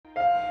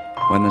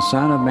When the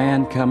Son of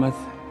Man cometh,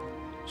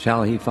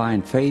 shall he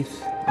find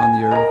faith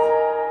on the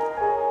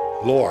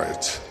earth?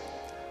 Lord,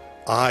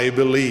 I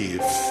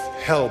believe.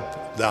 Help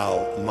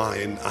thou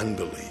mine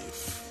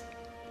unbelief.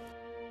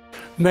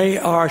 May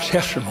our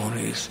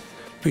testimonies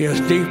be as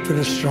deep and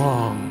as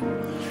strong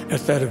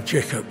as that of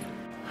Jacob,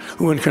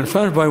 who, when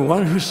confronted by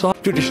one who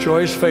sought to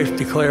destroy his faith,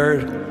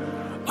 declared,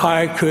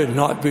 I could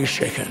not be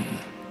shaken.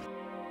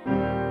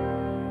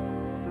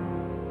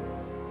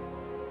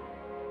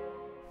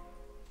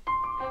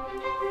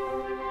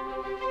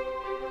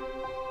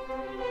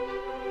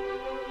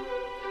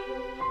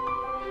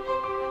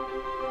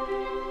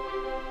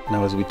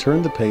 Now, as we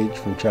turn the page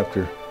from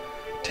chapter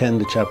 10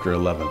 to chapter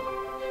 11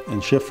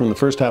 and shift from the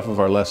first half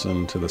of our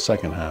lesson to the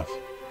second half,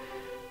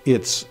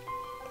 it's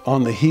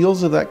on the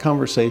heels of that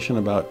conversation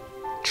about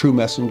true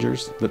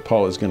messengers that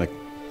Paul is going to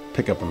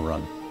pick up and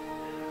run.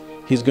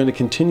 He's going to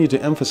continue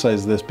to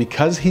emphasize this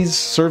because he's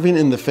serving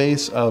in the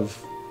face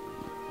of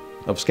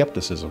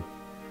skepticism,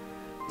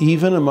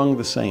 even among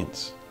the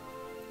saints.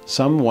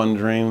 Some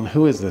wondering,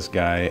 who is this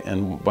guy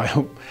and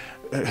why?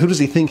 Who does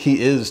he think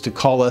he is to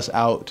call us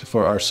out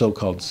for our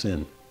so-called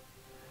sin?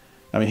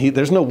 I mean,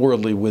 there's no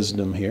worldly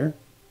wisdom here.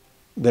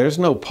 There's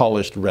no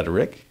polished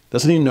rhetoric.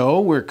 Doesn't he know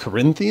we're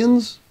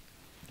Corinthians?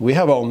 We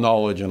have all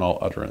knowledge and all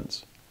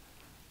utterance.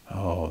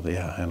 Oh,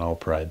 yeah, and all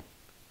pride.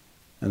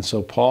 And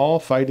so Paul,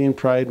 fighting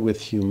pride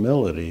with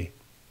humility,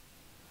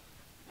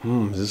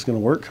 is this going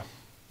to work?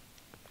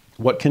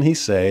 What can he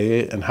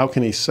say, and how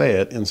can he say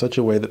it in such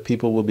a way that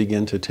people will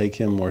begin to take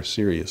him more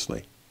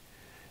seriously?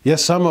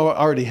 Yes, some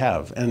already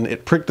have, and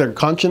it pricked their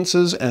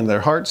consciences and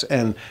their hearts,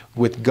 and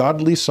with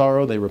godly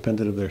sorrow they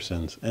repented of their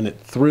sins, and it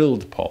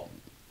thrilled Paul.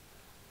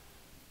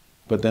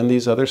 But then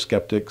these other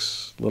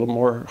skeptics, a little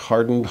more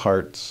hardened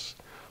hearts,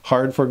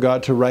 hard for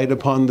God to write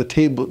upon the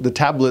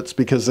tablets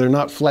because they're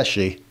not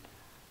fleshy.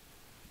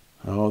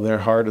 Oh, they're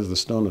hard as the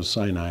stone of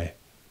Sinai.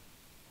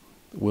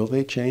 Will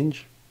they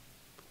change?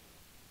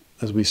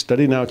 As we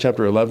study now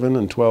chapter 11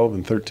 and 12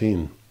 and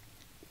 13,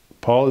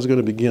 Paul is going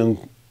to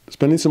begin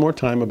spending some more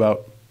time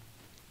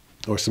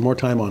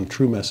on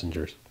true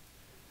messengers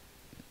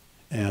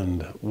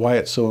and why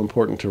it's so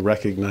important to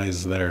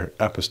recognize their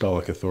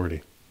apostolic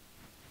authority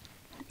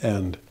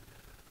and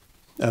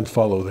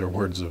follow their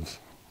words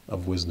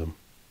of wisdom.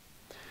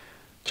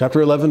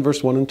 Chapter 11,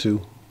 verse 1 and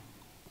 2,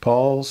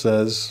 Paul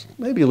says,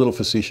 maybe a little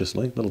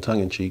facetiously, a little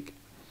tongue-in-cheek,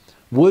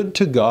 would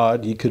to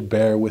God ye could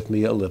bear with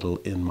me a little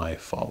in my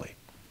folly.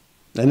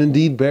 And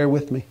indeed, bear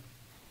with me.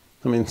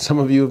 I mean, some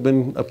of you have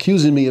been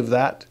accusing me of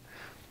that.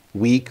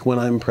 Weak when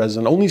I'm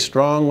present, only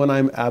strong when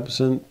I'm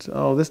absent.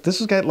 Oh, this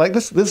guy, like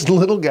this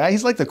little guy,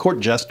 he's like the court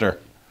jester.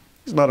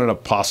 He's not an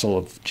apostle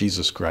of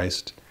Jesus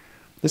Christ.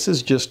 This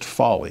is just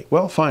folly.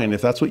 Well, fine,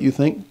 if that's what you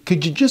think.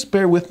 Could you just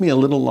bear with me a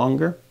little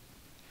longer?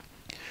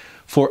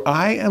 For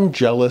I am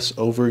jealous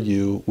over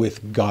you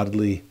with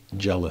godly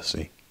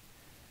jealousy.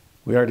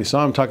 We already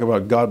saw him talk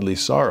about godly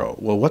sorrow.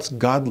 Well, what's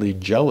godly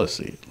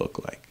jealousy look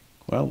like?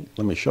 Well,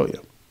 let me show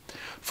you.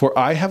 For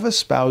I have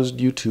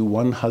espoused you to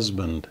one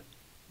husband,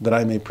 that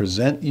I may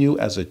present you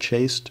as a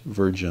chaste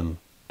virgin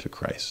to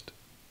Christ.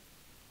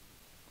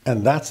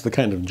 And that's the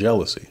kind of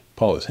jealousy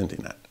Paul is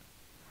hinting at.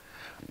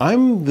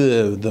 I'm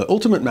the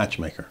ultimate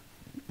matchmaker.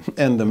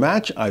 And the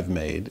match I've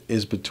made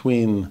is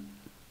between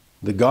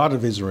the God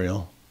of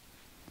Israel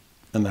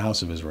and the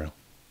house of Israel,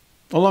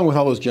 along with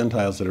all those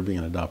Gentiles that are being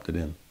adopted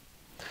in.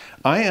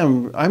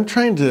 I'm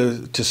trying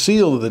to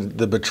seal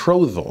the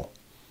betrothal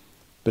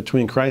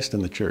between Christ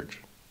and the church.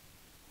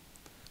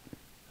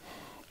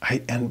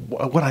 And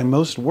what I'm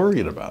most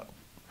worried about,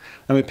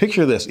 I mean,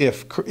 picture this.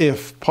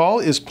 If Paul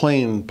is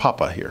playing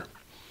Papa here,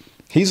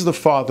 he's the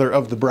father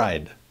of the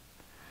bride,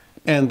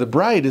 and the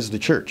bride is the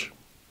church.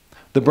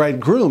 The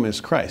bridegroom is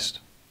Christ.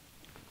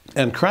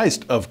 And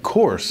Christ, of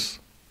course,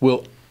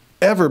 will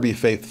ever be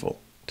faithful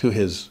to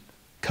his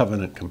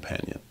covenant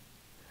companion.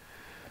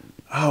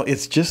 Oh,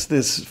 it's just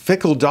this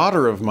fickle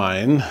daughter of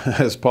mine,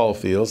 as Paul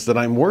feels, that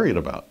I'm worried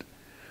about.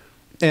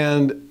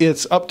 And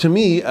it's up to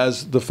me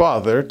as the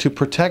father to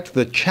protect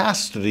the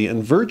chastity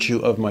and virtue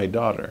of my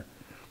daughter,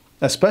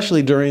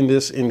 especially during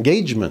this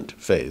engagement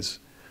phase.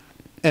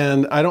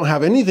 And I don't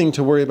have anything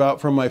to worry about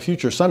from my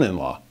future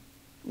son-in-law.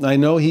 I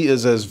know he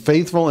is as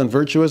faithful and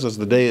virtuous as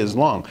the day is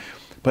long.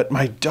 But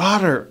my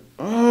daughter,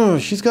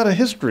 she's got a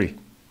history.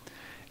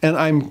 And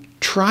I'm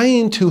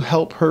trying to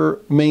help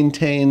her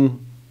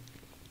maintain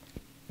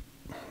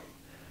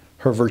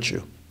her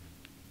virtue.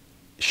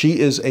 She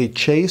is a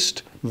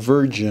chaste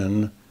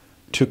virgin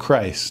to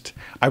Christ.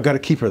 I've got to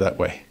keep her that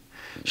way.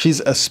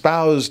 She's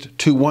espoused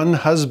to one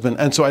husband,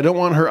 and so I don't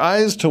want her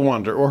eyes to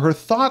wander or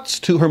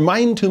her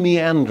mind to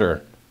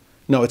meander.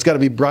 No, it's got to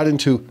be brought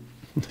into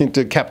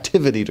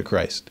captivity to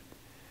Christ.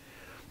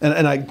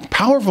 And a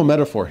powerful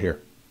metaphor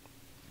here,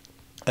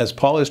 as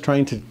Paul is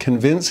trying to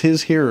convince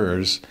his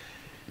hearers,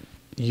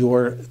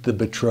 you're the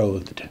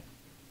betrothed,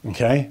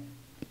 okay?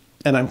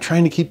 And I'm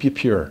trying to keep you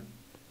pure.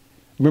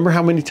 Remember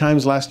how many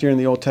times last year in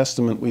the Old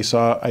Testament we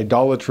saw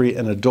idolatry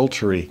and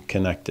adultery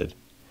connected?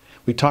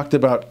 We talked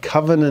about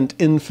covenant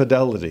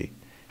infidelity,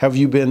 Have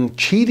you been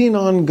cheating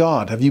on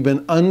God? Have you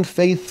been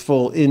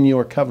unfaithful in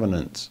your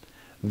covenants?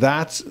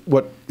 That's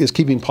what is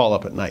keeping Paul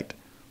up at night.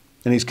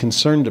 And he's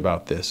concerned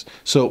about this.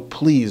 So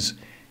please,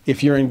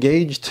 if you're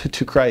engaged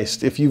to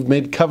Christ, if you've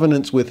made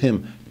covenants with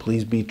him,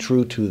 please be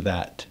true to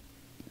that.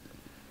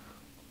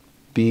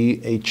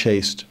 Be a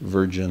chaste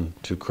virgin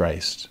to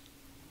Christ.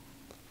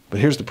 But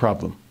here's the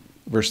problem.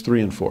 Verse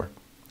 3 and 4.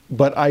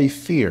 But I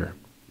fear,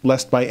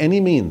 lest by any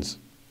means,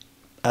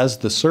 as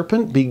the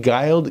serpent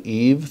beguiled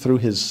Eve through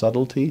his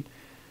subtlety,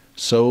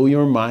 so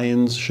your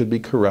minds should be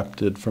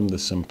corrupted from the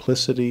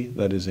simplicity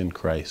that is in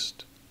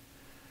Christ.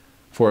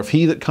 For if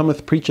he that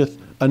cometh preacheth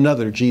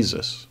another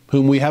Jesus,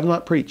 whom we have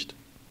not preached,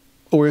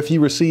 or if ye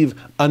receive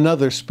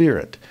another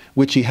Spirit,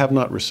 which ye have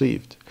not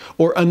received,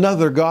 or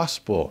another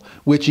gospel,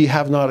 which ye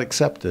have not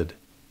accepted,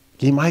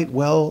 ye might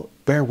well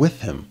bear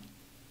with him.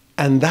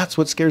 And that's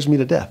what scares me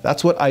to death.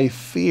 That's what I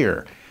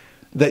fear,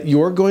 that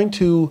you're going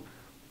to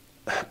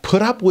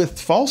put up with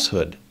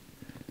falsehood,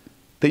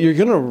 that you're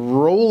going to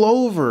roll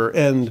over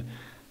and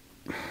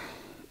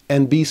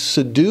be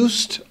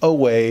seduced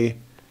away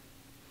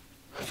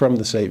from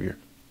the Savior.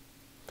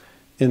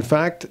 In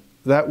fact,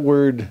 that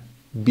word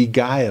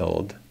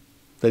beguiled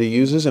that he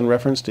uses in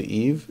reference to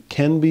Eve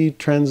can be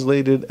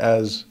translated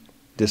as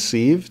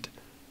deceived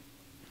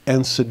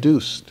and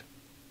seduced.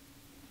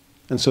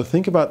 And so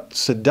think about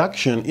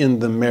seduction in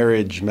the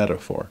marriage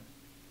metaphor.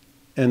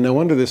 And no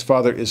wonder this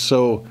father is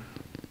so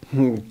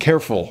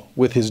careful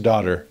with his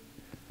daughter.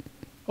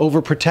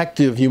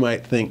 Overprotective, you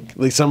might think,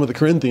 like some of the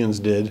Corinthians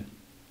did.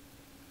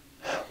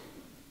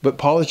 But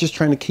Paul is just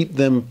trying to keep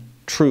them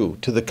true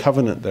to the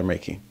covenant they're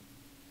making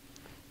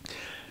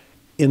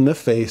in the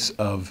face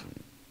of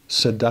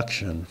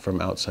seduction from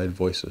outside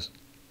voices.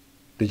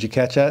 Did you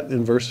catch that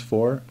in verse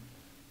 4?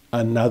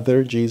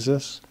 Another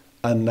Jesus,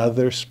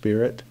 another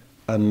Spirit,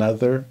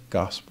 another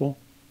gospel.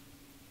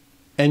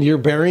 And you're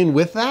bearing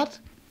with that?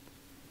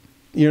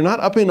 You're not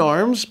up in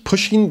arms,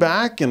 pushing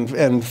back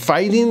and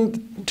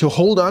fighting to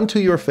hold on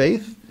to your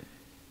faith?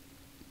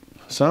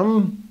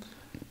 Some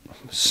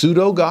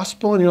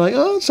pseudo-gospel, and you're like,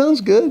 oh, it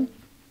sounds good.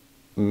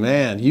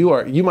 Man,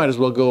 you might as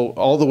well go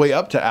all the way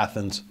up to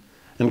Athens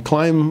and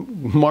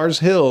climb Mars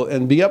Hill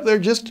and be up there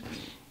just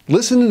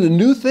listening to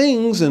new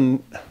things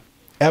and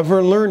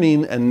ever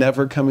learning and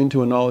never coming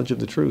to a knowledge of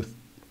the truth.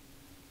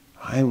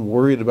 I'm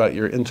worried about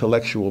your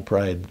intellectual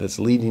pride that's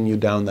leading you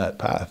down that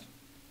path,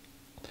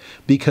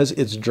 because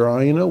it's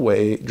drawing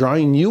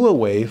you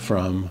away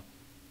from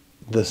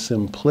the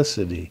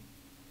simplicity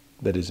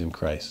that is in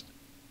Christ.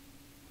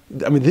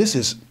 I mean, this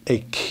is a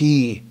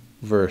key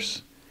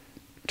verse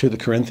to the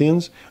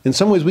Corinthians. In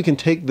some ways, we can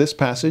take this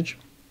passage,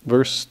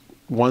 verse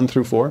 1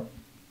 through 4,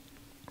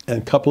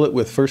 and couple it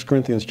with 1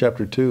 Corinthians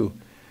chapter 2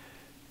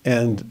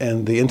 and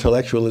the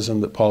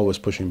intellectualism that Paul was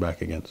pushing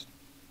back against.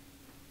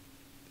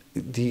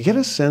 Do you get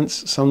a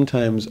sense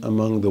sometimes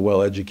among the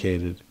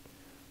well-educated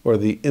or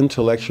the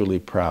intellectually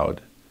proud,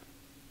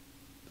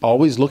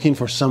 always looking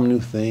for some new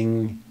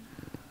thing,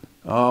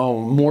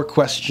 more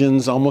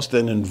questions, almost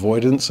an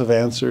avoidance of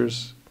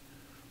answers,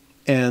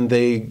 and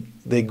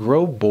they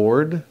grow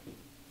bored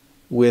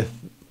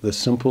with the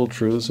simple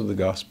truths of the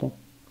gospel?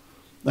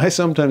 I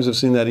sometimes have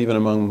seen that even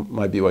among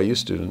my BYU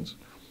students.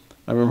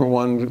 I remember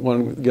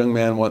one young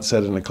man once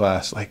said in a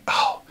class, like,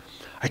 oh,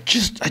 I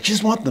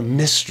just want the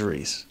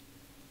mysteries.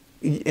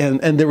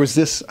 And there was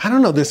this,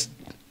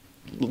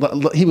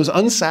 he was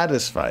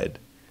unsatisfied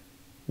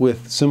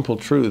with simple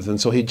truth,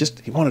 and so he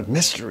wanted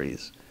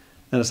mysteries.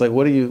 And it's like,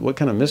 what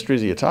kind of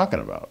mysteries are you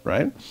talking about,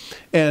 right?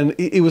 And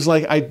it was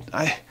like,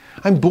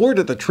 I'm bored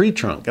at the tree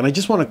trunk, and I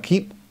just want to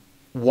keep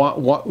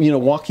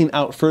walking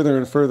out further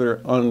and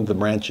further on the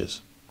branches.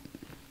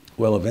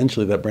 Well,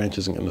 eventually that branch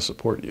isn't going to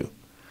support you.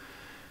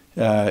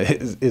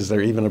 Is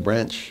there even a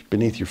branch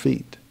beneath your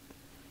feet?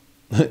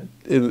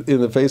 In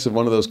the face of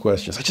one of those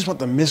questions, I just want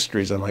the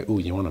mysteries. I'm like, ooh,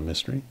 you want a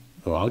mystery?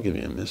 Oh, I'll give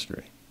you a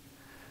mystery.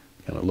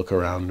 Kind of look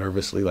around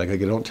nervously, like,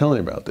 don't tell me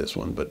about this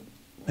one. But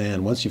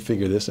man, once you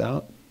figure this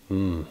out,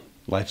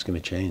 life's going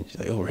to change.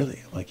 Like, oh, really?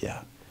 I'm like,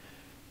 yeah.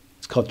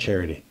 It's called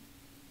charity.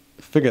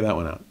 Figure that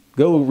one out.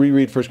 Go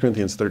reread 1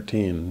 Corinthians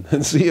 13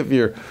 and see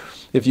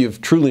if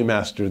you've truly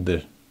mastered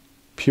the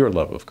pure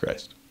love of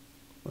Christ.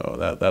 Oh,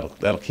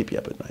 that'll keep you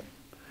up at night.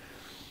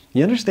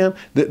 You understand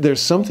that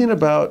there's something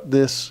about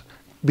this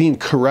being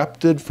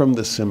corrupted from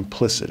the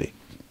simplicity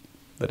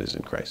that is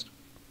in Christ.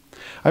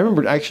 I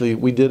remember actually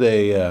we did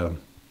a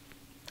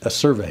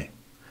survey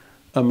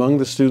among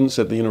the students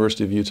at the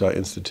University of Utah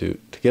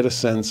Institute to get a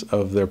sense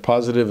of their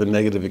positive and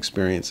negative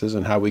experiences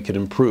and how we could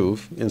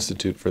improve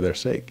Institute for their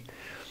sake.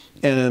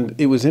 And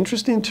it was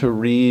interesting to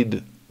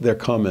read their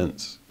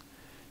comments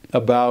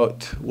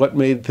about what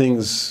made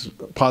things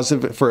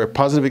positive for a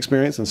positive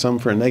experience and some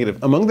for a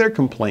negative among their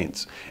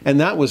complaints. And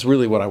that was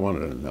really what I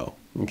wanted to know.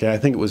 Okay, I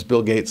think it was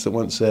Bill Gates that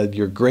once said,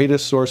 your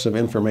greatest source of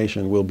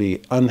information will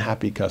be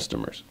unhappy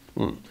customers.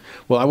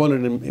 Well, I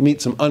wanted to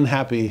meet some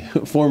unhappy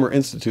former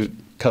Institute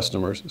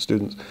customers,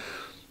 students,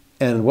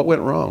 and what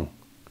went wrong?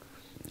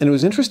 And it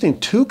was interesting,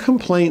 two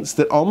complaints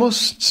that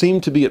almost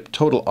seemed to be at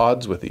total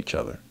odds with each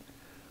other.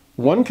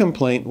 One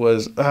complaint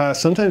was,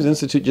 sometimes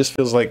Institute just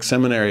feels like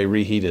seminary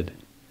reheated.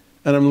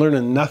 And I'm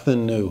learning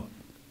nothing new.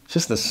 It's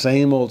just the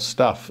same old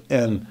stuff.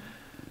 And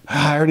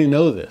I already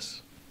know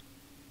this.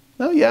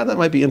 Oh, yeah, that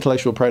might be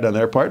intellectual pride on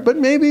their part, but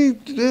maybe,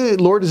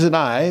 Lord, is it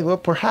I? Well,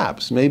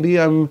 perhaps. Maybe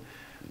I'm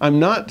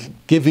not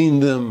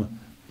giving them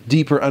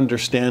deeper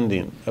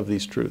understanding of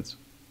these truths.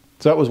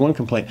 So that was one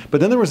complaint. But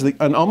then there was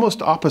an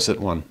almost opposite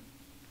one.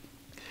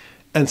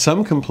 And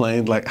some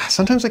complained, like,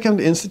 sometimes I come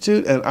to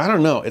Institute and I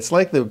don't know, it's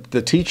like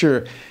the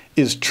teacher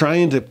is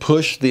trying to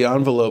push the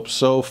envelope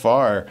so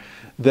far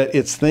that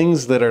it's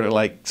things that are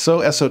like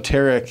so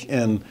esoteric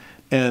and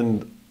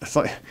it's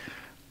like,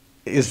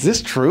 is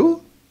this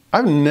true?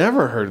 I've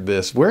never heard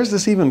this. Where's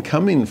this even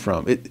coming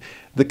from?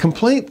 The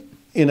complaint,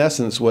 in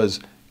essence,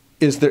 was,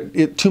 is there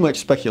too much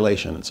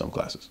speculation in some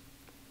classes?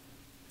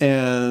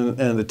 And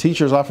the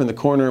teacher's off in the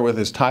corner with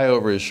his tie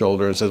over his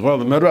shoulder and says, well,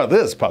 what about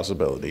this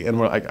possibility? And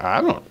we're like,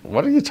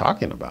 what are you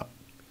talking about?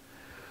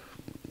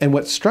 And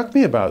what struck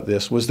me about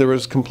this was there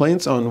was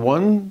complaints on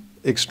one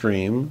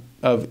extreme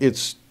of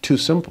it's too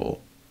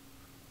simple,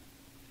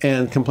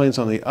 and complaints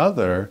on the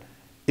other,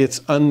 it's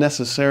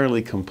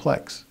unnecessarily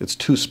complex. It's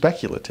too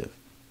speculative.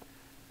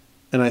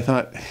 And I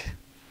thought,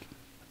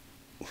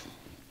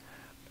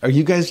 are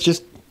you guys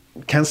just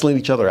canceling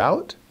each other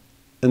out?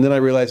 And then I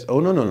realized, oh,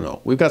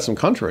 no. We've got some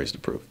contraries to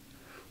prove.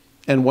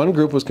 And one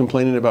group was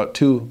complaining about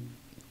too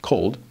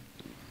cold,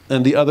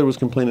 and the other was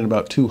complaining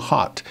about too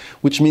hot,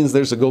 which means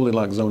there's a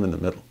Goldilocks zone in the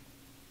middle.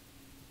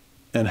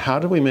 And how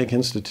do we make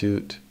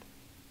Institute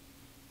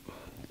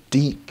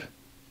deep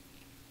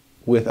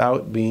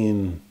without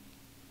being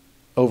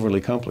overly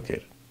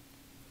complicated?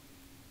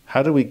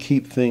 How do we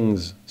keep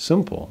things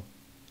simple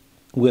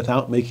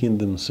without making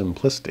them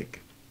simplistic?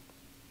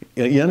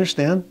 You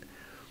understand?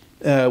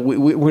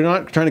 We're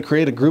not trying to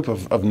create a group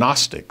of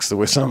Gnostics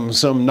with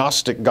some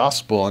Gnostic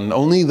gospel and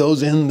only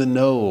those in the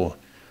know.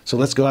 So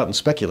let's go out and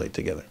speculate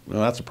together. No,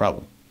 that's a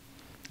problem.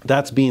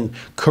 That's being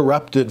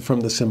corrupted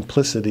from the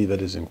simplicity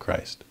that is in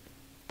Christ.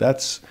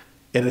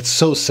 And it's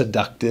so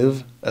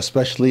seductive,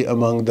 especially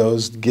among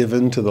those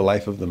given to the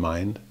life of the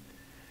mind.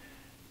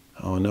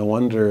 Oh, no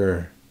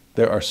wonder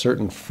there are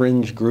certain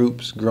fringe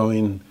groups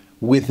growing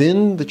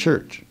within the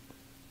church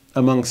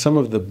among some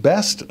of the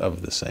best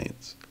of the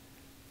saints,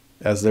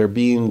 as they're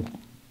being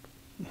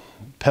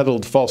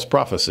peddled false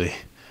prophecy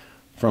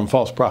from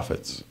false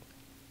prophets,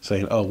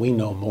 saying, oh, we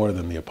know more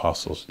than the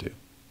apostles do.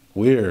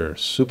 We're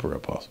super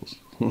apostles.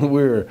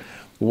 We're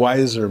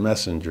wiser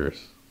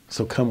messengers.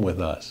 So come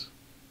with us.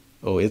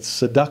 Oh, it's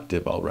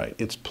seductive, all right.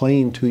 It's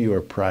playing to your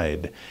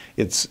pride.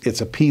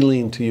 It's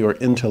appealing to your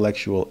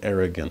intellectual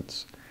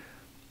arrogance.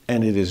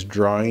 And it is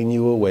drawing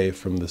you away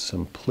from the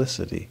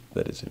simplicity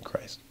that is in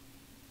Christ.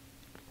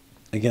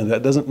 Again,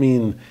 that doesn't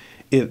mean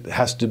it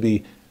has to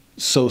be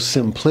so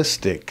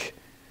simplistic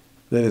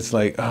that it's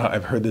like,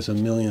 I've heard this a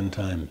million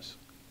times.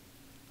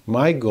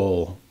 My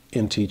goal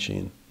in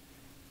teaching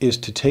is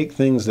to take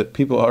things that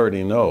people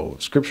already know,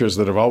 scriptures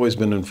that have always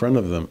been in front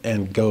of them,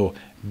 and go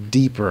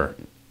deeper,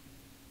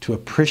 to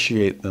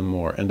appreciate them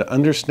more and to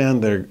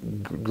understand their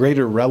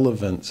greater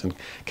relevance and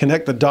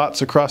connect the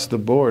dots across the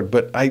board.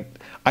 But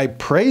I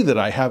pray that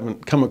I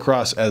haven't come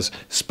across as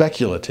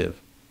speculative.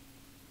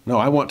 No,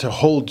 I want to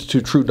hold to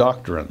true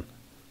doctrine.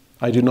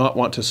 I do not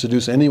want to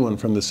seduce anyone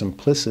from the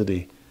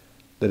simplicity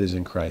that is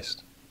in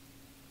Christ.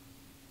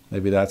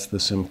 Maybe that's the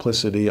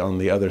simplicity on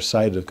the other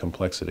side of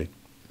complexity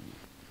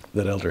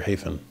that Elder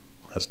Hafen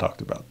has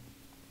talked about.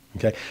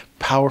 Okay,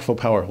 powerful,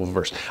 powerful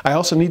verse. I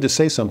also need to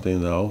say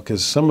something, though,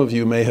 because some of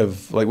you may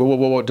have, like,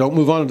 whoa, don't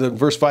move on to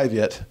verse 5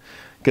 yet,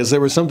 because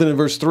there was something in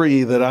verse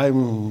 3 that I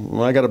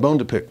got a bone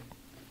to pick.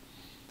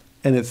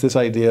 And it's this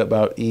idea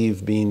about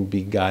Eve being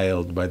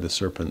beguiled by the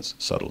serpent's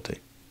subtlety.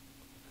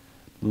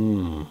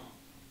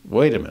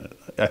 Wait a minute.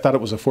 I thought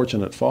it was a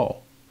fortunate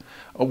fall.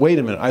 Oh, wait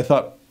a minute. I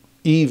thought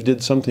Eve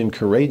did something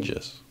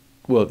courageous.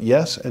 Well,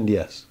 yes and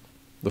yes.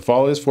 The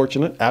fall is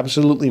fortunate,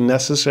 absolutely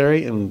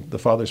necessary in the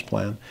Father's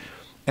plan.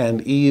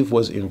 And Eve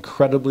was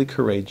incredibly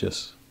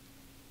courageous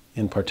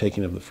in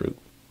partaking of the fruit.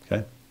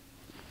 Okay?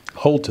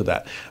 Hold to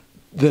that.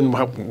 Then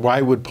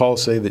why would Paul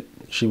say that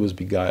she was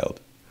beguiled?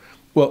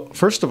 Well,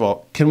 first of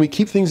all, can we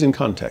keep things in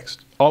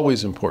context?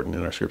 Always important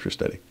in our scripture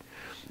study.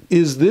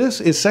 Is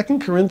 2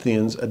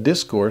 Corinthians a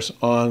discourse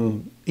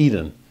on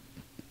Eden?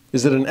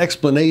 Is it an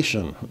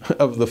explanation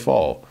of the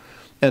fall?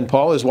 And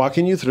Paul is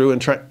walking you through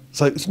and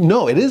it's like,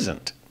 no, it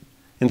isn't.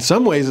 In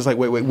some ways, it's like,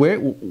 wait,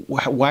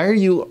 why are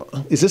you,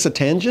 is this a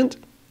tangent?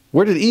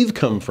 Where did Eve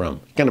come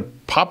from? Kind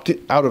of popped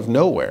it out of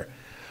nowhere.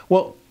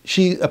 Well,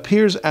 she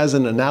appears as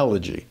an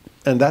analogy,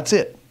 and that's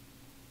it.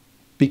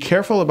 Be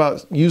careful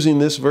about using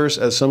this verse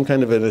as some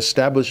kind of an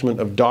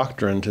establishment of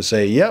doctrine to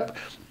say, yep,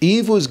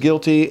 Eve was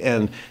guilty,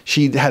 and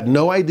she had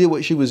no idea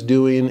what she was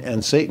doing,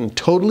 and Satan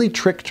totally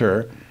tricked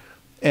her,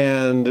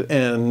 and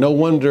no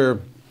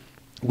wonder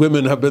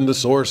women have been the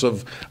source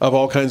of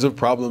all kinds of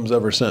problems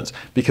ever since.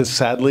 Because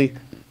sadly,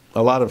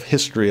 a lot of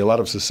history, a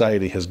lot of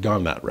society has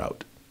gone that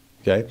route.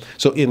 Okay?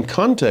 So in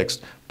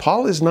context,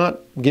 Paul is not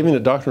giving a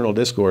doctrinal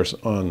discourse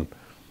on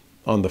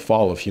on the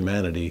fall of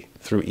humanity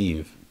through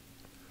Eve.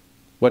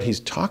 What he's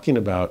talking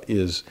about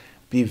is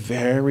be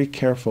very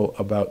careful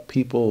about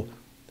people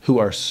who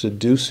are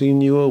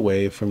seducing you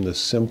away from the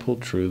simple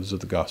truths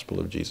of the gospel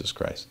of Jesus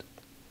Christ.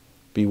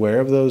 Beware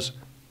of those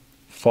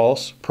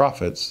false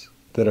prophets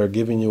that are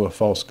giving you a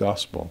false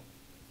gospel.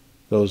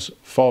 Those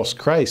false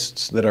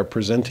Christs that are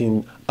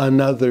presenting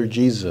another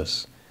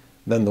Jesus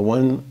than the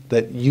one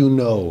that you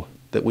know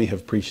that we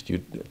have preached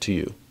to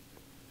you.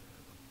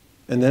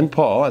 And then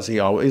Paul, as he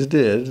always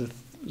did,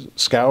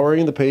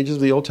 scouring the pages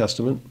of the Old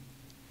Testament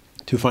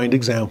to find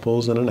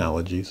examples and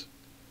analogies.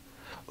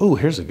 Oh,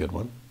 here's a good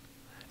one.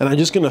 And I'm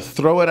just going to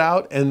throw it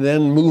out and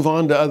then move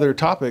on to other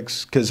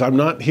topics because I'm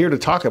not here to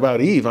talk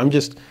about Eve. I'm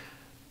just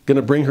going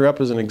to bring her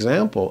up as an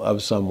example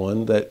of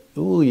someone that,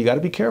 you got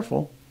to be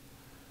careful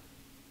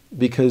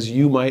because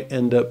you might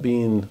end up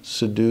being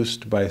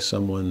seduced by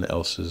someone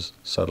else's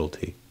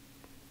subtlety.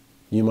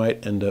 You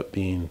might end up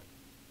being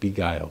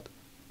beguiled.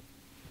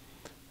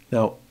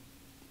 Now,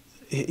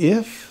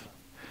 if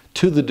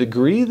to the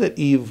degree that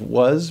Eve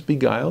was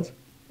beguiled,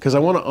 because I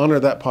want to honor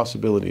that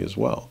possibility as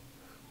well,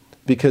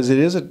 because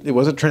it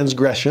was a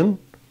transgression,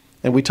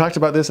 and we talked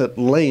about this at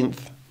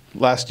length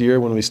last year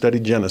when we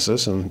studied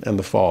Genesis and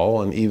the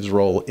fall and Eve's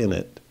role in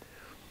it.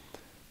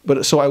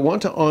 But so I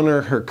want to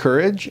honor her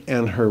courage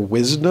and her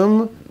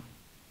wisdom,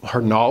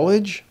 her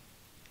knowledge,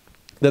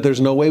 that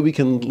there's no way we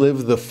can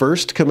live the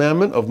first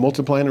commandment of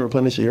multiply and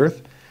replenish the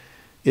earth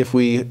if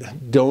we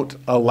don't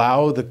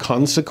allow the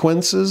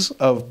consequences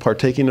of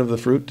partaking of the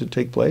fruit to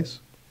take place.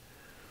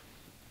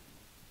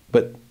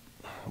 But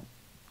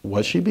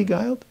was she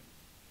beguiled?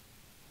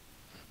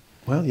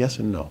 Well, yes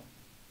and no.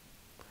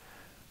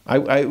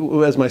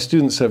 As my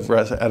students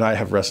and I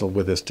have wrestled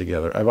with this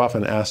together, I've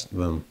often asked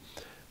them,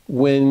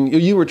 when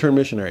you return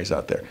missionaries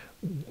out there,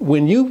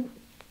 when you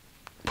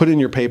put in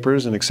your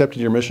papers and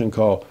accepted your mission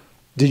call,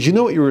 did you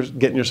know what you were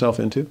getting yourself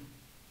into?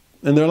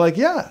 And they're like,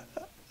 yeah.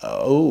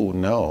 Oh,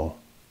 no.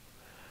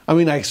 I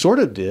mean, I sort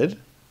of did.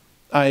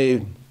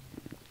 I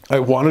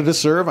wanted to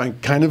serve. I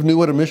kind of knew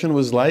what a mission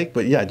was like,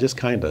 but yeah, just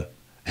kind of.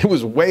 It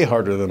was way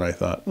harder than I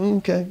thought.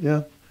 Okay,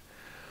 yeah.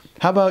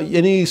 How about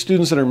any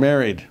students that are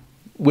married?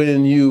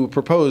 When you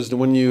proposed and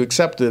when you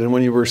accepted and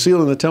when you were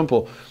sealed in the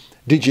temple,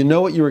 did you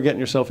know what you were getting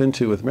yourself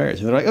into with marriage?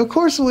 And they're like, of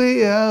course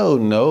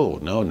no,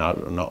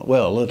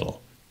 well, a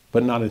little,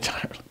 but not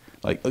entirely.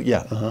 Like,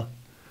 yeah,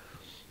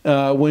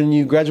 when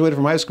you graduated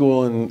from high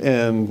school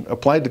and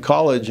applied to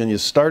college and you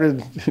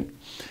started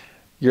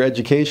your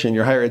education,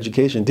 your higher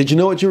education, did you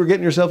know what you were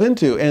getting yourself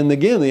into? And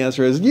again, the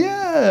answer is,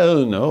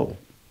 no.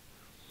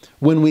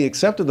 When we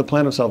accepted the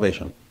plan of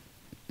salvation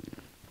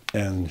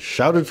and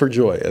shouted for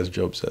joy, as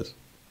Job says,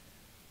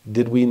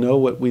 did we know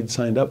what we'd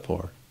signed up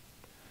for?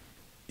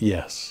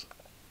 Yes.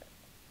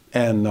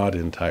 And not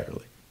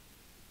entirely.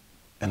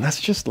 And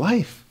that's just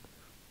life.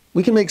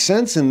 We can make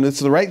sense and it's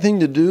the right thing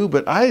to do,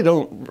 but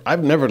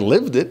I've never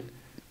lived it.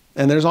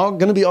 And there's going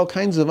to be all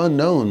kinds of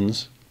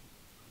unknowns.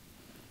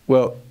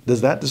 Well,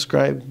 does that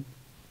describe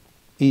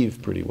Eve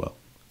pretty well?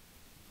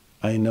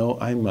 I know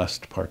I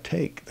must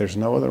partake. There's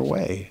no other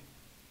way.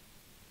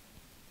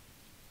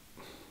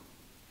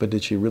 But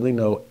did she really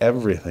know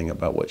everything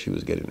about what she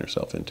was getting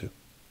herself into?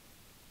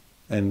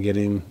 And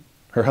getting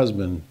her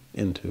husband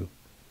into?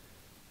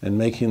 And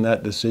making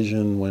that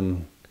decision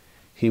when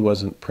he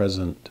wasn't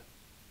present,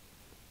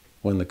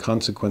 when the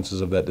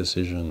consequences of that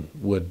decision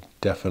would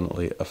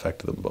definitely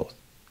affect them both.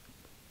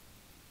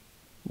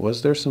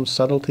 Was there some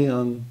subtlety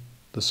on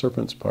the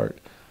serpent's part?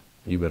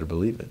 You better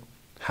believe it.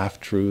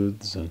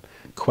 Half-truths and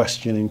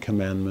questioning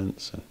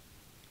commandments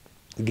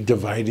and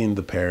dividing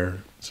the pair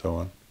and so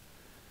on.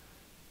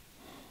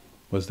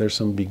 Was there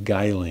some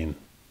beguiling,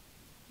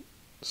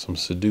 some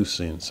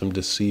seducing, some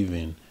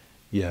deceiving?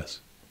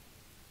 Yes.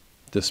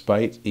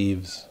 Despite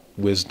Eve's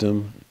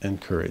wisdom and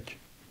courage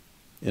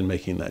in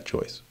making that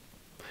choice.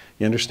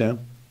 You understand?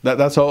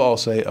 That's all I'll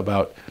say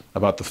about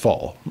the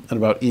fall and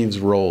about Eve's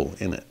role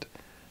in it.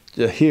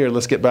 Here,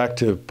 let's get back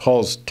to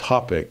Paul's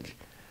topic.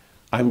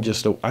 I'm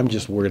just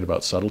worried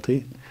about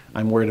subtlety.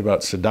 I'm worried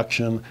about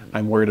seduction.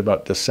 I'm worried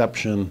about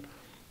deception.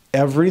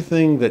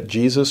 Everything that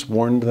Jesus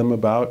warned them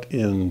about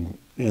in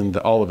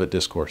the Olivet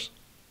Discourse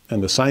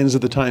and the signs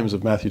of the times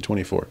of Matthew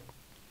 24,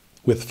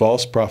 with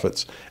false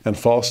prophets and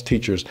false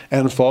teachers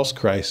and false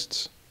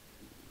Christs,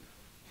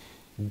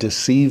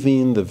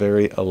 deceiving the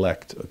very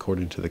elect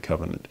according to the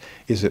covenant.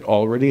 Is it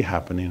already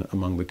happening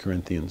among the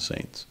Corinthian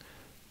saints?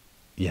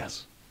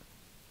 Yes.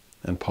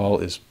 And Paul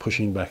is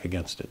pushing back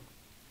against it.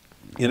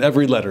 In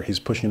every letter, he's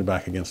pushing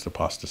back against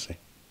apostasy.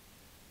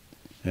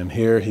 And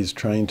here he's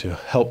trying to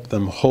help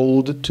them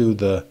hold to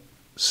the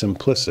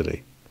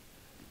simplicity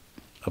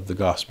of the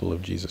gospel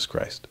of Jesus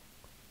Christ.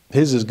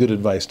 His is good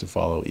advice to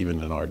follow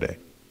even in our day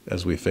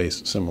as we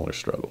face similar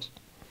struggles.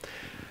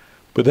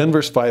 But then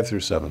verse 5 through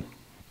 7,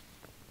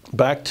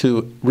 back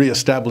to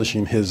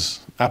reestablishing his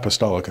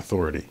apostolic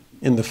authority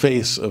in the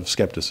face of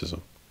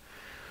skepticism.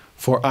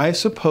 For I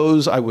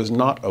suppose I was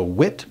not a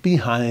whit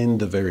behind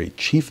the very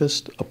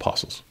chiefest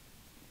apostles.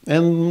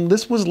 And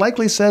this was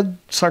likely said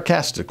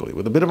sarcastically,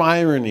 with a bit of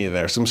irony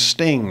there, some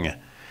sting.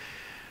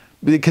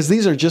 Because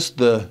these are just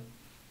the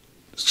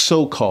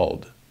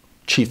so-called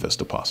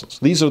chiefest apostles.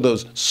 These are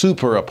those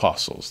super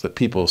apostles that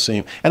people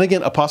seem. And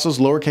again, apostles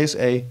lowercase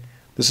a.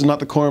 This is not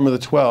the quorum of the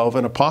 12.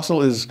 An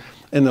apostle is,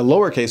 in the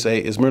lowercase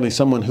a, is merely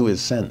someone who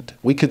is sent.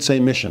 We could say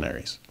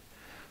missionaries.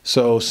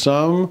 So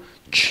some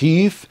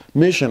chief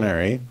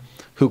missionary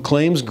who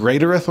claims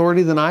greater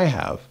authority than I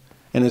have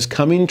and is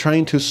coming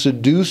trying to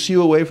seduce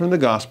you away from the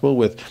gospel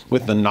with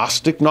the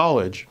Gnostic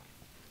knowledge.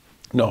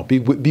 No,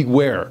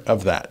 beware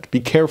of that.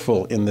 Be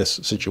careful in this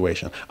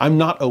situation. I'm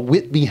not a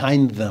whit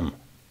behind them,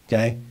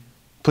 okay?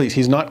 Please,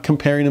 he's not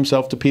comparing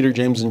himself to Peter,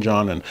 James, and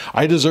John, and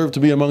I deserve to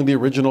be among the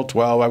original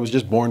 12. I was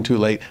just born too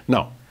late.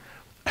 No.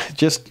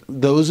 Just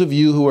those of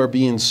you who are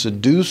being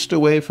seduced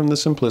away from the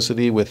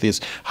simplicity with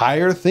this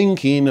higher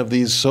thinking of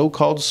these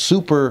so-called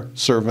super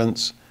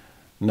servants,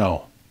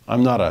 no,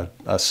 I'm not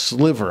a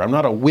sliver. I'm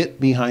not a whit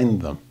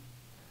behind them.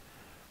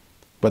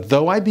 But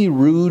though I be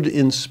rude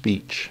in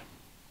speech,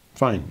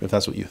 fine, if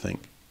that's what you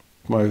think.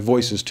 My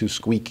voice is too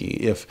squeaky.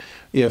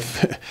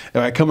 If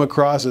I come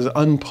across as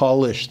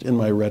unpolished in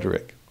my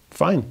rhetoric,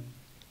 fine.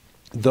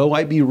 Though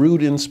I be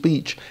rude in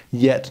speech,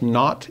 yet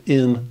not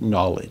in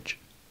knowledge.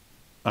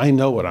 I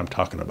know what I'm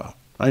talking about.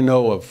 I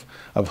know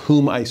of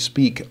whom I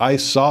speak. I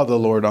saw the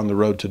Lord on the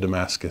road to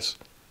Damascus.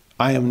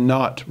 I am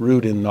not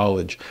rude in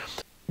knowledge.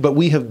 But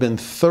we have been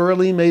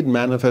thoroughly made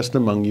manifest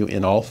among you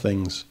in all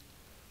things.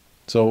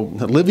 So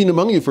living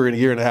among you for a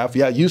year and a half,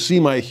 yeah, you see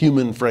my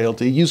human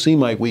frailty. You see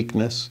my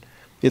weakness.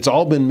 It's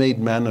all been made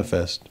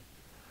manifest.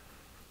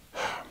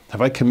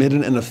 Have I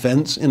committed an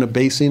offense in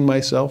abasing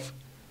myself,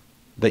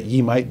 that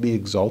ye might be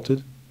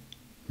exalted,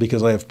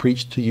 because I have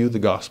preached to you the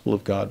gospel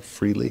of God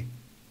freely?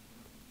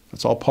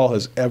 That's all Paul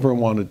has ever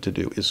wanted to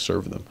do, is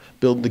serve them,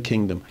 build the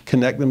kingdom,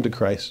 connect them to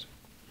Christ.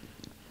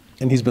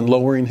 And he's been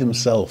lowering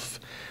himself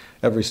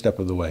every step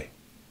of the way.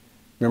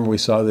 Remember, we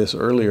saw this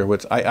earlier.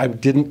 I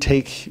didn't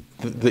take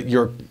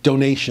your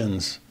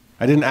donations.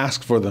 I didn't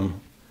ask for them.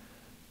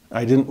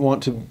 I didn't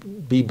want to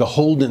be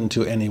beholden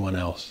to anyone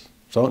else.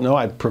 So no,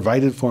 I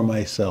provided for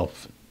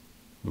myself,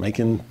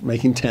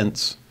 making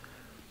tents.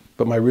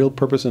 But my real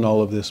purpose in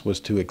all of this was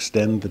to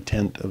extend the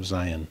tent of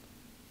Zion,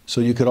 so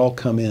you could all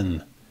come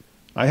in.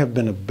 I have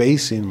been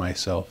abasing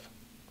myself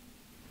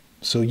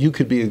so you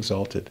could be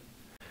exalted.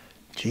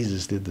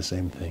 Jesus did the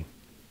same thing.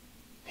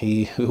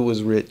 He who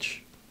was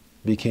rich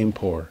became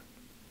poor,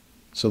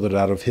 so that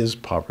out of his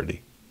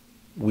poverty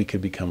we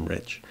could become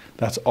rich.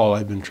 That's all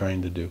I've been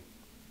trying to do.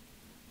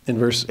 In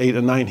verse 8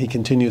 and 9, he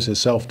continues his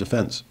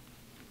self-defense.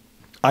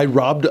 I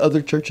robbed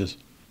other churches,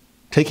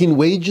 taking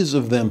wages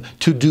of them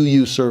to do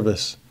you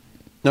service.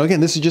 Now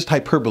again, this is just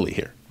hyperbole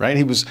here, right?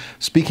 He was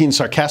speaking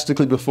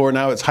sarcastically before,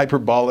 now it's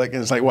hyperbolic,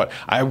 and it's like what?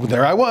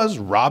 There I was,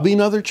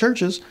 robbing other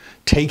churches,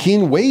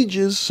 taking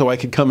wages so I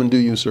could come and do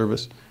you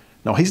service.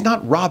 No, he's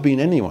not robbing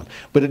anyone.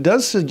 But it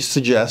does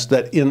suggest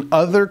that in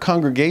other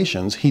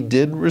congregations, he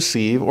did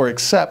receive, or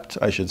accept,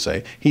 I should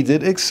say, he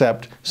did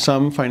accept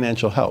some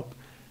financial help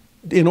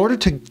in order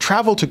to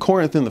travel to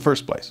Corinth in the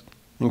first place,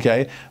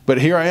 okay?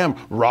 But here I am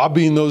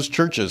robbing those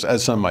churches,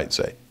 as some might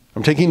say.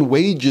 I'm taking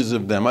wages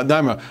of them.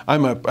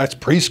 That's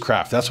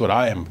priestcraft. That's what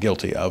I am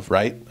guilty of,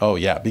 right? Oh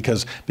yeah,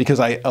 because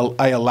I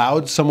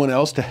allowed someone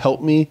else to help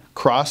me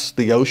cross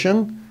the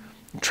ocean,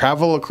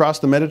 travel across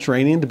the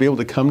Mediterranean to be able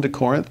to come to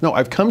Corinth. No,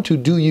 I've come to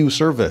do you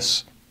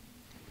service.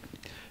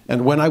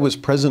 And when I was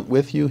present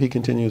with you, he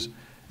continues,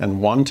 and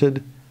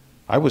wanted,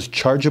 I was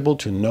chargeable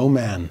to no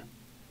man.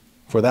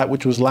 For that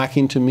which was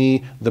lacking to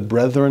me, the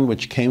brethren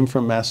which came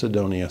from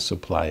Macedonia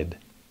supplied.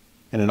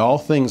 And in all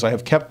things I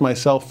have kept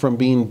myself from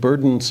being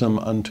burdensome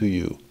unto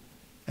you,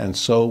 and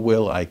so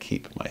will I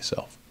keep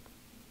myself.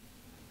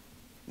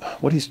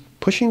 What he's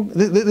pushing,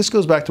 this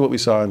goes back to what we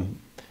saw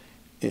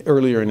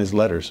earlier in his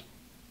letters.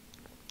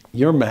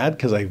 You're mad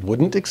because I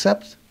wouldn't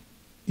accept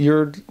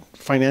your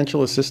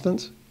financial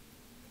assistance?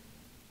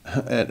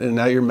 And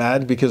now you're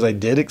mad because I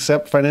did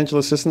accept financial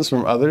assistance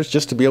from others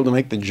just to be able to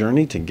make the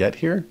journey to get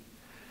here?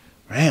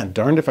 Man,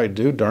 darned if I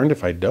do, darned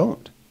if I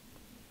don't.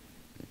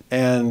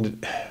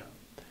 And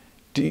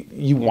do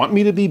you want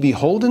me to be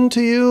beholden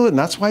to you, and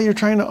that's why you're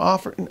trying to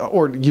offer?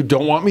 Or you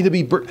don't want me to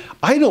be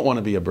I don't want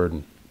to be a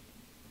burden.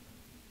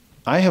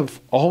 I have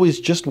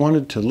always just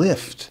wanted to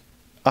lift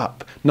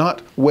up,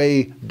 not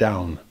weigh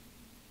down.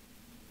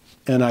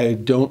 And I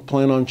don't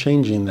plan on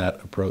changing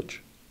that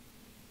approach.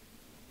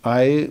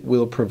 I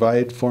will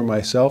provide for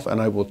myself,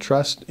 and I will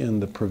trust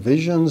in the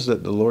provisions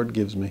that the Lord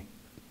gives me.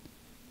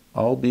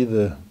 I'll be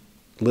the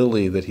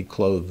lily that he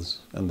clothes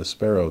and the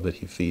sparrow that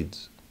he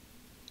feeds.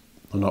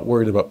 I'm not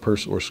worried about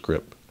purse or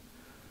scrip.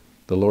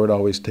 The Lord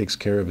always takes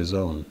care of his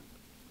own.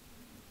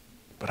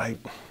 But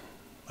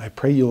I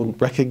pray you'll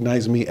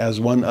recognize me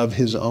as one of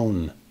his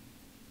own.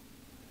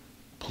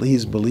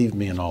 Please believe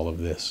me in all of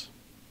this.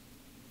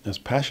 As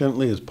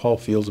passionately as Paul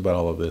feels about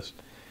all of this,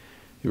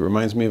 it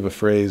reminds me of a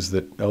phrase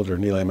that Elder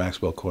Neil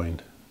Maxwell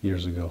coined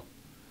years ago.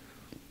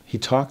 He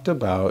talked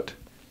about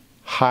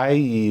high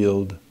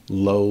yield,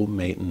 low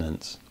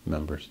maintenance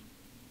members.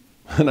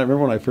 And I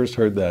remember when I first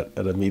heard that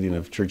at a meeting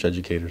of church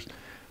educators,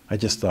 I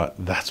just thought,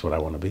 that's what I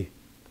want to be.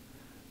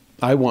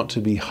 I want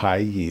to be high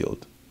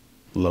yield,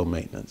 low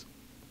maintenance.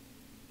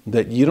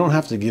 That you don't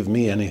have to give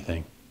me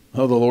anything.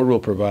 Oh, the Lord will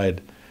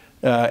provide.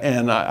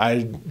 And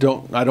I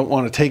don't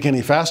want to take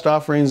any fast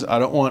offerings. I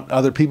don't want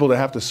other people to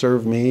have to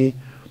serve me.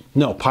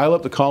 No, pile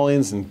up the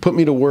callings and put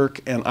me to work,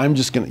 and I'm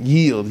just going to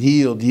yield,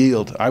 yield,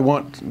 yield. I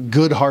want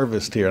good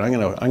harvest here. I'm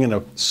going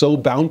to sow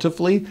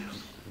bountifully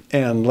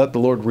and let the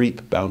Lord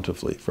reap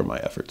bountifully from my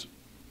efforts.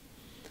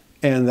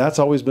 And that's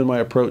always been my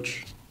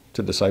approach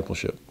to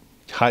discipleship.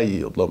 High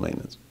yield, low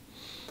maintenance.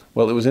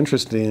 Well, it was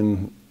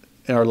interesting.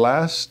 Our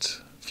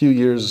last few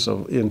years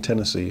in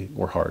Tennessee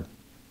were hard.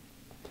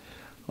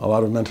 A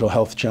lot of mental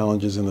health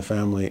challenges in the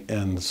family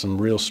and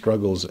some real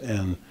struggles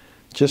and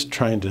just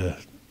trying to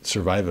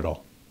survive it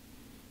all.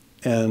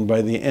 And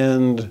by the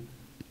end,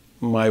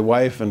 my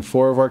wife and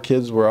 4 of our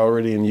kids were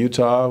already in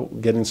Utah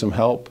getting some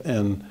help,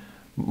 and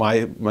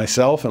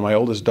myself and my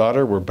oldest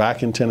daughter were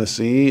back in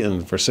Tennessee,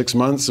 and for 6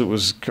 months it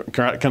was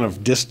kind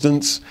of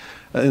distance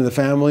in the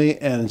family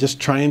and just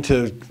trying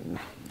to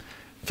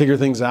figure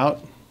things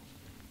out.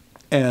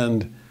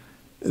 And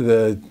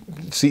the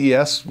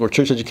CES, or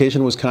church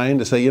education, was kind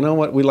to say, you know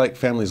what, we like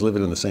families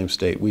living in the same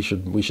state. We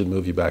should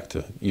move you back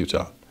to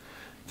Utah.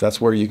 If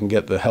that's where you can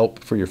get the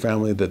help for your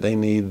family that they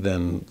need,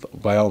 then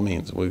by all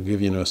means, we'll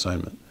give you an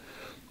assignment.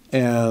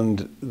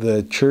 And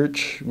the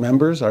church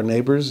members, our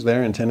neighbors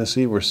there in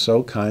Tennessee, were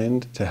so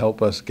kind to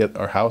help us get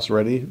our house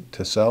ready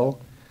to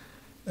sell.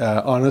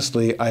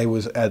 Honestly, I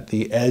was at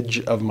the edge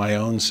of my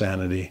own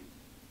sanity,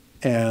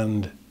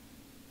 and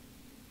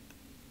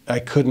I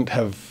couldn't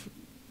have.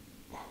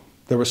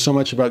 There was so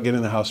much about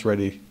getting the house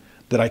ready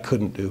that I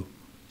couldn't do.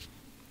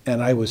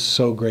 And I was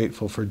so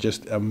grateful for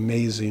just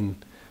amazing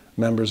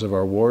members of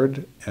our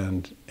ward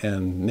and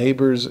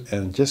neighbors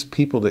and just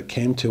people that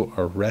came to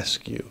our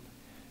rescue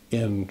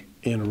in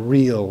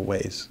real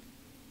ways.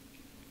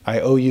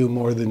 I owe you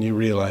more than you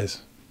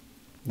realize,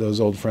 those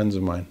old friends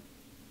of mine.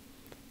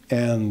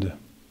 And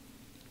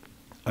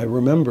I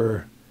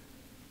remember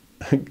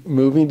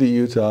moving to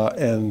Utah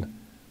and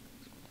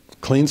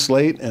clean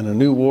slate and a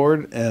new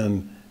ward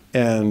and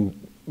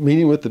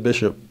meeting with the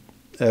bishop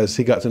as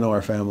he got to know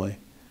our family.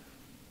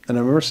 And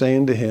I remember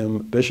saying to him,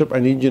 Bishop, I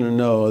need you to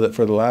know that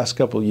for the last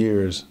couple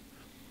years,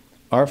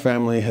 our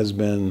family has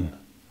been,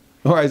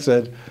 or I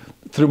said,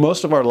 through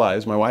most of our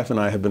lives, my wife and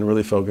I have been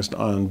really focused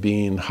on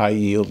being high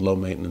yield, low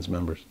maintenance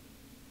members.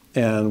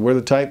 And we're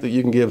the type that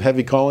you can give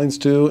heavy callings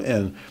to,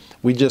 and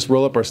we just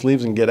roll up our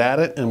sleeves and get at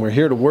it, and we're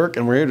here to work,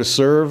 and we're here to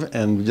serve,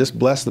 and just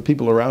bless the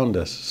people around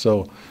us.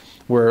 So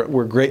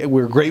we're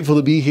grateful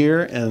to be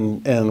here,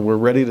 and we're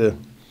ready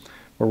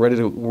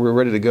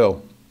to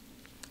go.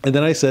 And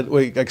then I said,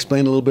 I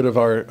explained a little bit of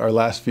our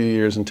last few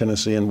years in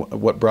Tennessee and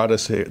what brought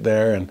us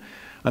there, and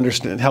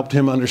helped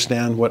him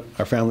understand what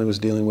our family was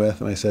dealing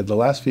with. And I said, the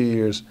last few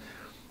years,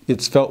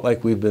 it's felt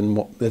like we've been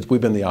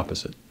the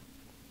opposite.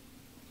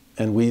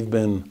 And we've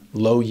been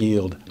low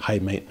yield, high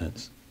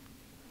maintenance.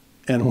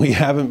 And we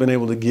haven't been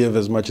able to give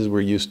as much as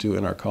we're used to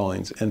in our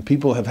callings. And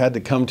people have had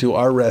to come to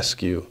our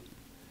rescue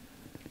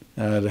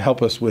to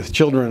help us with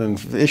children and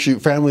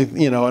family,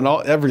 and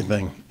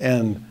everything.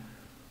 And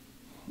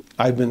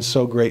I've been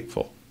so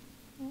grateful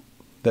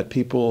that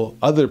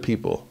other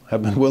people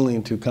have been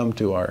willing to come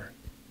to our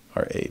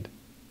aid.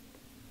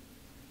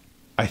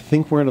 I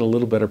think we're in a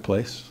little better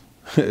place.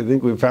 I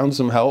think we've found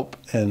some help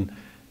and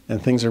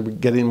things are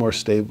getting more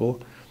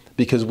stable,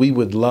 because we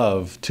would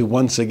love to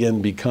once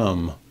again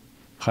become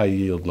high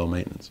yield, low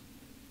maintenance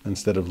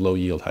instead of low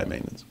yield, high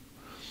maintenance.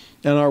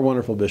 And our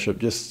wonderful bishop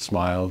just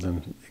smiled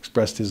and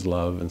expressed his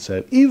love and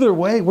said, either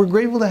way, we're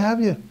grateful to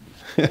have you.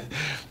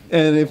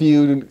 And if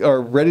you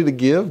are ready to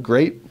give,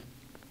 great.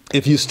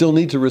 If you still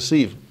need to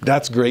receive,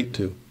 that's great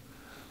too.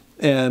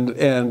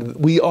 And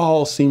we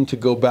all seem to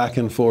go back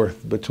and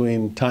forth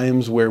between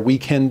times where we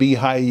can be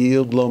high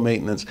yield, low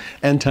maintenance,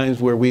 and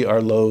times where we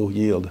are low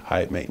yield,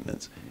 high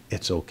maintenance.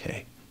 It's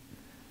okay.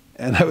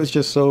 And I was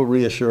just so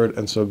reassured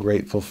and so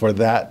grateful for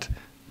that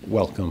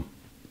welcome.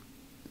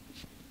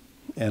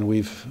 And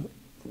we've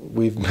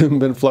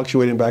been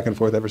fluctuating back and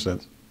forth ever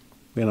since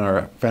in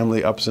our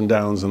family ups and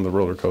downs and the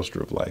roller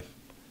coaster of life.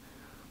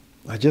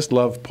 I just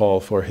love Paul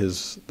for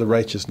the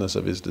righteousness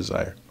of his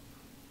desire.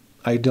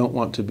 I don't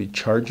want to be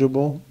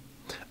chargeable.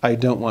 I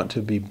don't want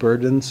to be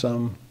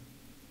burdensome.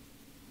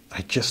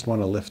 I just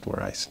want to lift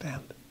where I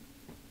stand.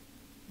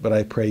 But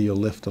I pray you'll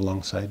lift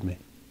alongside me.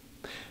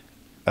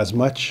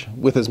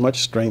 With as much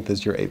strength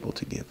as you're able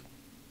to give.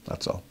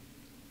 That's all.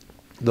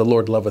 The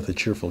Lord loveth a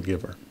cheerful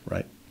giver,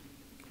 right?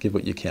 Give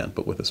what you can,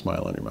 but with a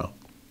smile on your mouth.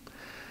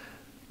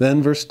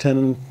 Then verse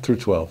 10 through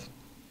 12.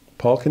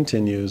 Paul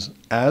continues,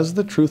 as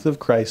the truth of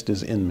Christ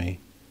is in me,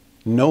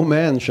 no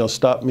man shall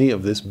stop me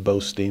of this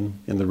boasting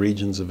in the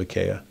regions of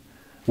Achaia.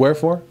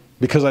 Wherefore?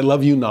 Because I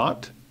love you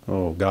not?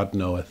 Oh, God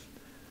knoweth.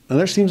 And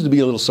there seems to be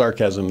a little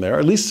sarcasm there, or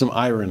at least some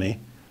irony.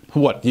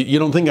 What, you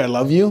don't think I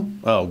love you?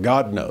 Oh,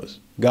 God knows.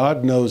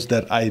 God knows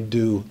that I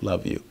do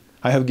love you.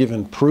 I have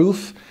given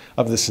proof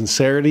of the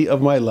sincerity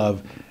of my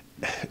love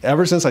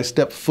ever since I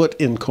stepped foot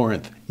in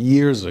Corinth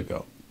years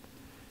ago.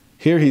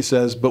 Here he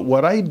says, but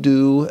what I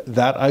do,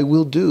 that I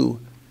will do,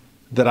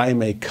 that I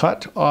may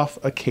cut off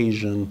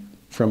occasion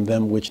from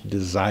them which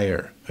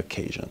desire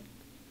occasion,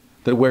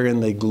 that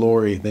wherein they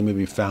glory, they may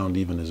be found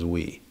even as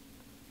we.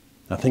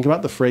 Now think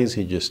about the phrase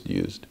he just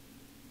used.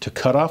 To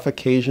cut off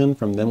occasion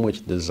from them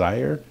which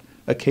desire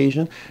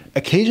occasion.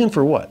 Occasion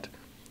for what?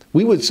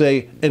 We would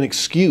say an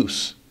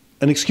excuse.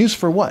 An excuse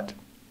for what?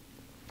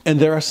 And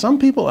there are some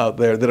people out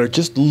there that are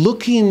just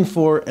looking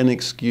for an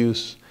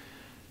excuse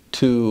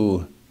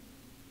to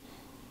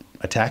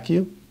attack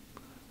you,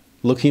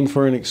 looking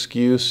for an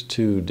excuse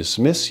to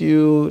dismiss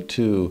you,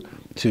 to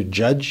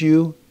judge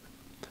you.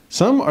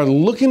 Some are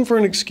looking for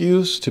an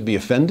excuse to be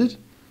offended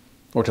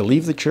or to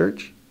leave the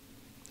church,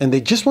 and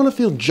they just want to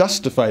feel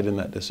justified in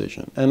that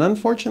decision. And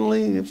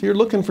unfortunately, if you're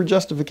looking for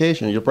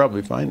justification, you'll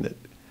probably find it.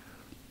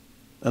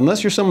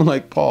 Unless you're someone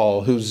like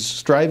Paul, who's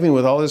striving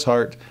with all his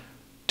heart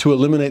to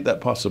eliminate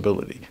that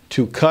possibility,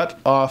 to cut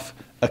off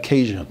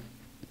occasion,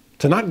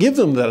 to not give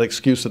them that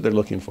excuse that they're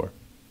looking for.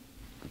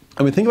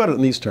 I mean, think about it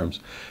in these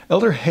terms.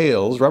 Elder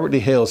Hales, Robert D.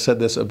 Hales, said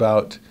this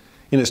about,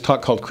 in his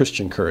talk called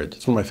Christian Courage.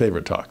 It's one of my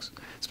favorite talks,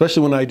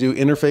 especially when I do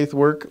interfaith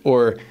work,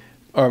 or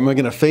am I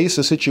going to face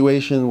a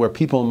situation where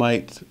people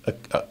might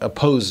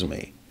oppose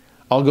me?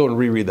 I'll go and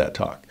reread that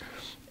talk.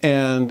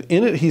 And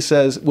in it, he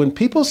says, when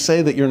people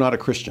say that you're not a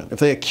Christian, if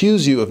they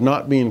accuse you of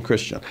not being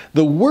Christian,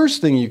 the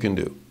worst thing you can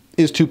do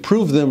is to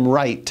prove them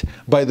right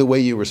by the way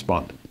you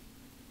respond.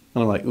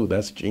 And I'm like, ooh,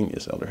 that's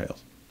genius, Elder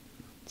Hales.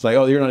 It's like,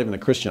 oh, you're not even a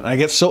Christian. I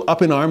get so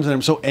up in arms and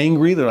I'm so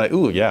angry. They're like,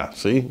 ooh, yeah,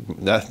 see,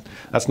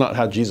 that's not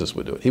how Jesus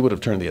would do it. He would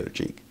have turned the other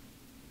cheek.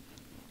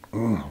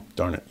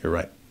 Darn it, you're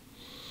right.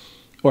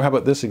 Or how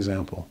about this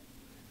example?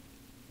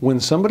 When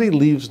somebody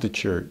leaves the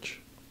church,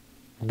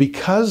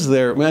 because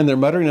they're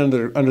muttering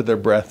under their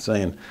breath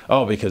saying,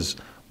 oh, because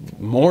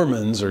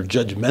Mormons are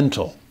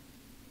judgmental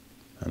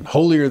and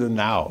holier than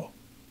thou.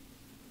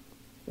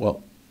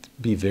 Well,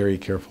 be very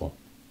careful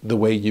the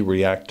way you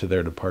react to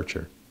their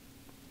departure.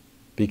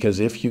 Because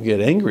if you get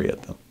angry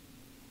at them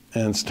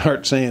and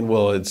start saying,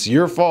 well, it's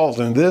your fault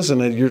and this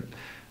and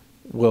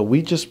well,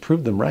 we just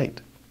proved them right.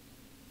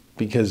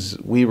 Because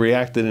we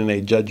reacted in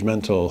a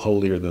judgmental,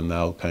 holier than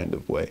thou kind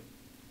of way.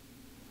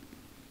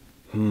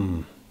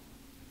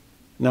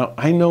 Now,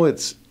 I know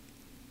it's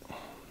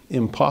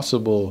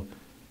impossible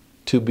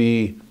to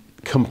be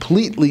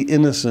completely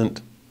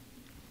innocent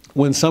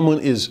when someone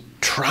is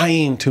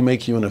trying to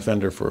make you an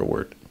offender for a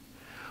word,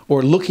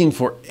 or looking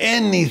for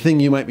anything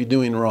you might be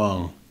doing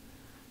wrong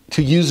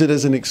to use it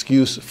as an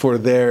excuse for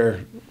their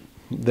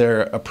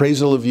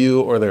appraisal of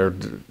you or their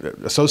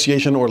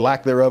association or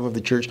lack thereof of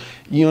the church.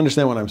 You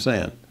understand what I'm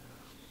saying?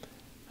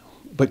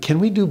 But can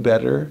we do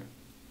better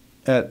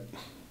at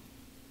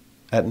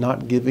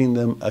not giving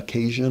them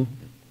occasion?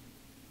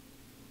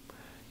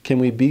 Can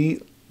we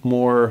be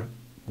more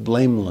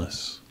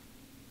blameless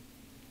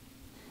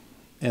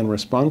and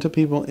respond to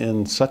people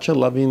in such a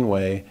loving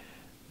way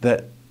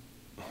that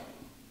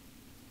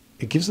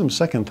it gives them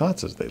second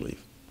thoughts as they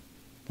leave?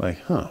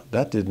 Like,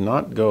 that did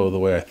not go the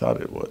way I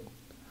thought it would.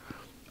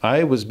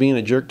 I was being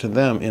a jerk to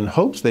them in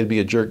hopes they'd be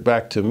a jerk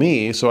back to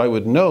me, so I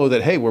would know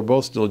that, hey, we're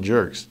both still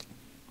jerks.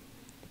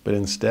 But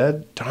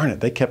instead, darn it,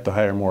 they kept the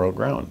higher moral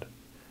ground.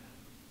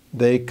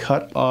 They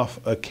cut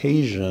off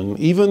occasion,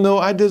 even though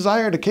I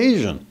desired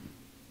occasion.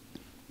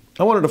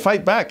 I wanted to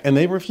fight back, and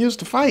they refused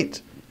to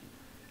fight.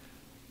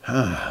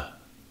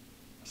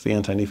 It's the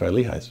anti-Nephi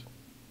Lehis.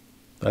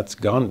 That's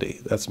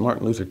Gandhi. That's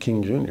Martin Luther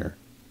King Jr.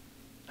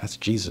 That's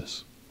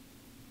Jesus.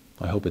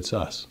 I hope it's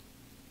us.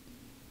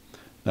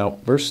 Now,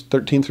 verse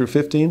 13 through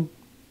 15,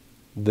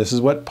 this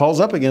is what Paul's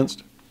up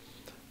against.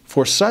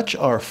 For such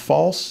are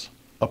false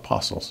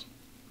apostles,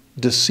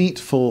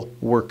 deceitful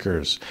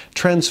workers,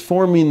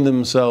 transforming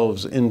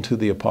themselves into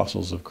the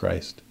apostles of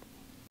Christ.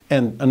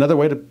 And another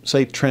way to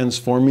say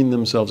transforming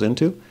themselves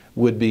into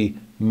would be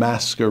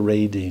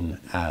masquerading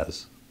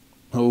as.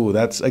 Oh,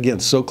 that's, again,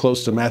 so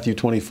close to Matthew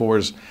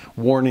 24's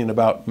warning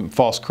about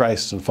false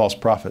Christs and false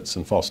prophets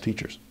and false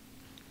teachers.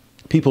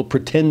 People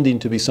pretending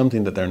to be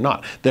something that they're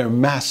not. They're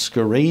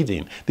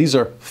masquerading. These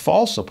are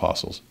false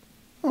apostles,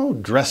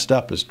 dressed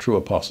up as true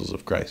apostles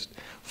of Christ.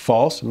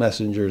 False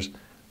messengers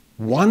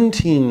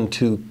wanting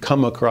to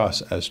come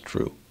across as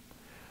true.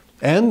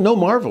 And no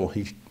marvel,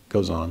 he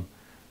goes on,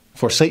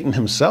 for Satan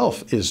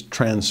himself is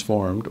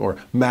transformed or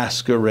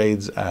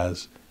masquerades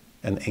as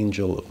an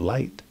angel of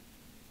light.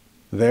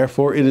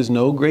 Therefore, it is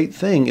no great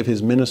thing if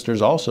his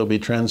ministers also be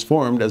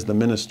transformed as the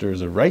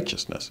ministers of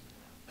righteousness,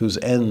 whose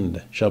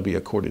end shall be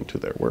according to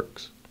their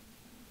works.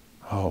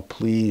 Oh,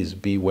 please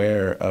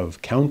beware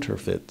of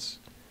counterfeits,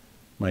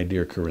 my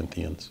dear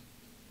Corinthians.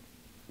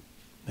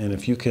 And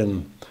if you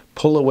can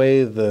pull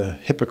away the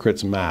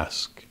hypocrite's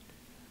mask,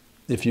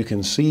 if you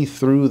can see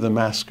through the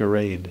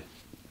masquerade,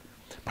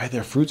 by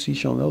their fruits ye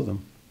shall know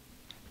them.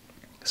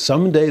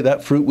 Someday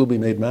that fruit will be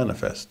made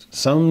manifest.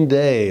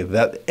 Someday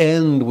that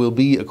end will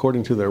be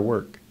according to their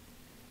work.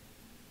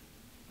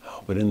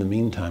 Oh, but in the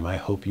meantime, I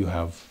hope you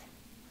have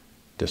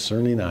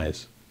discerning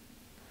eyes,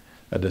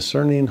 a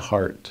discerning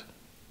heart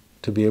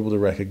to be able to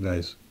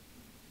recognize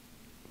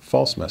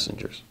false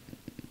messengers,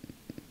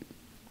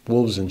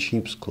 wolves in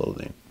sheep's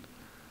clothing,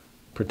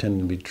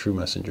 pretending to be true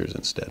messengers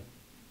instead.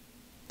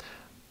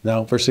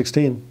 Now, verse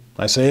 16,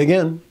 I say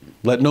again,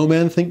 let no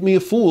man think me a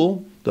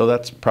fool, though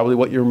that's probably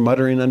what you're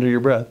muttering under your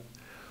breath.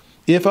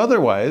 If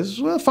otherwise,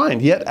 well,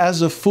 fine. Yet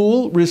as a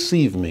fool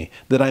receive me,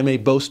 that I may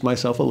boast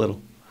myself a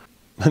little.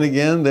 And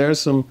again, there's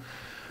some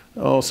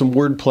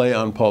wordplay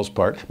on Paul's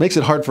part. Makes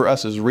it hard for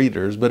us as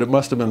readers, but it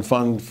must have been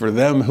fun for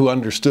them who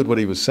understood what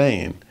he was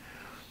saying.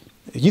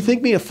 You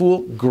think me a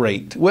fool?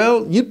 Great.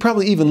 Well, you'd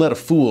probably even let a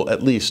fool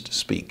at least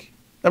speak.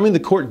 I mean,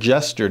 the court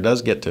jester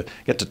does get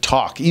to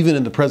talk, even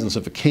in the presence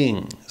of a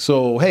king.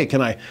 So, hey,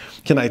 can I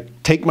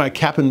take my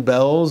cap and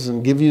bells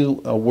and give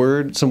you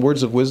some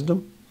words of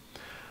wisdom?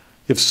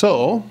 If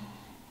so,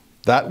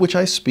 that which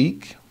I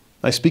speak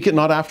it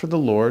not after the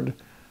Lord,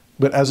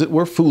 but as it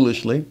were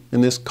foolishly,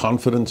 in this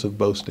confidence of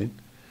boasting.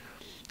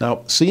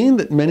 Now, seeing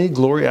that many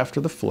glory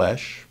after the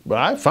flesh,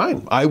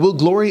 fine, I will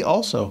glory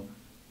also.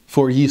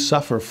 For ye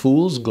suffer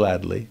fools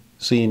gladly,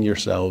 seeing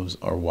yourselves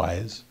are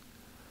wise.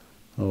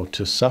 Oh,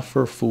 to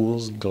suffer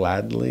fools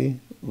gladly,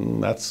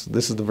 this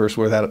is the verse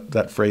where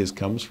that phrase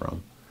comes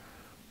from.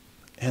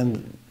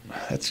 And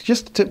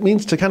it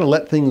means to kind of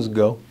let things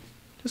go.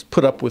 Just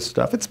put up with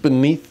stuff. It's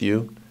beneath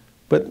you.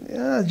 But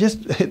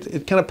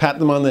it kind of pat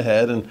them on the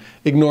head and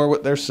ignore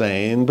what they're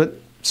saying. But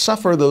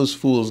suffer those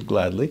fools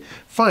gladly.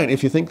 Fine,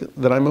 if you think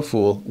that I'm a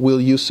fool,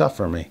 will you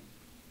suffer me?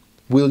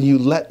 Will you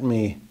let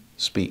me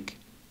speak?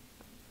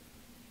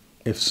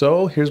 If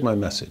so, here's my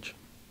message.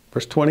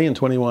 Verse 20 and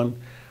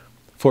 21.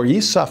 For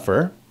ye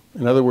suffer,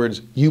 in other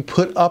words, you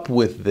put up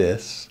with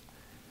this.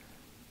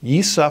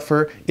 Ye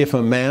suffer if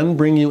a man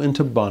bring you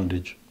into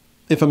bondage.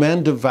 If a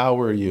man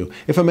devour you,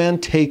 if a man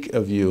take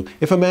of you,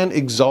 if a man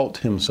exalt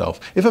himself,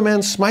 if a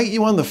man smite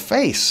you on the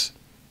face.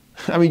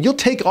 I mean, you'll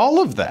take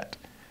all of that.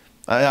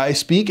 I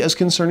speak as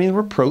concerning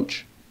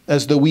reproach,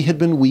 as though we had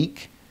been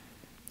weak.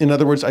 In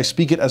other words, I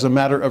speak it as a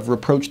matter of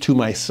reproach to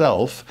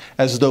myself,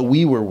 as though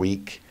we were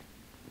weak.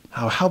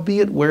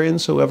 Howbeit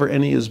whereinsoever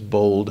any is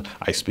bold,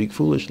 I speak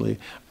foolishly.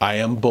 I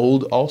am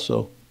bold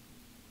also.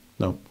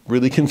 Now,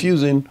 really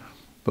confusing,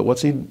 but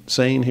what's he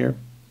saying here?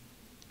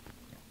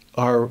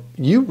 Are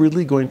you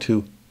really going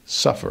to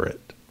suffer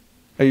it?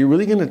 Are you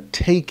really going to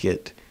take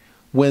it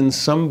when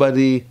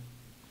somebody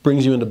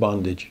brings you into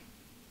bondage?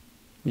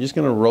 You're just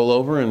going to roll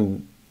over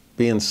and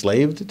be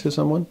enslaved to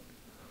someone?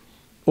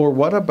 Or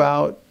what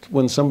about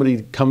when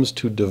somebody comes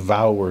to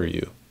devour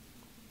you?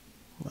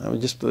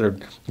 They're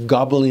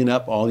gobbling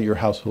up all your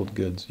household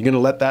goods. You're going to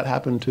let that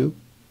happen too?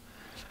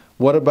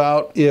 What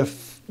about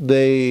if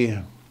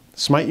they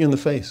smite you in the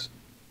face?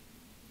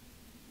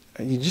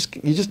 You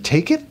just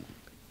take it?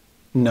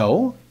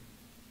 No,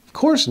 of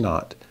course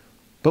not.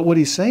 But what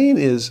he's saying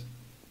is,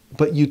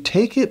 but you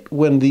take it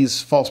when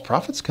these false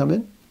prophets come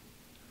in.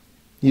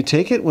 You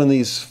take it when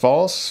these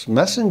false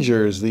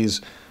messengers, these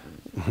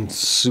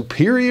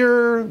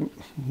superior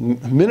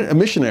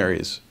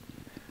missionaries,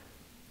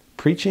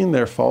 preaching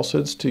their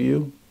falsehoods to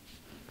you,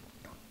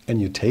 and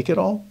you take it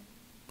all?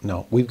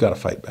 No, we've got to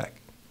fight back.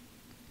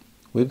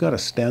 We've got to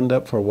stand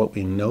up for what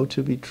we know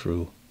to be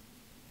true.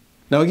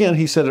 Now again,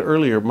 he said it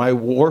earlier, my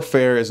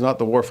warfare is not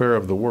the warfare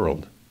of the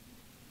world.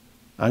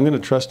 I'm going to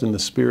trust in the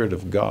Spirit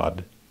of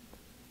God,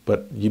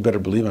 but you better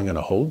believe I'm going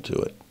to hold to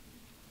it.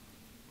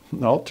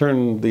 I'll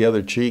turn the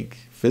other cheek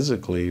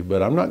physically,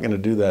 but I'm not going to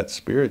do that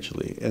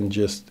spiritually and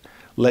just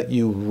let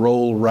you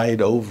roll right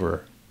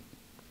over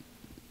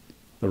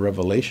the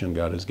revelation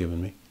God has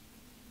given me.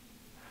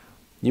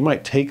 You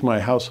might take my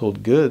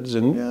household goods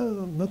and,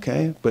 yeah,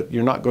 okay, but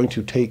you're not going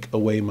to take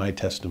away my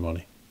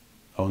testimony.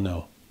 Oh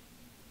no.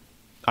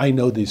 I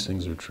know these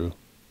things are true.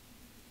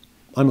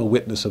 I'm a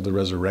witness of the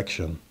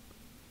resurrection.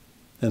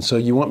 And so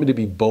you want me to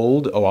be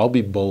bold? Oh, I'll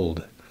be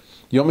bold.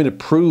 You want me to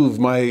prove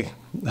my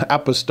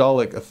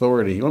apostolic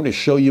authority? You want me to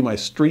show you my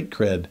street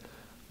cred?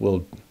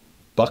 Well,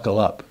 buckle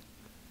up.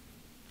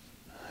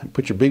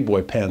 Put your big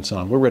boy pants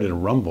on. We're ready to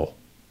rumble.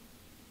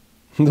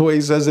 The way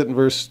he says it in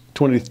verse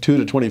 22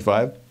 to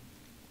 25.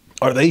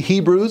 Are they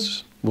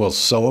Hebrews? Well,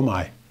 so am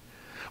I.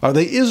 Are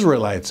they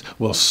Israelites?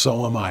 Well,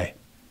 so am I.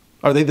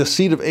 Are they the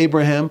seed of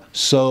Abraham?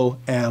 So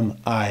am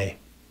I.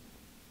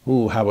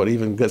 Ooh, how about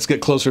let's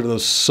get closer to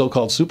those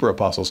so-called super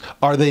apostles.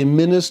 Are they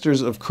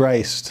ministers of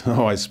Christ?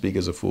 Oh, I speak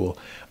as a fool.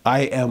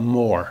 I am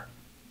more.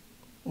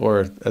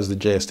 Or as the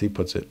JST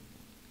puts it,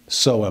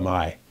 so am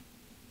I.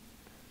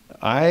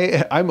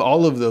 I'm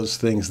all of those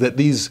things that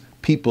these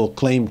people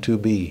claim to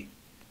be.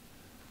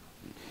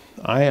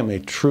 I am a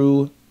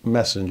true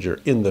messenger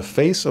in the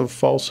face of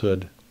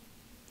falsehood,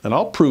 and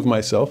I'll prove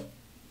myself.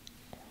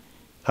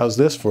 How's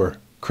this for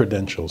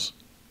credentials?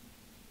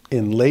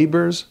 In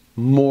labors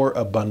more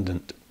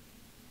abundant.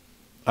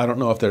 I don't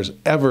know if there's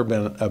ever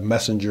been a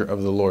messenger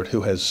of the Lord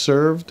who has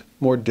served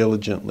more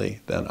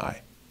diligently than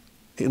I.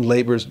 In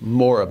labors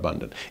more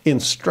abundant. In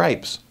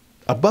stripes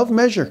above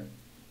measure.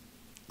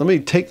 Let me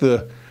take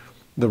the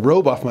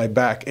robe off my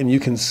back and you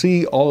can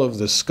see all of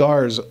the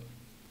scars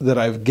that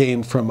I've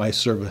gained from my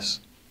service.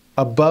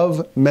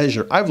 above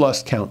measure. I've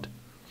lost count.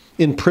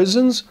 In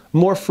prisons,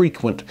 more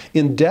frequent.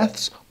 In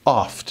deaths,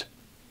 oft.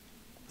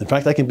 In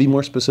fact, I can be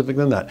more specific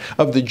than that.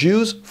 Of the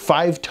Jews,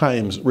 5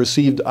 times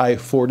received I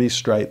 40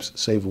 stripes,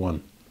 save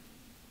one.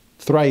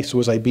 Thrice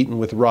was I beaten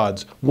with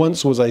rods.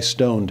 Once was I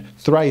stoned.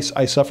 Thrice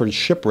I suffered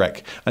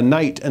shipwreck. A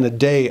night and a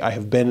day I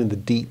have been in the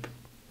deep.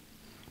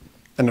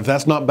 And if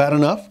that's not bad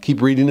enough,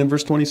 keep reading in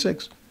verse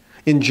 26.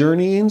 In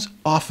journeyings,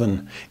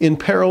 often. In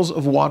perils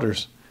of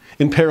waters.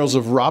 In perils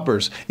of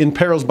robbers. In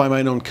perils by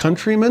mine own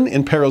countrymen.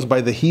 In perils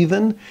by the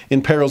heathen.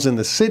 In perils in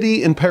the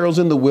city. In perils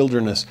in the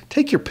wilderness.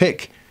 Take your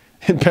pick.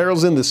 In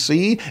perils in the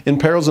sea, in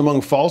perils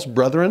among false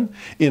brethren,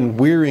 in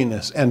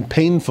weariness and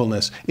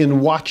painfulness,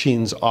 in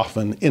watchings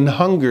often, in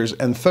hungers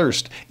and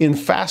thirst, in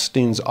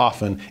fastings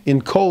often,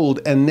 in cold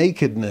and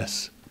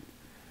nakedness.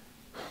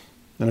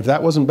 And if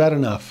that wasn't bad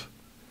enough,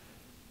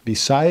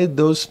 beside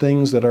those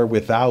things that are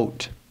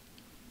without,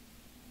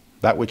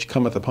 that which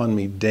cometh upon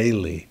me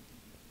daily,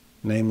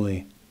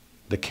 namely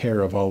the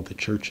care of all the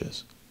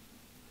churches.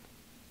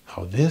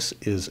 How this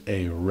is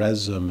a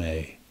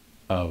resume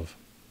of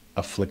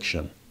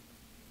affliction.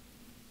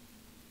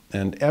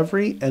 And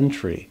every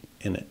entry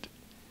in it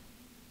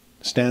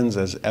stands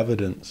as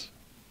evidence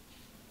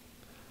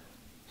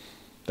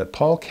that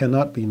Paul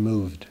cannot be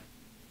moved,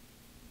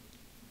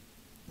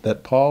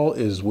 that Paul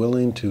is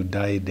willing to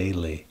die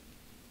daily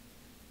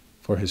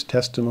for his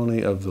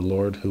testimony of the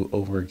Lord who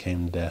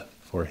overcame death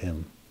for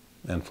him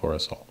and for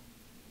us all.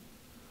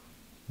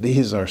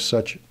 These are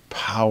such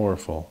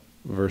powerful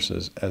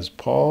verses. As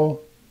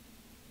Paul,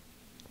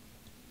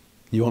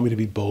 you want me to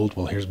be bold?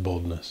 Well, here's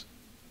boldness.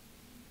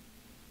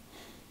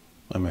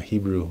 I'm a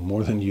Hebrew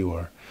more than you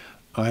are.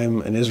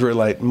 I'm an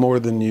Israelite more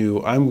than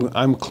you.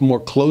 I'm more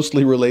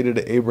closely related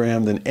to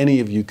Abraham than any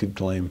of you could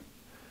claim.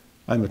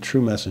 I'm a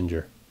true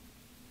messenger.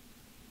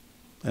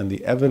 And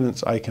the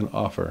evidence I can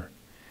offer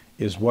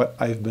is what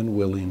I've been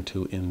willing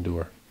to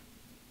endure.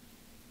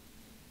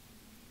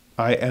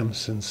 I am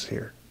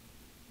sincere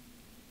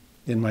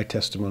in my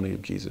testimony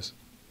of Jesus.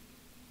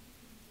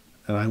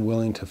 And I'm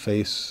willing to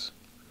face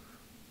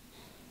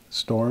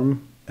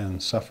storm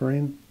and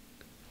suffering,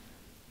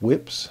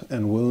 whips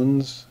and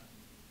wounds,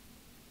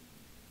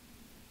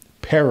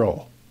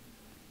 peril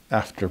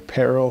after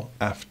peril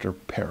after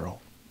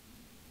peril,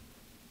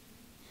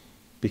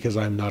 because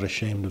I'm not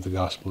ashamed of the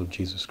gospel of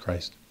Jesus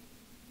Christ.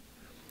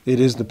 It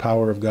is the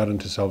power of God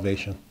unto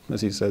salvation,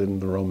 as he said in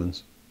the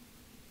Romans.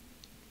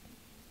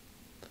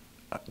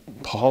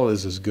 Paul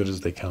is as good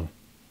as they come.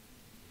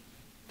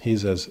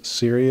 He's as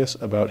serious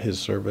about his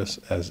service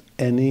as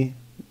any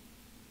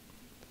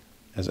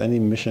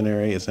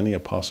missionary, as any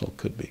apostle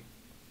could be.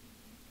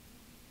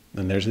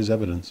 And there's his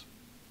evidence.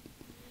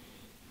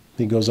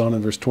 He goes on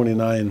in verse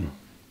 29,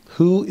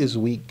 who is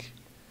weak,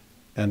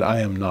 and I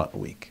am not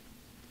weak?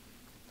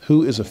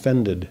 Who is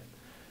offended,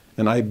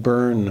 and I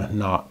burn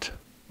not?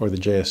 Or the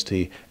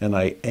JST, and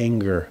I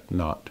anger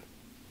not.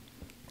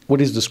 What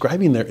he's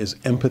describing there is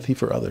empathy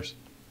for others.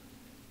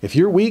 If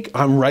you're weak,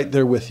 I'm right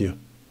there with you.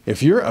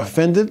 If you're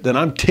offended, then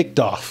I'm ticked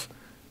off.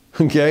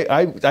 Okay?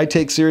 I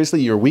take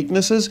seriously your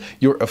weaknesses,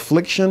 your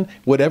affliction,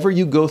 whatever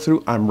you go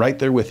through, I'm right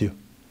there with you.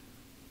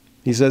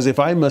 He says, if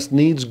I must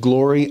needs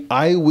glory,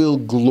 I will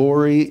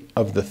glory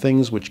of the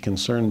things which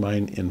concern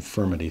mine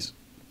infirmities.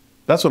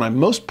 That's what I'm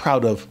most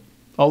proud of.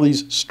 All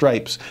these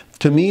stripes.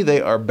 To me,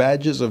 they are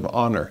badges of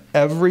honor.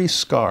 Every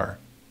scar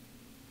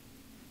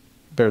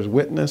bears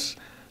witness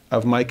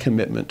of my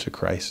commitment to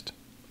Christ.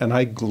 And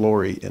I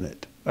glory in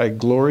it. I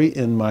glory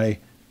in my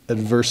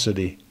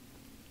adversity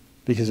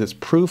because it's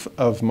proof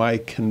of my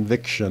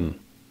conviction.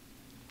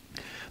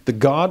 The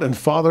God and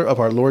Father of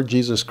our Lord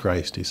Jesus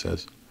Christ, he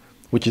says,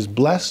 which is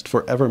blessed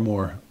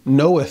forevermore,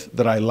 knoweth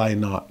that I lie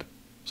not.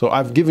 So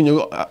I've given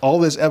you all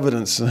this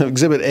evidence,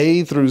 exhibit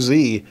A through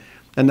Z,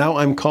 and now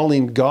I'm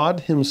calling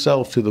God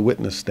himself to the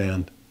witness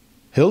stand.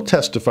 He'll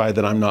testify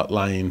that I'm not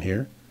lying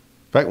here.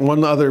 In fact,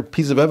 one other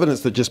piece of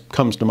evidence that just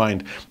comes to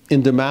mind.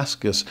 In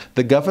Damascus,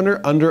 the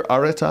governor under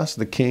Aretas,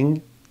 the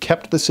king,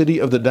 kept the city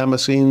of the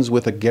Damascenes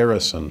with a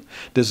garrison,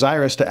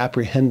 desirous to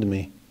apprehend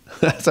me.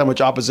 That's how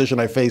much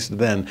opposition I faced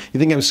then. You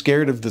think I'm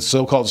scared of the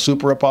so-called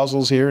super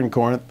apostles here in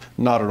Corinth?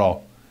 Not at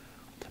all.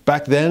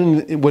 Back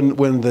then,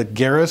 when the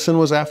garrison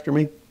was after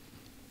me,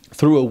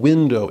 through a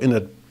window in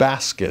a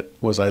basket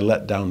was I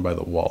let down by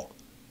the wall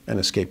and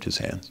escaped his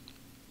hands.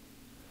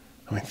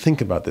 I mean,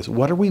 think about this.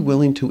 What are we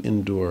willing to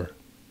endure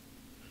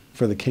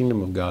for the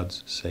kingdom of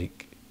God's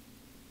sake?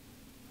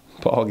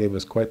 Paul gave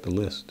us quite the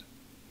list.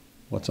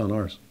 What's on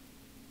ours?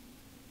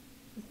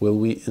 Will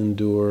we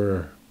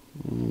endure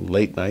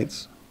late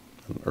nights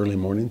and early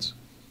mornings?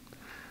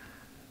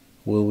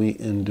 Will we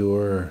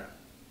endure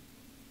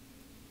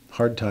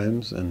hard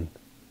times and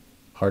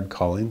hard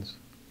callings?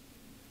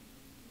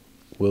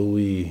 Will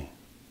we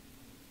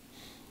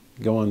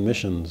go on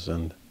missions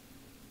and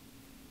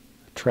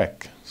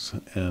treks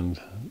and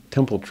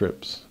temple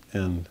trips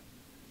and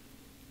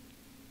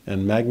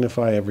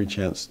magnify every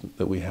chance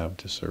that we have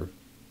to serve?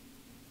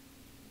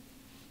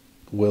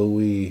 Will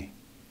we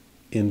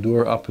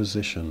endure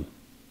opposition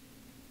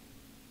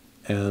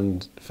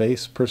and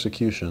face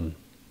persecution?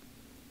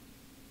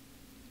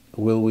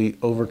 Will we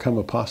overcome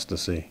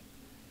apostasy?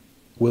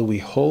 Will we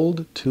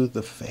hold to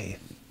the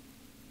faith,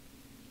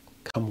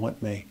 come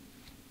what may?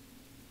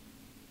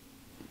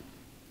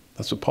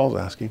 That's what Paul's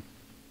asking.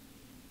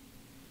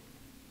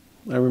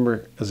 I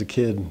remember as a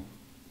kid,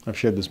 I've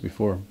shared this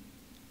before,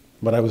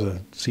 but I was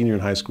a senior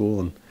in high school,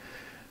 and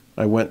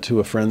I went to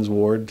a friend's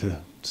ward to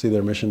see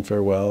their mission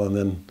farewell, and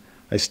then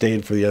I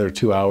stayed for the other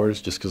 2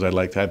 hours just because I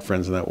had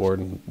friends in that ward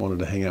and wanted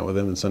to hang out with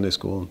them in Sunday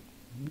school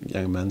and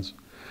young men's.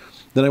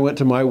 Then I went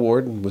to my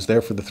ward and was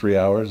there for the 3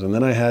 hours, and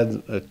then I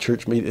had a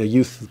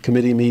youth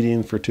committee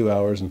meeting for 2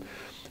 hours, and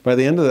by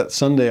the end of that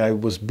Sunday I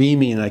was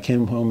beaming, and I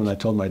came home and I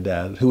told my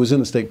dad, who was in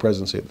the stake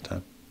presidency at the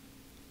time,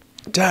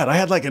 "Dad, I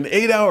had like an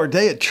 8-hour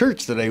day at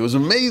church today. It was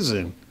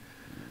amazing."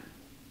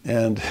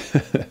 And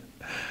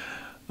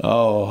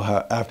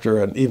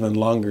after an even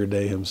longer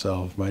day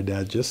himself, my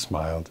dad just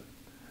smiled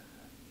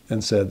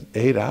and said,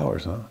 8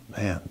 hours, huh?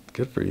 Man,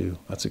 good for you.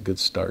 That's a good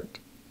start.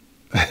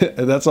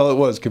 And that's all it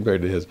was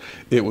compared to his.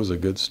 It was a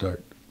good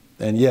start.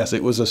 And yes,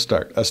 it was a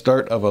start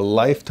of a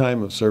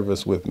lifetime of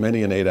service with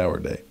many an 8-hour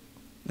day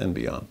and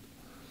beyond.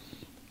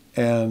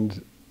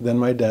 And then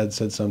my dad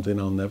said something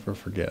I'll never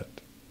forget.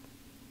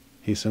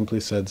 He simply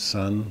said,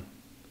 "Son,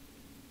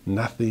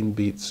 nothing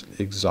beats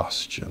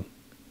exhaustion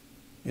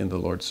in the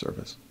Lord's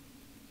service."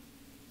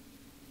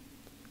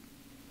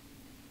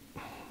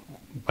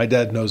 My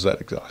dad knows that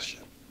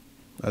exhaustion,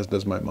 as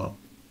does my mom.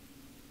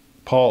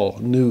 Paul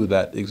knew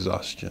that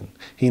exhaustion.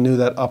 He knew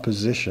that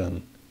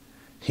opposition.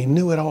 He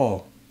knew it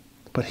all.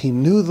 But he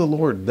knew the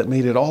Lord that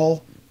made it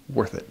all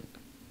worth it.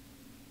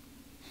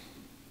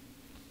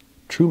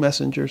 True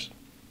messengers.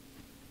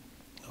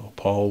 Oh,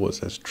 Paul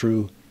was as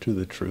true to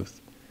the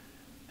truth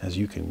as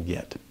you can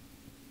get.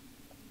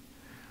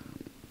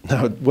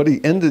 Now, what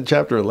he ended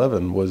chapter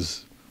 11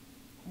 was,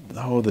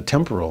 the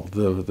temporal,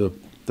 the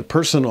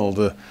personal,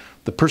 the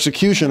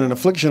persecution and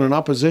affliction and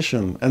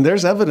opposition. And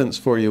there's evidence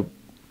for you.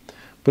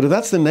 But if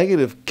that's the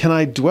negative, can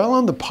I dwell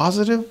on the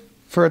positive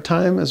for a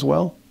time as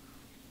well?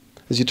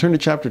 As you turn to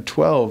chapter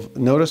 12,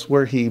 notice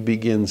where he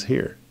begins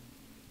here.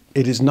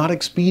 "It is not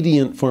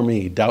expedient for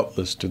me,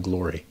 doubtless, to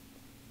glory."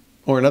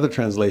 Or in other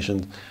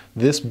translations,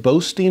 "This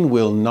boasting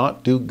will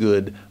not do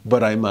good,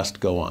 but I must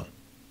go on."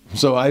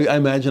 So I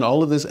imagine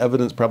all of this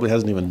evidence probably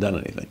hasn't even done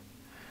anything.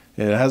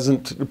 It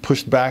hasn't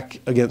pushed back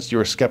against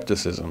your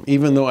skepticism,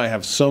 even though I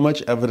have so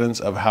much evidence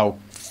of how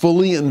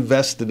fully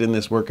invested in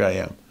this work I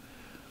am.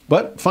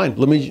 But fine,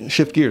 let me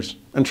shift gears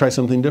and try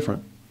something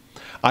different.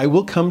 I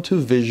will come to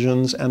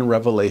visions and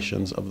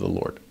revelations of the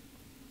Lord.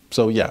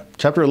 So yeah,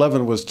 chapter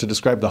 11 was to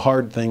describe the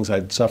hard things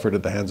I'd suffered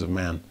at the hands of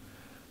man.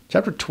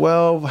 Chapter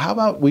 12, how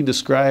about we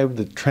describe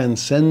the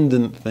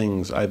transcendent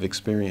things I've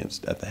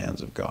experienced at the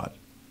hands of God?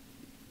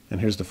 And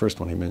here's the first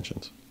one he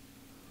mentions.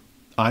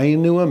 "I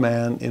knew a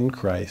man in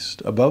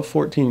Christ above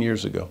 14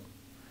 years ago.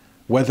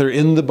 Whether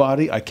in the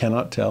body, I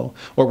cannot tell,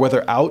 or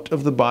whether out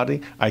of the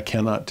body, I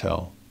cannot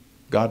tell.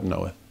 God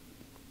knoweth.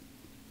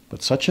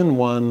 But such an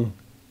one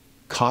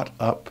caught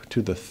up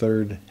to the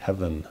third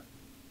heaven.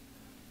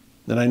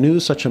 And I knew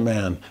such a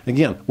man,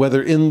 again,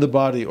 whether in the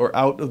body or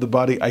out of the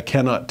body, I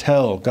cannot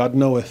tell. God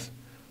knoweth.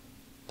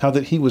 How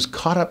that he was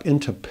caught up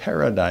into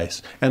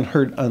paradise and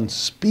heard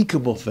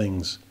unspeakable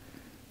things,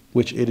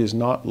 which it is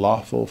not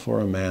lawful for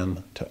a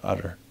man to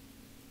utter."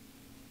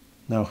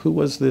 Now, who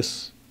was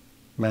this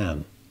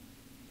man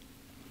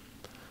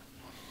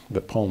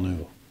that Paul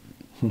knew?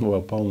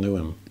 Well, Paul knew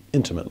him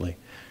intimately,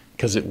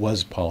 because it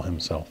was Paul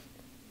himself.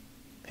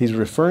 He's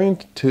referring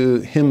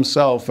to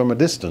himself from a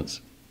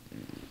distance.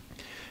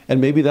 And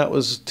maybe that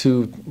was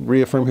to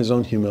reaffirm his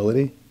own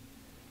humility.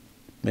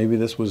 Maybe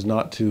this was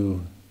not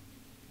to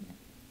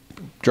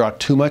draw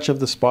too much of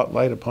the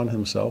spotlight upon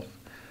himself.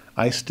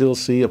 I still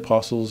see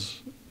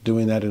apostles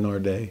doing that in our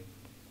day,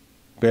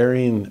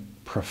 bearing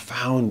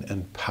profound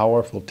and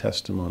powerful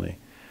testimony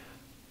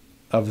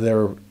of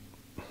their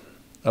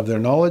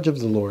knowledge of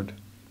the Lord,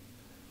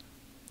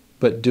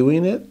 but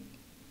doing it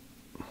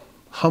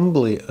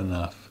humbly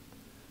enough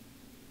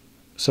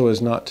so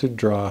as not to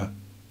draw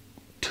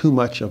too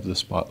much of the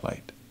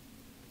spotlight.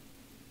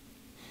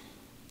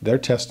 Their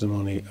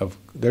testimonies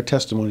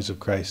of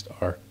Christ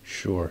are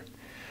sure.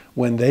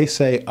 When they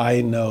say,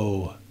 "I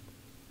know,"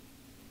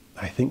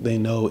 I think they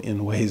know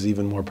in ways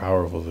even more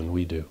powerful than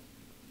we do.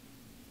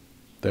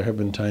 There have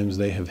been times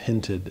they have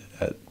hinted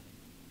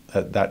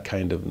at that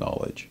kind of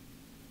knowledge,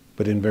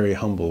 but in very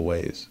humble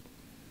ways.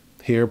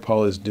 Here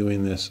Paul is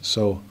doing this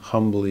so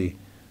humbly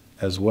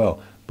as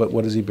well. But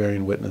what is he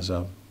bearing witness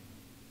of?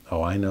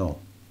 Oh, I know.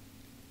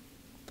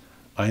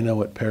 I know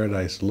what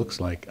paradise looks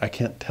like. I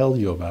can't tell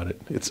you about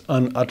it. It's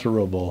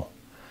unutterable,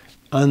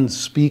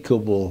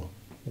 unspeakable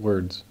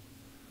words.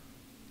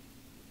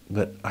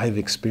 But I've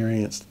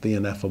experienced the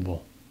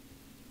ineffable.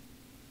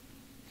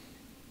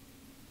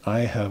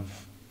 I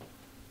have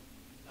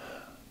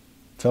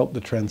felt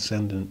the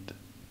transcendent.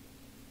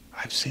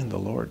 I've seen the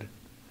Lord.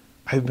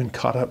 I've been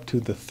caught up to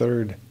the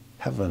third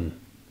heaven.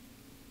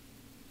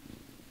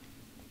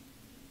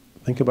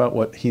 Think about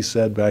what he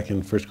said back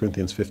in 1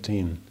 Corinthians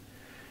 15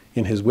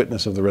 in his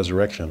witness of the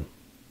resurrection.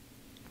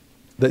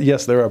 That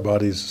yes, there are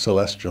bodies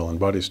celestial and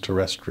bodies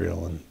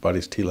terrestrial and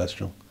bodies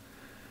telestial.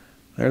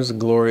 There's the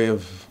glory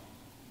of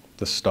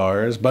the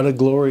stars, but a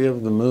glory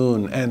of the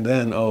moon. And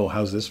then, oh,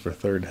 how's this for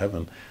third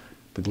heaven?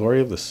 The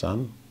glory of the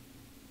sun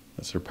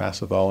that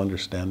surpasseth all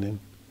understanding.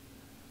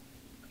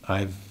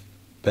 I've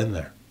been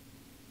there.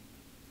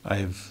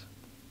 I've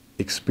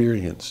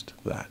experienced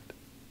that.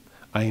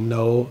 I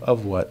know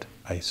of what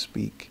I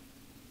speak.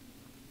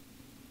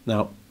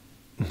 Now,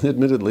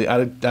 admittedly,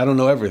 I don't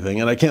know everything,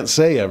 and I can't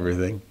say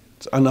everything.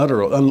 It's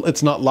unutterable.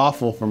 It's not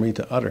lawful for me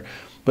to utter.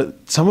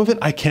 But some of it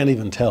I can't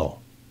even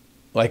tell.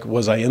 Like,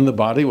 was I in the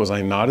body? Was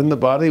I not in the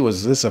body?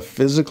 Was this a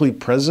physically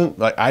present?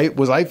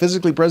 Was I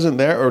physically present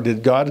there, or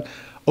did God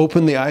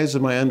open the eyes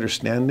of my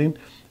understanding?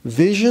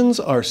 Visions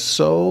are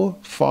so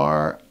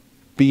far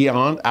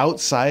beyond,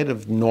 outside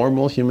of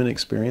normal human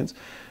experience,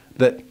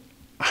 that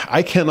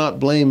I cannot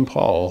blame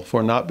Paul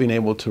for not being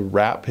able to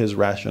wrap his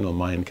rational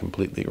mind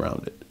completely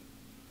around it.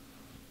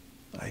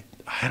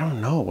 I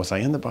don't know. Was I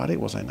in the body?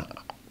 Was I not?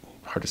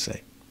 Hard to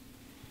say.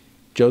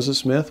 Joseph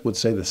Smith would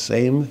say the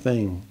same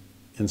thing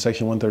in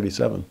section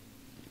 137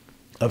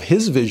 of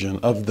his vision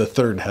of the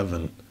third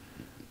heaven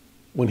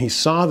when he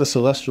saw the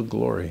celestial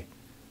glory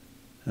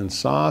and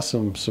saw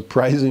some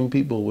surprising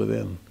people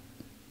within.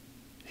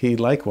 He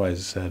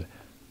likewise said,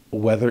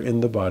 whether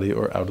in the body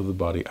or out of the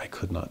body, I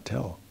could not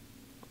tell.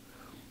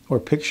 Or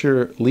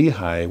picture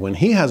Lehi when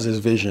he has his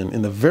vision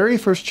in the very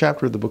first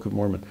chapter of the Book of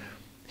Mormon.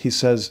 He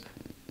says,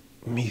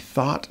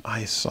 methought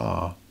I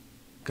saw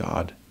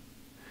God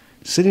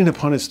sitting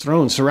upon his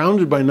throne,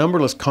 surrounded by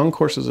numberless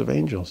concourses of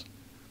angels.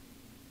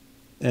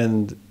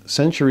 And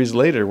centuries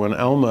later, when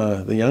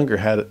Alma the Younger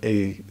had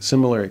a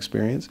similar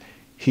experience,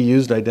 he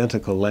used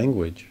identical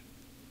language.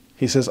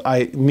 He says,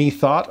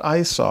 methought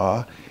I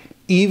saw,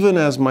 even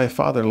as our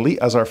father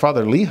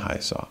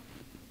Lehi saw,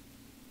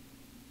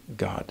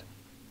 God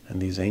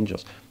and these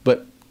angels.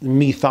 But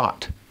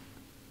methought.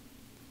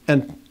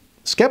 And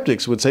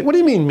skeptics would say, what do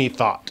you mean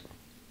methought?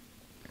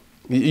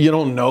 You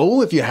don't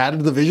know if you had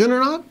the vision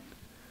or not?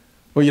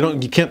 Or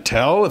you can't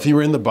tell if you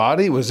were in the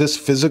body? Was this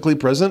physically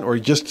present or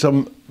just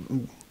some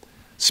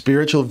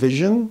spiritual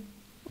vision?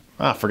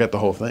 Forget the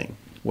whole thing.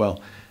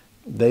 Well,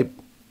 they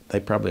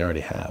probably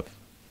already have.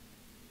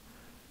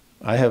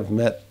 I have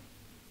met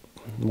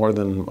more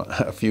than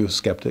a few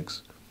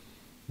skeptics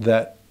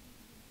that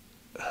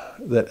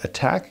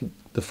attack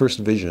the first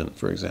vision,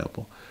 for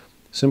example,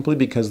 simply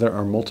because there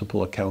are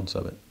multiple accounts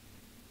of it.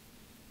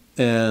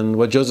 And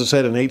what Joseph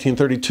said in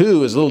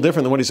 1832 is a little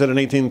different than what he said in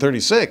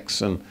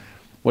 1836. And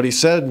what he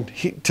said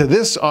to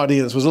this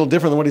audience was a little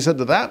different than what he said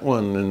to that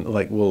one. And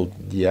like, well,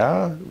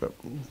 yeah,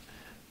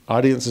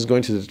 audience is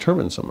going to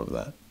determine some of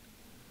that.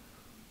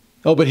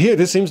 Oh, but here,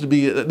 this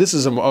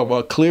is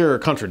a clear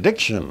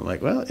contradiction.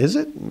 Like, well, is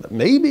it?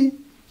 Maybe.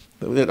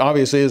 It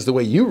obviously is the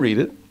way you read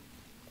it.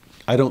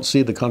 I don't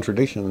see the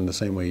contradiction in the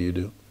same way you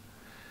do.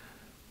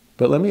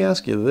 But let me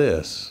ask you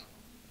this.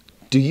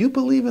 Do you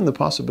believe in the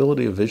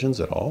possibility of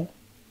visions at all?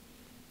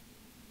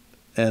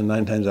 And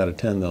 9 times out of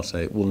 10, they'll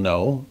say, well,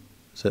 no.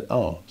 I said,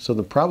 oh, so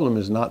the problem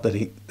is not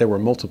that there were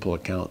multiple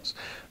accounts.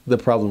 The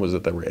problem was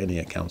that there were any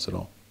accounts at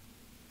all.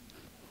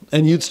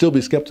 And you'd still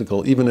be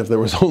skeptical, even if there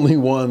was only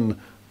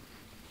one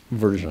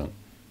version.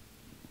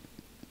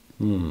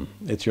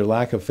 It's your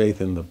lack of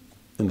faith in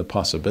the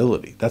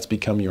possibility. That's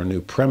become your new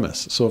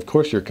premise. So of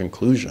course your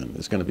conclusion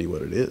is going to be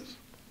what it is.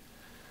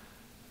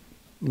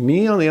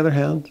 Me, on the other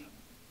hand,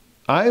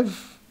 I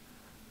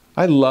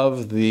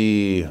love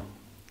the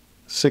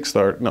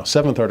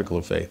 7th article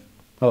of faith.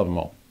 I love them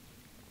all.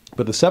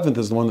 But the 7th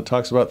is the one that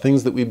talks about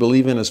things that we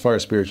believe in as far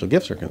as spiritual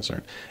gifts are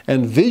concerned.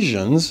 And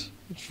visions,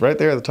 it's right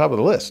there at the top of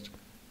the list.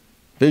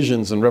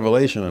 Visions and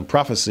revelation and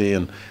prophecy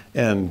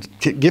and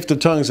gift of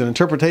tongues and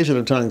interpretation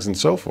of tongues and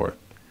so forth.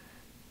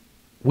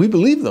 We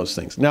believe those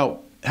things.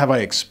 Now, have I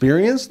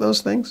experienced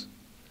those things?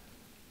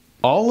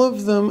 All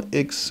of them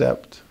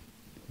except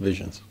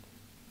visions.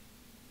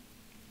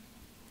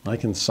 I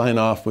can sign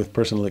off with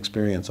personal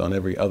experience on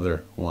every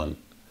other one.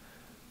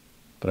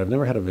 But I've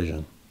never had a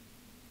vision.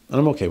 And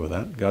I'm okay with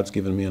that. God's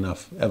given me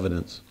enough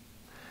evidence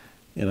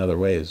in other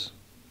ways.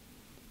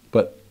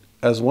 But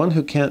as one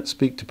who can't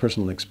speak to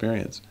personal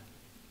experience,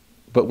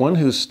 but one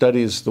who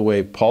studies the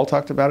way Paul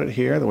talked about it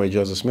here, the way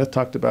Joseph Smith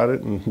talked about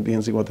it in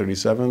BNC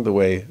 137, the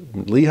way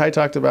Lehi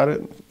talked about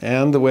it,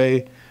 and the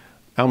way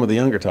Alma the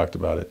Younger talked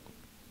about it,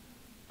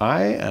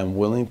 I am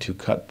willing to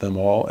cut them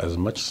all as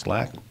much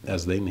slack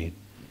as they need.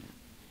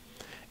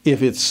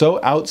 If it's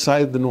so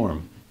outside the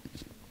norm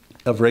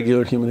of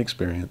regular human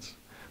experience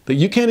that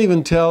you can't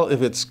even tell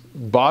if it's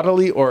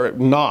bodily or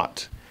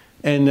not,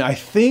 and I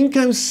think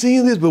I'm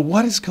seeing this, but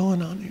what is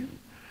going on here?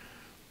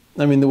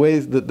 I mean, the way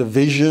that the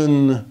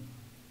vision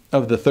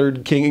of the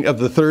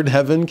third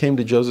heaven came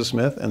to Joseph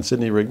Smith and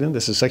Sidney Rigdon.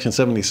 This is section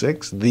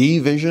 76, the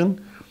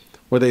vision,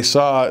 where they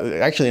saw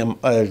actually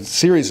a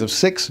series of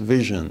 6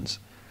 visions,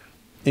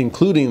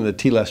 including the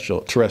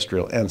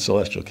terrestrial and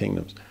celestial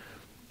kingdoms.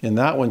 In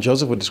that one,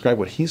 Joseph would describe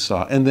what he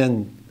saw, and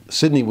then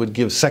Sidney would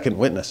give second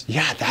witness.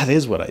 Yeah, that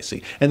is what I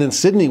see. And then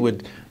Sidney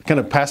would kind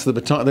of pass the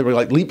baton. They were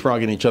like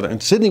leapfrogging each other.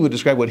 And Sidney would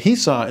describe what he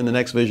saw in the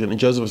next vision. And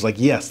Joseph was like,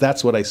 yes,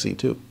 that's what I see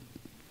too.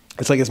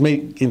 It's like it's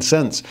making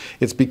sense.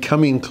 It's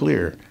becoming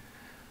clear.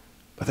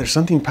 But there's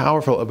something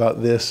powerful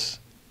about this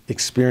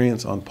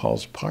experience on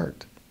Paul's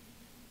part.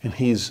 And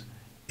he's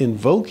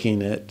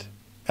invoking it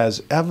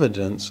as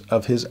evidence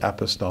of his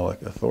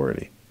apostolic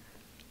authority.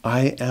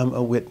 I am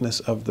a witness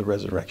of the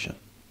resurrection,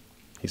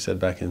 he said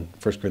back in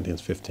 1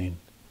 Corinthians 15.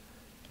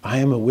 I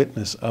am a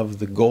witness of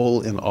the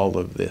goal in all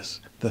of this,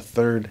 the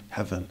third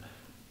heaven.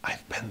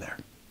 I've been there,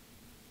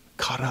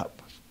 caught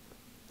up.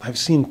 I've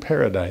seen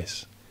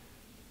paradise,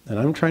 and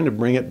I'm trying to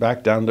bring it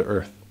back down to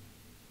earth.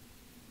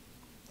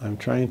 I'm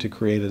trying to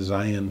create a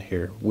Zion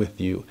here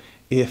with you,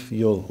 if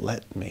you'll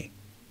let me.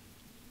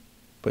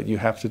 But you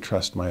have to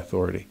trust my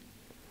authority.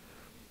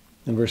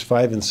 In verse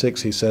 5 and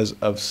 6, he says,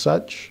 of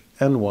such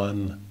an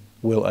one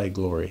will I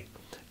glory.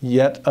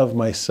 Yet of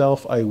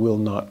myself I will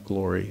not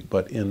glory,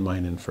 but in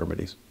mine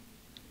infirmities.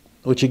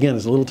 Which again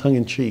is a little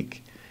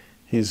tongue-in-cheek.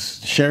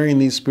 He's sharing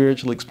these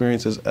spiritual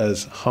experiences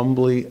as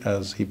humbly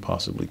as he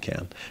possibly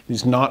can.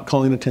 He's not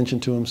calling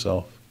attention to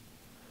himself.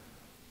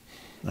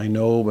 I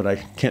know, but I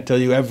can't tell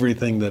you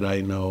everything that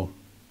I know.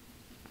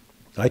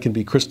 I can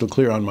be crystal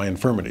clear on my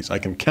infirmities. I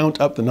can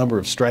count up the number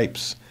of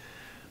stripes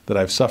that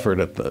I've suffered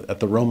at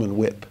the Roman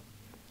whip.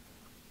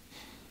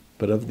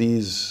 But of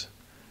these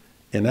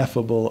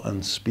ineffable,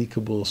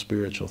 unspeakable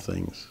spiritual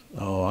things,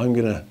 I'm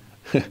going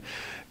to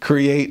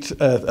create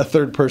a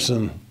third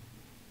person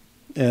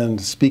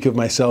and speak of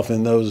myself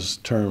in those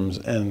terms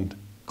and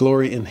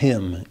glory in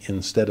him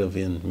instead of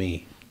in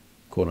me,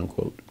 quote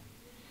unquote.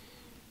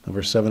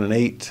 Verse 7 and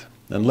 8,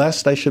 and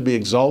lest I should be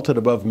exalted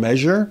above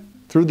measure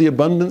through the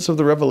abundance of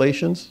the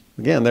revelations.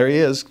 Again, there he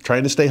is,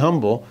 trying to stay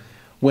humble,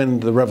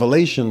 when the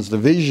revelations, the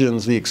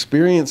visions, the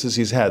experiences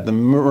he's had, the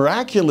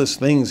miraculous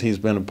things he's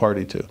been a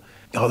party to,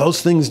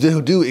 those things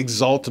do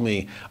exalt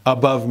me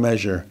above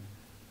measure.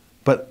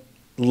 But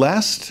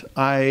lest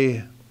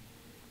I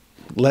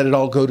let it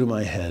all go to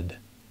my head,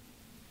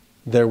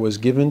 there was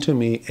given to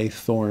me a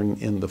thorn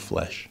in the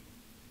flesh,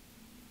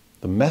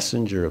 the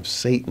messenger of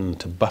Satan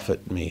to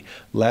buffet me,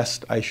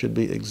 lest I should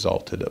be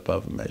exalted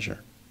above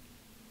measure.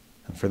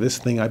 And for this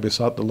thing I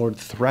besought the Lord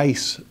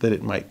thrice that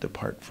it might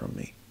depart from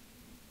me.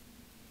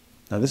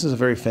 Now this is a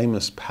very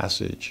famous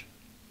passage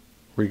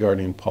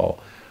regarding Paul,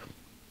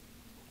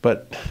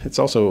 but it's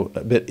also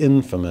a bit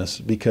infamous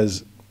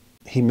because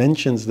he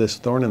mentions this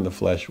thorn in the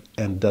flesh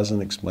and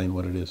doesn't explain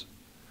what it is,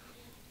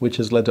 which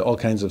has led to all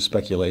kinds of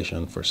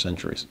speculation for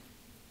centuries.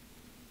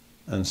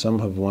 And some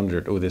have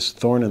wondered, this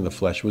thorn in the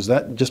flesh, was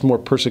that just more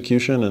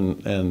persecution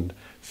and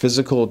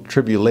physical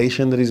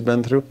tribulation that he's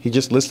been through? He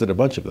just listed a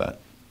bunch of that.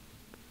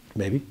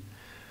 Maybe.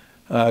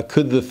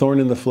 Could the thorn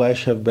in the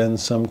flesh have been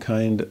some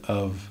kind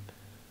of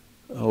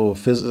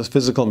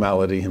physical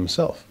malady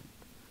himself?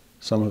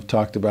 Some have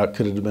talked about,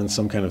 could it have been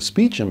some kind of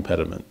speech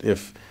impediment?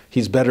 If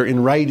he's better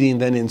in writing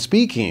than in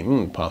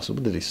speaking,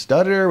 possible. Did he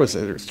stutter? Was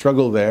there a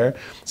struggle there?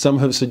 Some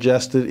have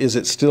suggested, is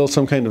it still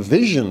some kind of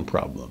vision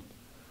problem?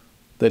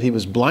 That he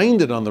was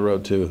blinded on the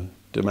road to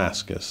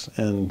Damascus,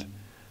 and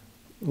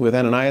with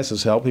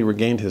Ananias' help he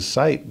regained his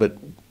sight, but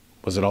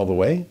was it all the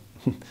way?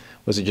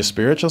 Was it just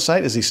spiritual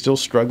sight? Is he still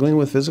struggling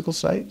with physical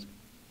sight?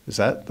 Is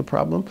that the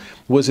problem?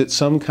 Was it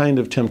some kind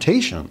of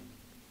temptation?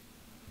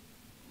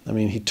 I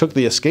mean, he took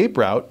the escape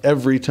route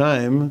every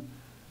time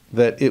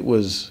that it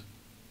was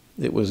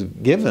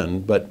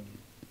given, but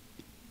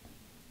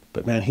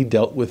man, he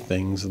dealt with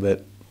things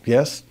that,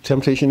 yes,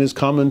 temptation is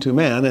common to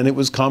man, and it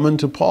was common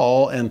to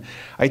Paul, and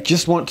I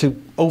just want to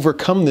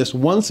overcome this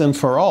once and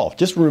for all.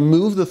 Just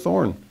remove the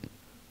thorn.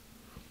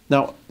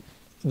 Now,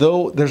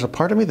 though there's a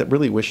part of me that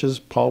really wishes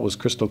Paul was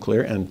crystal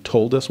clear and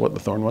told us what the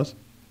thorn was,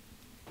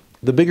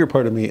 the bigger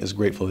part of me is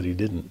grateful that he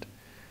didn't,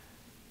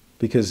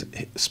 because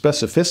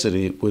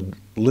specificity would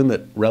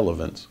limit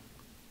relevance.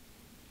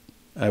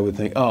 I would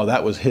think,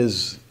 that was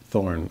his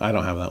thorn. I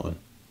don't have that one,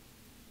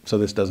 so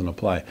this doesn't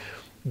apply.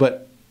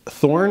 But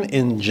thorn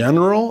in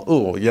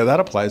general, that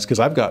applies, because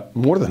I've got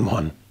more than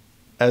one,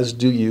 as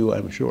do you,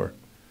 I'm sure.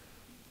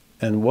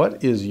 And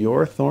what is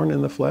your thorn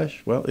in the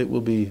flesh? Well, it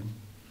will be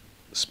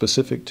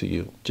specific to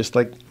you, just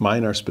like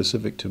mine are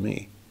specific to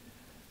me.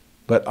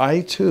 But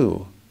I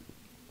too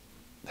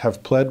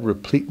have pled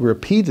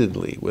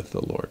repeatedly with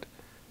the Lord,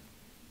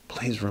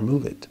 please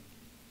remove it.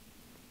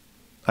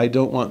 I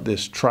don't want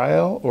this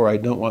trial, or I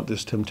don't want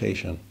this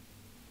temptation.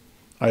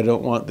 I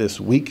don't want this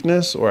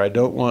weakness, or I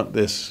don't want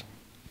this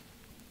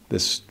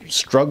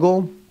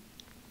struggle.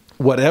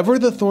 Whatever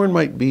the thorn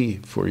might be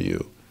for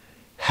you,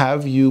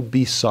 have you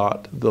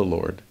besought the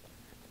Lord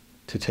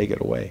to take it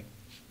away?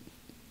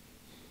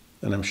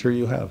 And I'm sure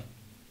you have.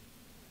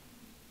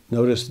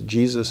 Notice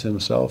Jesus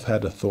himself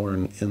had a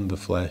thorn in the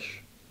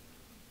flesh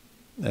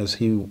as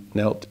he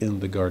knelt in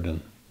the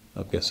Garden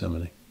of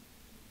Gethsemane.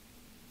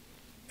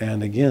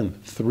 And again,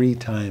 3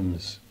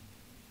 times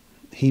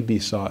he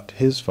besought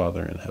his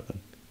Father in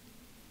heaven,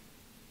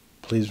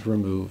 please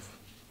remove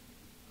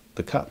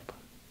the cup.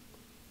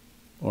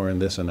 Or in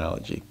this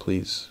analogy,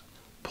 please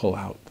pull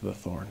out the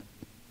thorn.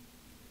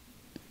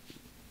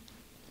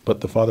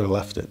 But the Father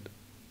left it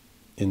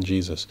in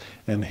Jesus.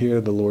 And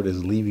here the Lord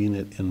is leaving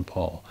it in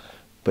Paul.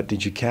 But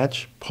did you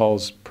catch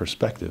Paul's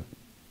perspective?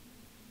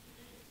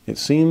 It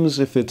seems,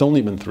 if it's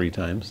only been 3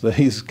 times, that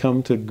he's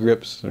come to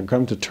grips or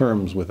come to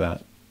terms with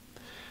that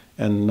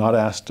and not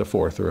asked a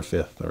 4th or a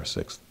 5th or a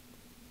 6th.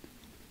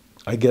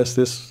 I guess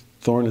this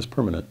thorn is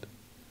permanent.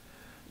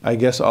 I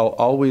guess I'll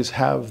always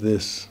have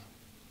this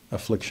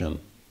affliction.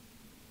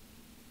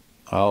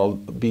 I'll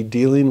be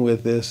dealing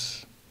with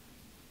this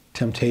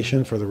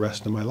temptation for the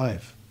rest of my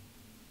life.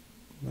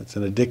 It's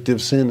an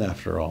addictive sin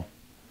after all.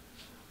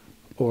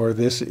 Or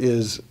this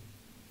is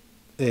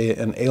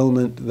an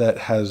ailment that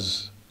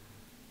has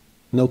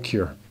no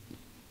cure.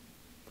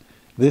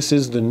 This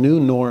is the new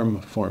norm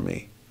for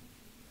me.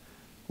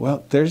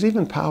 Well, there's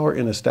even power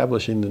in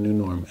establishing the new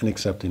norm and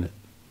accepting it.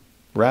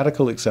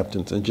 Radical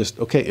acceptance and just,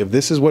 okay, if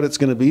this is what it's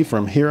going to be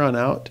from here on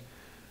out,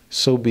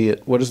 so be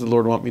it. What does the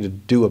Lord want me to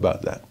do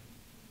about that?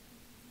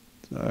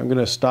 I'm going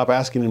to stop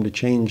asking him to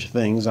change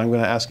things. I'm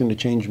going to ask him to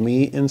change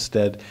me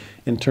instead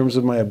in terms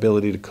of my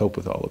ability to cope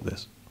with all of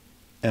this.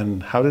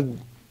 And how did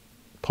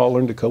Paul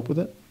learn to cope with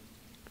it?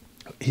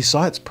 He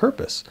saw its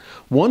purpose,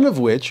 one of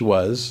which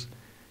was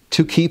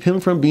to keep him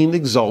from being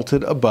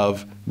exalted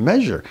above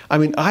measure. I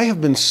mean, I have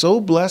been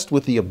so blessed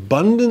with the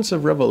abundance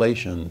of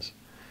revelations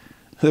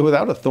that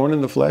without a thorn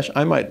in the flesh,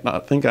 I might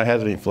not think I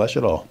had any flesh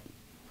at all.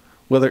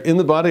 Whether in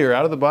the body or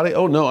out of the body,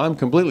 oh no, I'm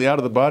completely out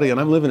of the body and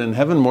I'm living in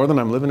heaven more than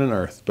I'm living in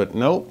earth. But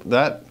nope,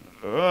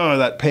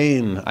 that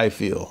pain I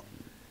feel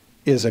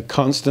is a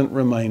constant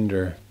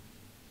reminder.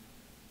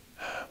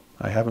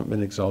 I haven't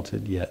been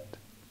exalted yet.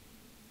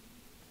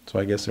 So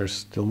I guess there's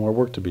still more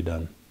work to be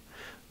done.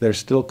 There's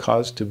still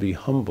cause to be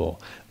humble.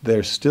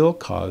 There's still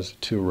cause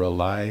to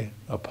rely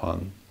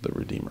upon the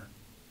Redeemer.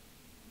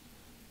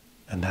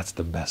 And that's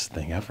the best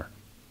thing ever.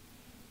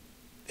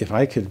 If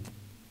I could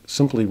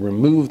simply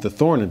remove the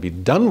thorn and be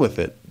done with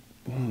it,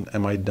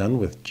 am I done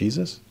with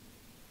Jesus?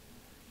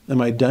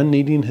 Am I done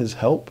needing his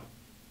help?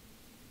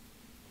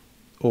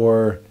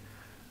 Or,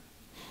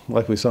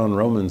 like we saw in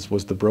Romans,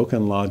 was the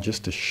broken law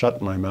just to shut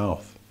my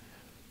mouth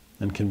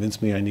and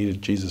convince me I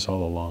needed Jesus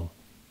all along?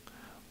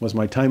 Was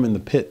my time in the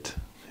pit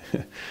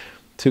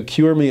to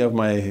cure me of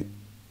my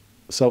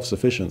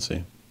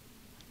self-sufficiency,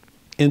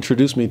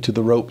 introduce me to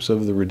the ropes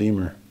of the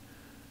Redeemer,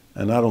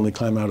 and not only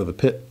climb out of the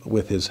pit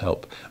with his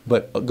help,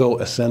 but go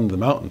ascend the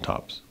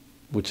mountaintops,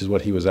 which is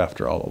what he was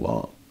after all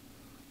along.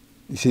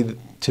 You see,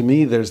 to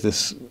me, there's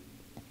this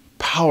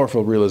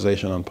powerful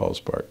realization on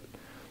Paul's part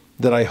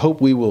that I hope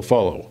we will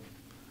follow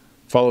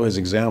his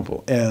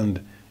example.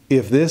 And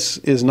if this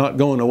is not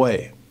going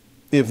away,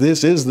 if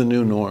this is the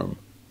new norm,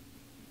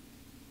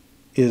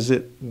 is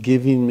it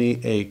giving me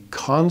a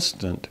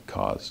constant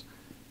cause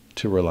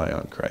to rely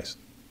on Christ?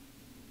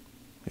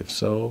 If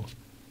so,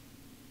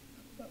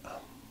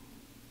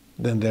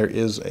 then there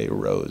is a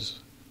rose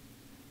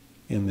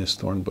in this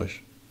thorn bush.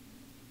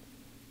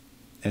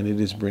 And it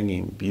is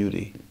bringing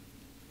beauty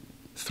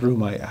through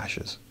my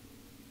ashes.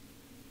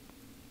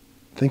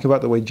 Think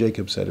about the way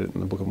Jacob said it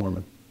in the Book of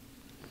Mormon.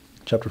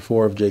 Chapter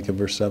 4 of Jacob,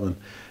 verse 7.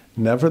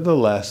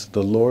 Nevertheless,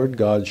 the Lord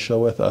God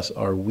showeth us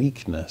our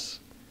weakness,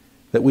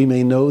 that we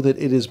may know that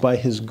it is by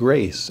his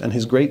grace and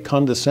his great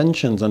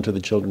condescensions unto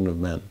the children of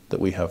men that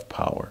we have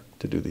power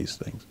to do these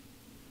things.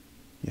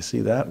 You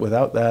see that?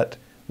 Without that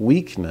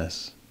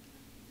weakness,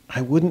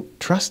 I wouldn't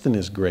trust in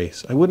his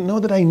grace. I wouldn't know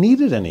that I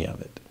needed any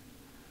of it.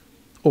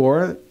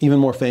 Or, even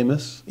more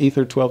famous,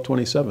 Ether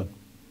 12:27.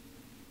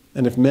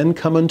 And if men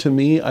come unto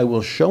me, I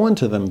will show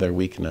unto them their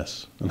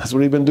weakness. And that's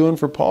what he's been doing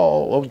for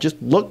Paul. Oh,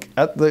 just look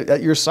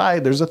at your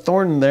side. There's a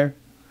thorn there.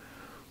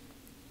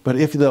 But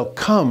if they'll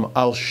come,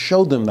 I'll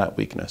show them that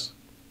weakness.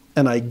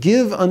 And I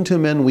give unto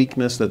men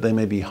weakness that they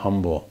may be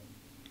humble.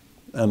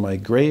 And my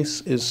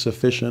grace is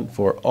sufficient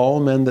for all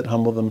men that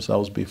humble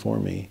themselves before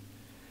me.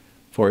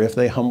 For if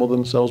they humble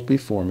themselves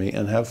before me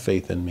and have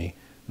faith in me,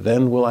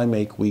 then will I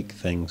make weak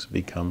things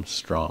become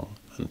strong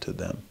unto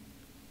them.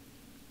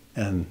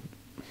 And,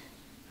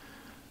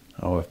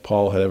 if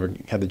Paul had ever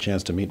had the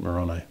chance to meet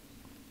Moroni,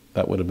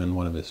 that would have been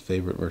one of his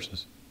favorite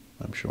verses,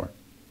 I'm sure.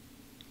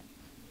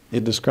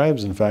 It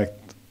describes, in fact,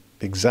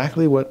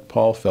 exactly what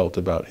Paul felt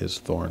about his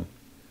thorn,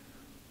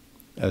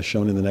 as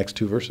shown in the next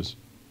 2 verses.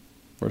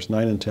 Verse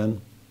 9 and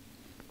 10.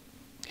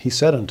 He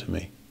said unto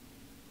me,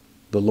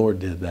 the Lord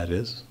did, that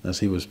is, as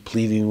he was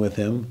pleading with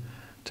him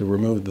to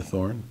remove the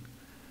thorn.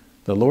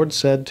 The Lord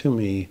said to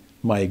me,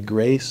 my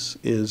grace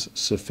is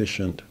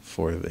sufficient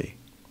for thee.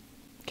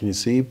 Can you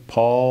see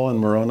Paul and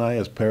Moroni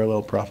as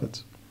parallel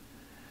prophets?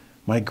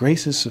 My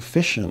grace is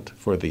sufficient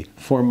for thee,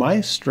 for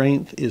my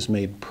strength is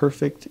made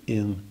perfect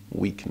in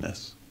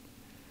weakness.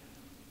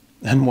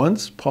 And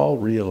once Paul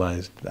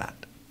realized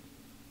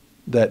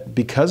that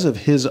because of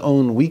his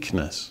own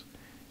weakness,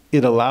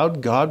 it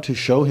allowed God to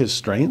show his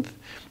strength,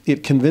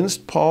 it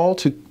convinced Paul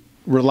to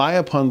rely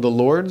upon the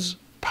Lord's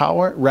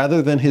power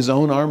rather than his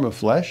own arm of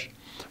flesh.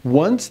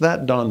 Once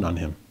that dawned on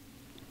him,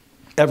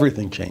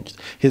 everything changed.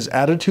 His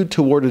attitude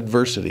toward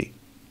adversity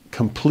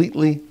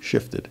completely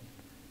shifted.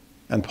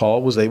 And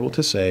Paul was able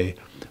to say,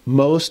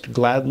 most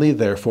gladly,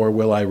 therefore,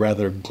 will I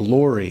rather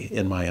glory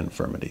in my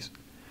infirmities,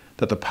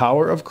 that the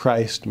power of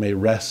Christ may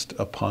rest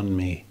upon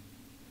me.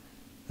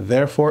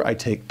 Therefore, I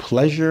take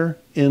pleasure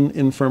in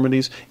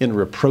infirmities, in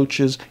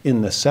reproaches,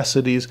 in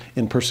necessities,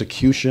 in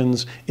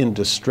persecutions, in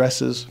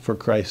distresses for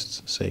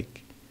Christ's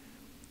sake.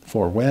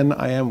 For when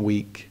I am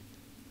weak,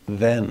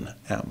 then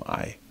am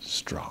I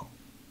strong.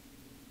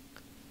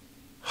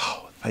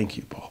 Oh, thank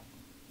you, Paul.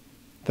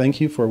 Thank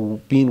you for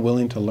being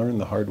willing to learn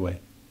the hard way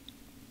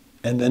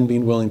and then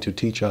being willing to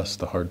teach us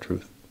the hard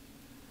truth.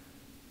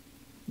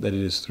 That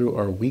it is through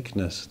our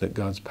weakness that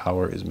God's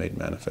power is made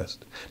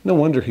manifest. No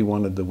wonder he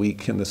wanted the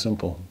weak and the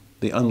simple,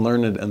 the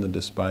unlearned and the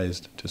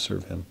despised to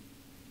serve him.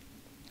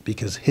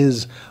 Because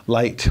his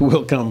light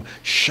will come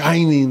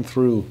shining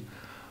through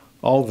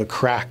all the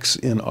cracks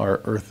in our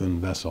earthen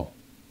vessel.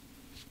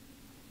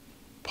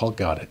 Paul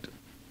got it.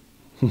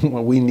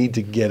 Well, we need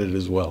to get it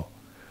as well.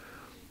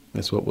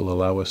 It's what will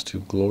allow us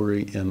to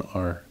glory in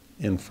our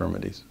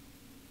infirmities,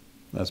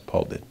 as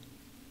Paul did.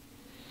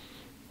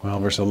 Well,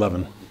 verse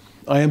 11.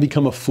 I am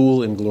become a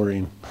fool in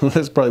glorying.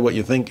 That's probably what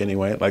you think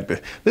anyway.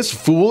 Like, this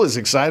fool is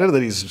excited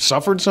that he's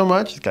suffered so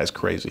much? This guy's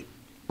crazy.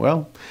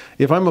 Well,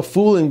 if I'm a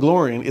fool in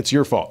glorying, it's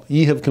your fault.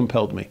 Ye have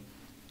compelled me.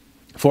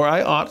 For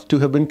I ought to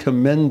have been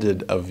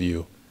commended of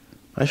you.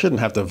 I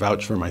shouldn't have to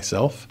vouch for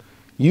myself.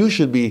 You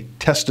should be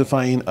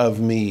testifying of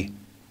me.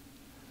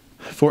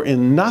 For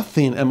in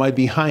nothing am I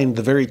behind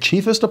the very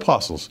chiefest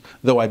apostles,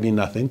 though I be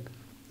nothing.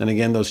 And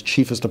again, those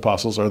chiefest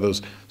apostles are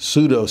those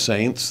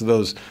pseudo-saints,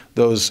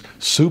 those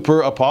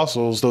super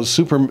apostles, those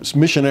super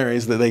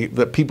missionaries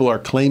that people are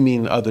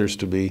claiming others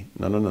to be.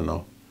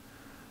 No.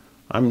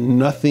 I'm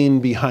nothing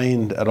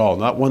behind at all.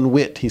 Not one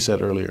whit, he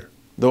said earlier.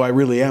 Though I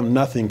really am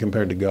nothing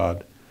compared to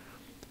God.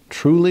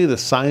 Truly the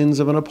signs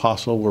of an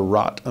apostle were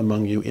wrought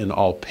among you in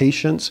all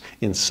patience,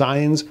 in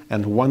signs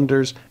and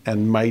wonders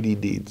and mighty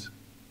deeds.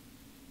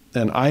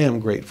 And I am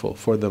grateful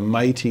for the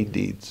mighty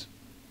deeds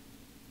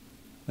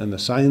and the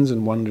signs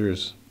and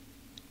wonders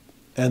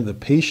and the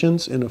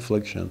patience in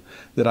affliction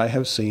that I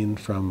have seen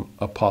from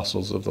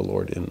apostles of the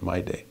Lord in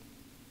my day.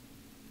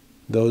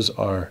 Those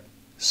are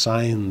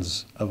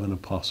signs of an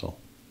apostle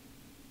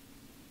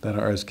that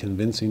are as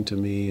convincing to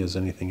me as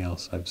anything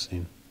else I've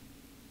seen.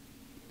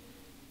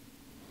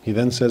 He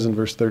then says in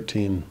verse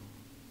 13,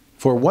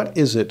 For what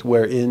is it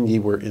wherein ye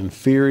were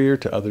inferior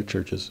to other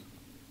churches?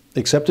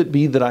 Except it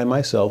be that I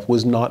myself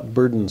was not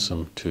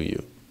burdensome to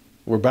you.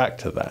 We're back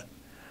to that.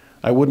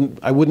 I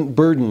wouldn't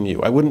burden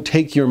you. I wouldn't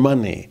take your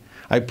money.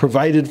 I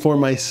provided for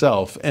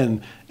myself.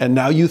 And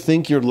now you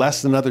think you're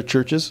less than other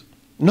churches?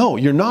 No,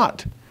 you're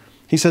not.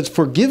 He says,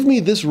 forgive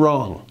me this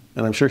wrong.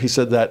 And I'm sure he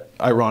said that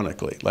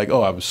ironically. Like,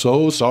 oh, I'm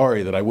so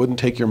sorry that I wouldn't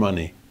take your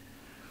money.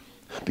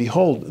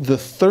 Behold, the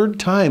third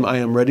time I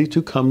am ready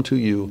to come to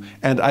you,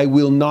 and I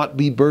will not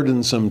be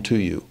burdensome to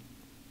you.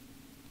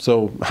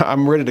 So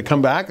I'm ready to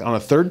come back on a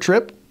third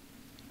trip,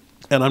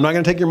 and I'm not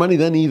going to take your money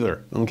then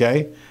either,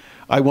 okay?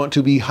 I want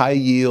to be high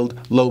yield,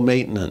 low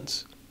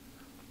maintenance.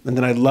 And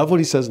then I love what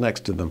he says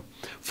next to them.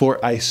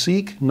 For I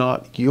seek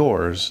not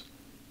yours,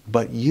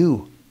 but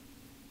you.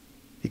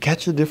 You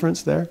catch the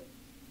difference there?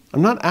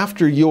 I'm not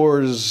after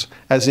yours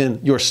as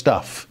in your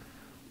stuff.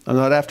 I'm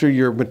not after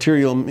your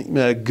material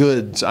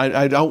goods.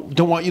 I don't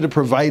want you to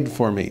provide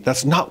for me.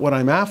 That's not what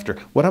I'm after.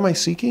 What am I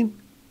seeking?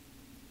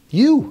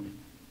 You.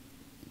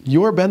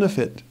 Your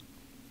benefit,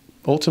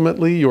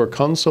 ultimately your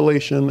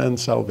consolation and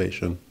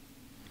salvation.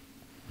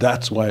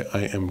 That's why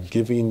I am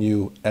giving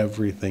you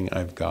everything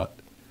I've got.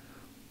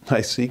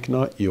 I seek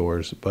not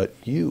yours, but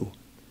you.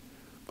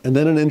 And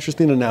then an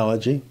interesting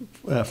analogy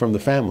from the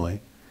family.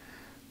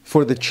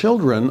 For the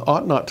children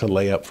ought not to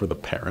lay up for the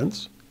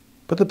parents,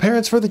 but the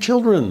parents for the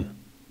children.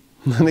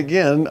 And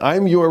again,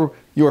 I'm your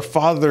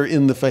father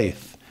in the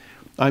faith.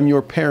 I'm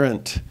your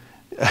parent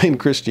in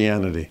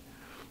Christianity.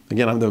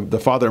 Again, I'm the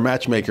father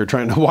matchmaker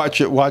trying to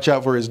watch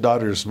out for his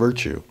daughter's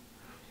virtue.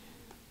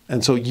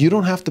 And so you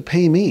don't have to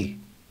pay me.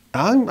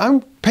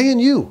 I'm paying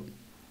you.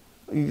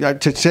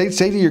 To say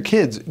to your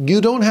kids,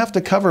 you don't have to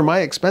cover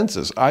my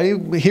expenses.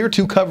 I'm here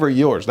to cover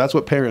yours. That's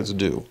what parents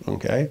do,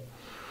 okay?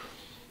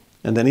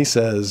 And then he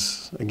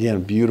says,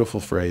 again, beautiful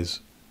phrase,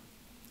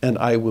 and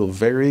I will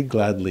very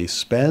gladly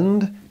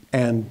spend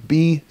and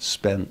be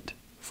spent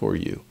for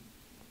you.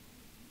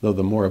 Though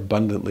the more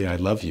abundantly I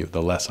love you,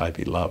 the less I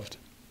be loved.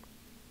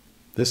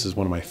 This is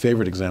one of my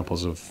favorite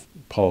examples of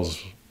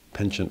Paul's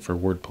penchant for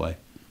wordplay.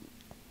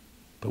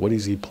 But what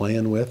is he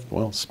playing with?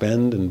 Well,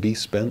 spend and be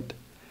spent.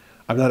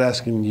 I'm not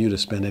asking you to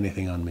spend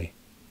anything on me.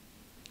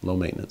 Low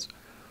maintenance.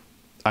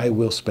 I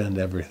will spend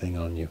everything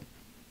on you.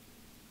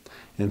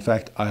 In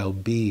fact, I'll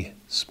be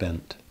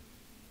spent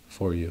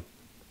for you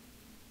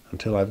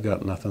until I've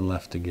got nothing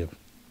left to give.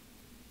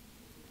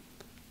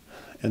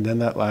 And then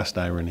that last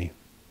irony.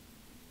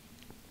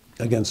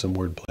 Again, some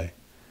wordplay.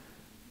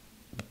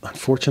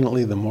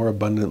 Unfortunately, the more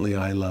abundantly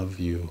I love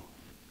you,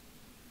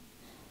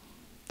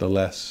 the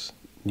less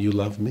you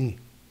love me.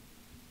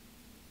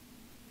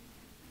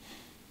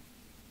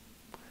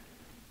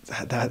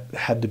 That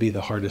had to be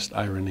the hardest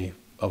irony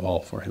of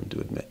all for him to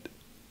admit.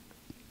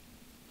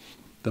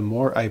 The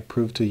more I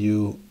prove to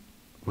you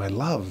my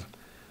love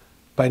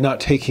by not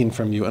taking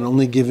from you and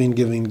only giving,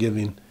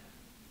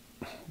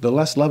 the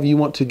less love you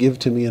want to give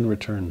to me in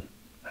return.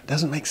 That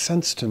doesn't make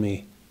sense to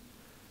me.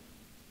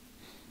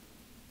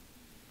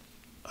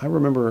 I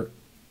remember,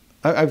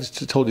 I've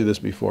told you this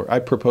before, I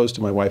proposed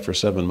to my wife for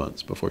 7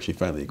 months before she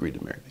finally agreed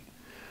to marry me.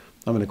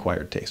 I'm an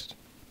acquired taste.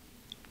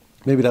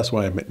 Maybe that's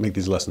why I make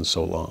these lessons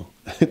so long.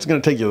 It's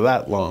going to take you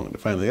that long to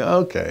finally,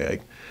 okay,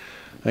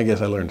 I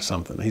guess I learned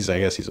something. I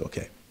guess he's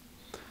okay.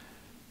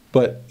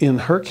 But in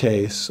her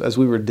case, as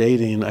we were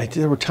dating,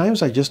 there were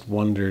times I just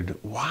wondered,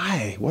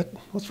 why?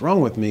 What's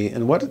wrong with me?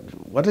 And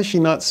what does she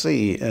not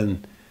see?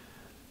 And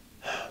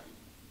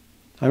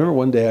I remember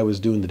one day I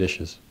was doing the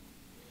dishes.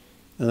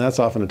 And that's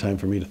often a time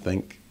for me to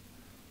think.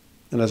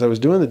 And as I was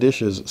doing the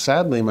dishes,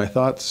 sadly, my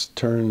thoughts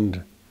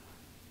turned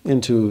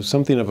into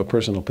something of a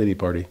personal pity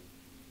party.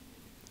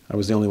 I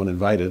was the only one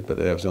invited,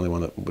 but I was the only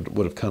one that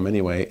would have come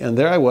anyway. And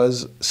there I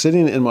was,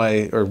 sitting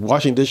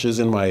washing dishes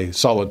in my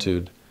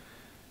solitude,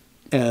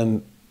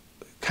 and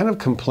kind of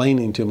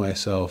complaining to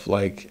myself,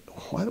 like,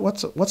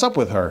 what's up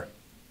with her?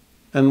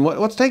 And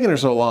what's taking her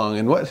so long?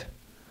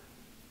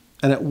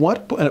 And at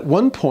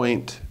one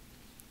point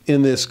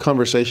in this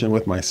conversation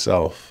with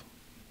myself,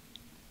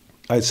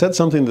 I said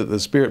something that the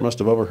Spirit must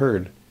have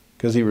overheard,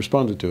 because he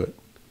responded to it.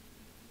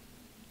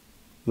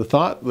 The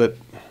thought that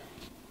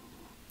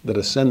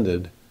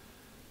ascended,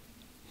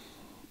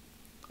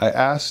 I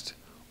asked,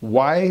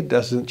 why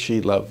doesn't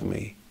she love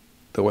me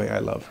the way I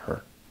love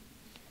her?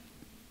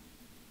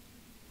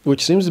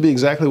 Which seems to be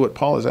exactly what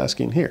Paul is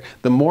asking here.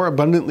 The more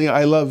abundantly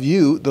I love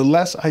you, the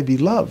less I be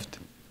loved.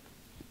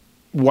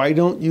 Why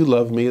don't you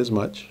love me as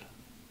much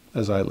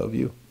as I love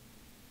you?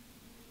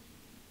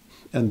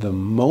 And the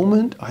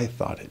moment I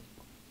thought it,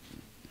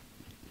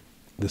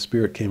 the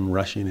Spirit came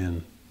rushing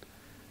in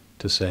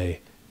to say,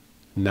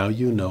 now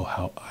you know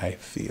how I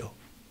feel.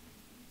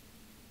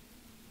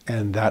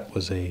 And that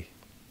was a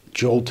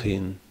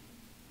jolting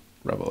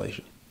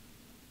revelation.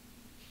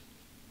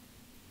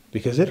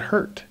 Because it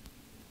hurt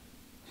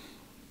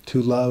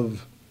to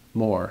love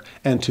more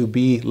and to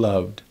be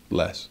loved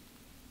less.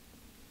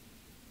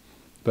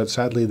 But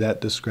sadly, that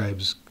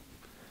describes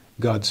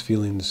God's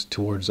feelings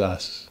towards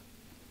us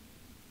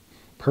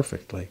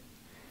perfectly.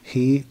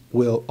 He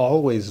will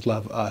always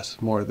love us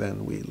more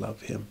than we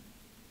love him.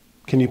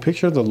 Can you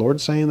picture the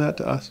Lord saying that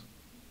to us?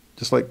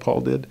 Just like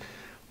Paul did.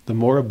 The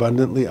more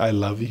abundantly I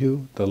love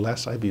you, the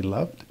less I be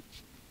loved.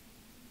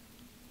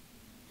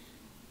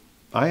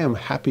 I am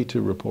happy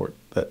to report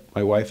that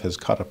my wife has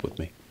caught up with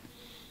me.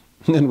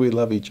 And we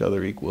love each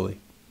other equally.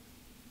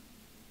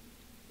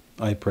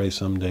 I pray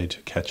someday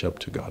to catch up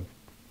to God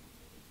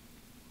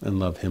and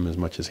love him as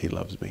much as he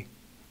loves me.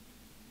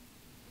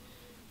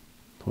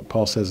 What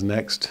Paul says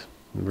next,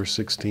 in verse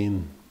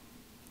 16,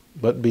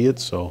 but be it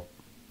so.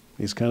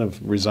 He's kind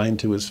of resigned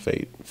to his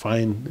fate.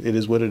 Fine, it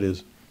is what it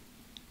is.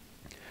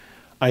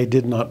 I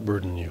did not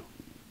burden you.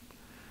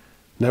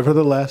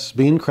 Nevertheless,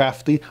 being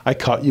crafty, I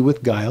caught you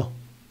with guile.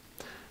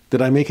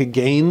 Did I make a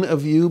gain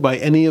of you by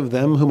any of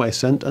them whom I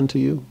sent unto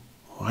you?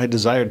 I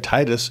desired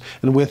Titus,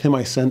 and with him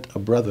I sent a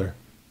brother.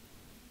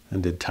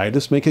 And did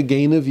Titus make a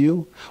gain of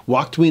you?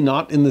 Walked we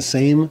not in the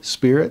same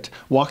spirit?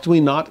 Walked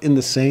we not in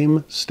the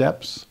same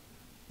steps?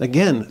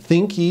 Again,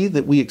 think ye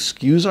that we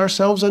excuse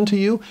ourselves unto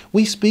you?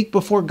 We speak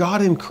before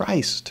God in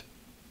Christ.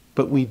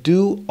 But we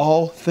do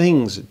all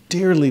things,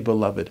 dearly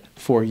beloved,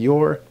 for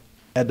your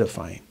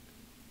edifying.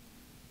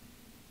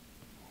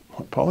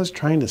 What Paul is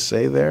trying to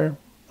say there,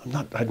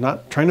 I'm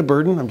not trying to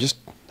burden, I'm just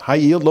high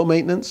yield, low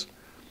maintenance.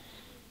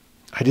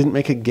 I didn't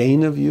make a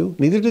gain of you,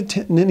 neither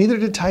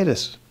did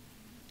Titus.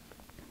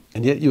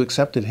 And yet you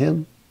accepted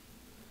him.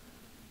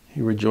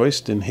 You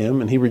rejoiced in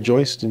him, and he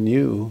rejoiced in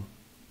you.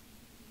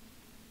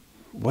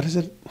 What is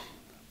it?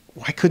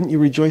 Why couldn't you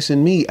rejoice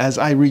in me as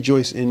I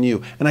rejoice in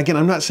you? And again,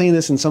 I'm not saying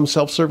this in some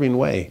self-serving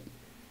way.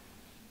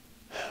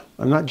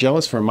 I'm not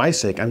jealous for my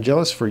sake. I'm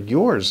jealous for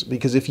yours,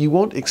 because if you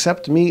won't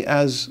accept me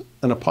as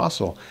an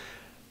apostle,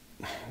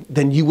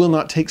 then you will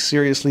not take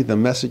seriously the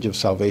message of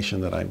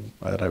salvation that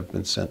I've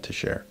been sent to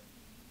share.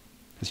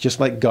 It's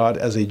just like God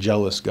as a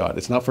jealous God.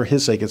 It's not for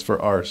his sake, it's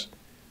for ours.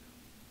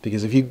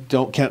 Because if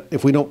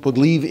we don't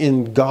believe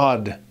in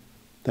God,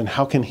 then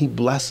how can he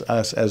bless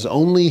us as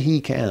only he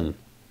can?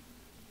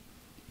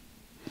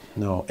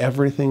 No,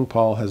 everything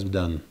Paul has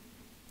done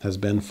has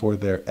been for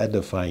their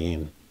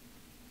edifying.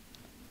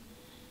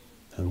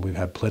 And we've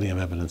had plenty of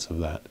evidence of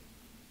that.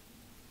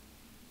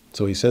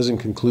 So he says in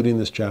concluding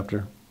this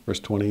chapter, verse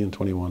 20 and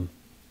 21,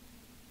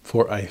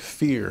 for I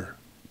fear,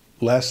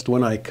 lest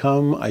when I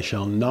come I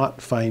shall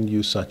not find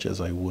you such as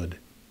I would,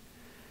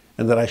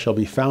 and that I shall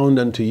be found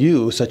unto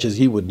you such as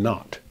ye would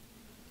not.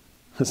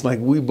 It's like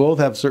we both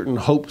have certain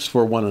hopes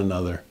for one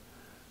another.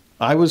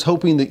 I was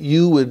hoping that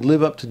you would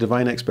live up to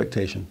divine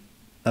expectation,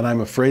 and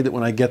I'm afraid that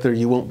when I get there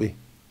you won't be.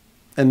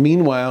 And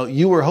meanwhile,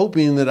 you were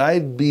hoping that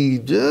I'd be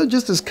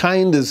just as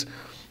kind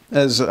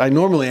as I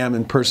normally am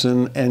in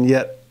person, and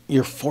yet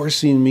you're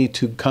forcing me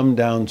to come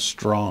down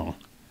strong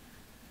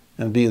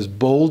and be as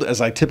bold as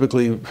I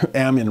typically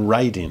am in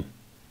writing,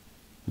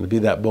 and to be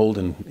that bold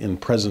in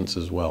presence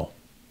as well.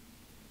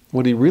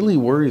 What he really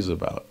worries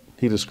about,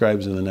 he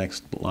describes in the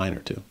next line or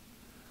two.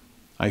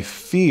 I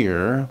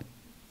fear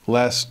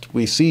lest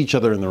we see each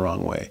other in the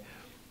wrong way,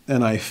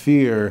 and I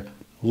fear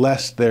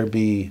lest there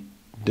be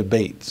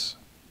debates,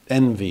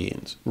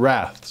 envyings,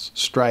 wraths,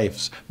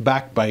 strifes,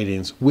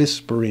 backbitings,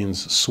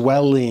 whisperings,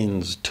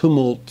 swellings,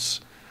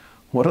 tumults.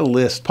 What a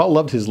list. Paul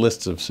loved his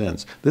lists of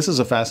sins. This is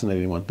a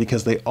fascinating one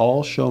because they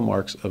all show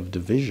marks of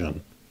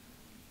division.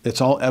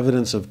 It's all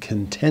evidence of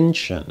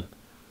contention,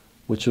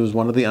 which was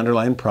one of the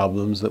underlying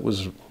problems that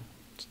was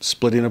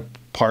splitting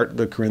apart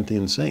the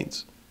Corinthian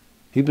saints.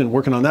 He'd been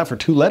working on that for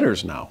 2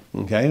 letters now,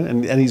 okay?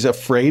 And he's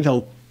afraid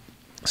he'll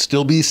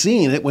still be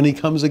seeing it when he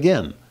comes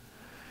again.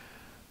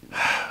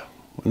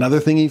 Another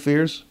thing he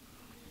fears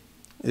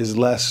is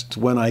lest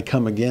when I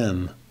come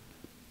again,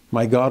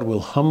 my God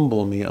will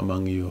humble me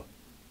among you,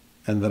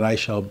 and that I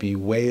shall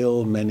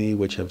bewail many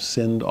which have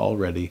sinned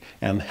already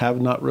and have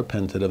not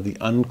repented of the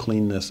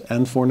uncleanness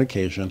and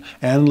fornication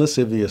and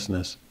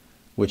lasciviousness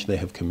which they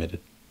have committed.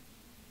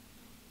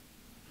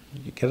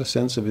 You get a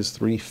sense of his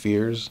 3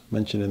 fears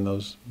mentioned in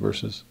those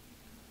verses?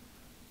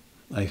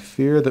 I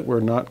fear that we're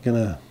not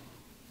going to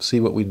see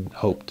what we'd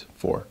hoped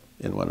for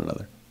in one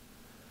another.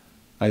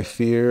 I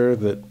fear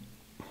that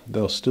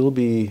there'll still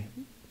be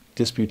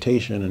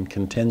disputation and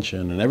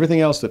contention and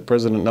everything else that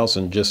President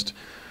Nelson just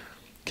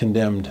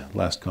condemned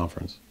last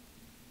conference.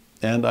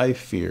 And I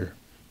fear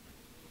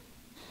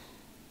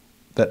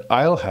that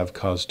I'll have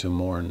cause to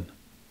mourn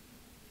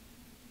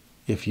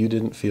if you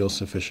didn't feel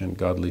sufficient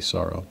godly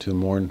sorrow to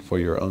mourn for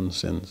your own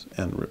sins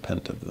and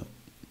repent of them.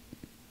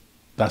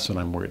 That's what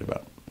I'm worried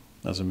about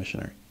as a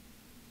missionary.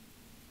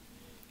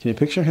 Can you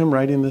picture him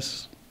writing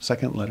this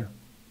second letter?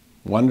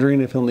 Wondering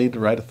if he'll need to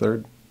write a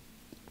third?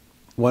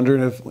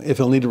 Wondering if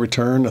he'll need to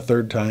return a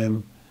third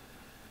time?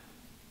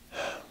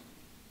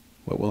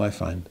 What will I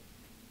find?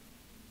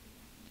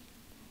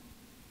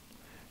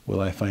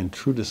 Will I find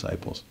true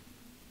disciples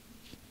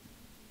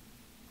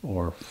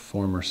or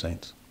former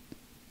saints?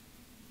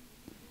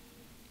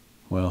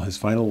 Well, his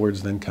final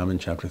words then come in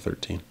chapter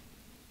 13.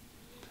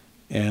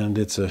 And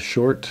it's a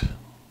short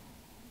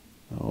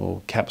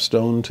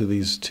capstone to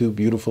these 2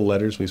 beautiful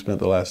letters we spent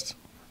the last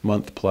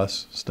month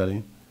plus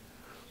studying.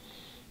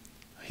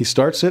 He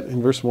starts it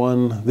in verse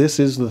 1, "This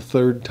is the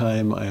 3rd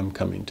time I am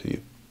coming to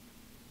you."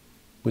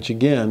 Which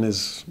again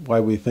is why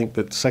we think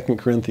that 2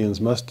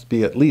 Corinthians must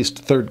be at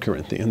least 3rd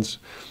Corinthians,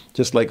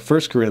 just like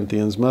 1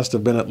 Corinthians must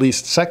have been at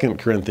least 2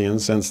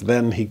 Corinthians, since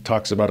then he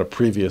talks about a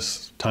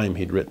previous time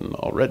he'd written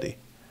already.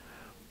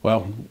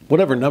 Well,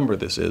 whatever number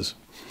this is,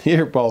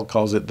 here Paul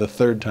calls it the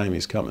 3rd time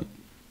he's coming.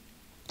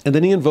 And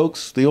then he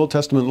invokes the Old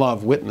Testament law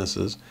of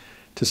witnesses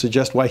to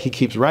suggest why he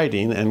keeps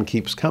writing and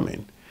keeps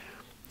coming.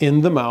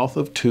 In the mouth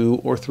of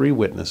 2 or 3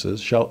 witnesses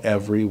shall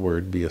every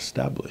word be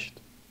established.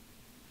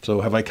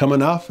 So have I come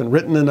enough and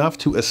written enough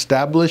to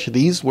establish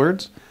these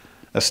words?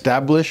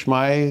 Establish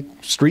my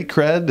street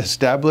cred?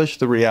 Establish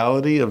the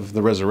reality of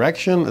the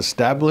resurrection?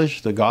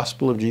 Establish the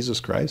gospel of Jesus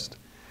Christ?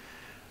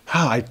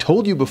 I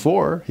told you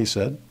before, he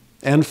said,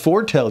 and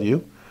foretell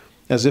you,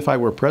 as if I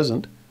were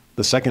present,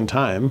 the 2nd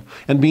time,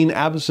 and being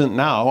absent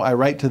now, I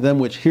write to them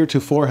which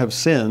heretofore have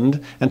sinned,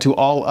 and to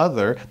all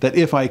other, that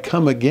if I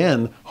come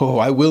again,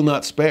 I will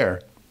not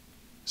spare,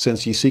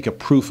 since ye seek a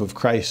proof of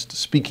Christ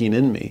speaking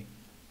in me,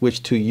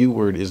 which to you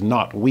word is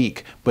not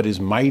weak, but is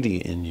mighty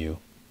in you.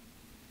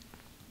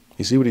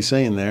 You see what he's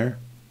saying there?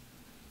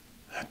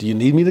 Do you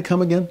need me to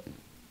come again?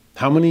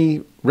 How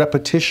many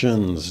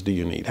repetitions do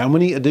you need? How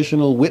many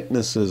additional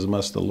witnesses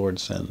must the Lord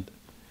send?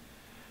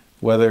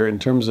 Whether in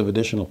terms of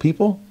additional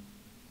people,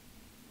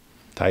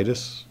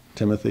 Titus,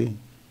 Timothy,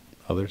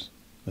 others,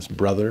 this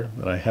brother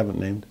that I haven't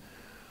named,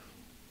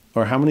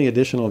 or how many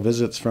additional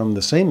visits from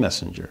the same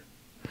messenger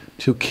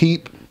to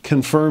keep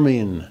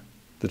confirming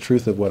the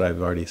truth of what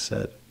I've already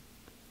said?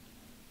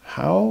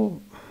 How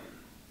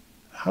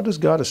does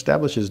God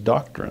establish his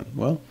doctrine?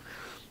 Well,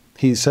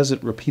 he says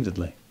it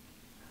repeatedly.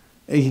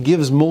 He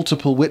gives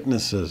multiple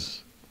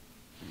witnesses,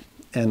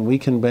 and we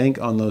can bank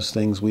on those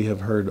things we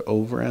have heard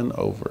over and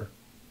over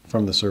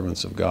from the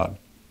servants of God.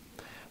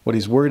 What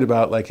he's worried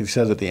about, like he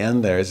says at the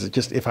end there, is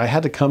just if I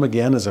had to come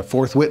again as a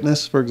 4th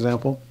witness, for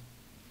example,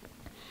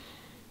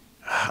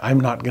 I'm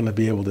not going to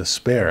be able to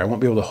spare. I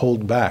won't be able to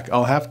hold back.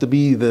 I'll have to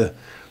be the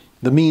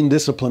mean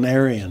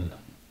disciplinarian.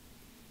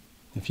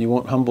 If you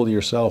won't humble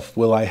yourself,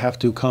 will I have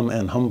to come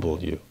and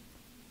humble you?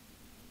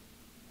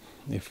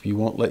 If you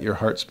won't let your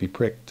hearts be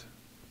pricked,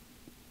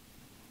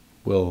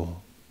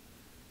 will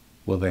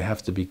they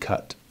have to be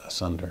cut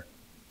asunder?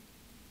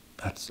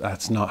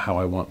 That's not how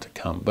I want to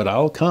come. But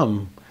I'll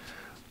come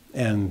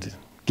and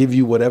give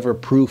you whatever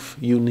proof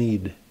you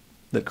need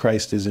that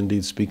Christ is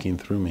indeed speaking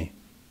through me.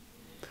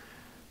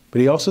 But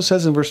he also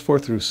says in verse 4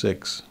 through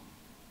 6,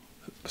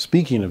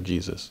 speaking of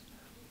Jesus,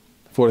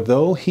 for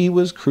though he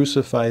was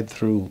crucified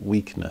through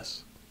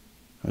weakness,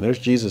 and there's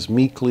Jesus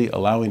meekly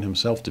allowing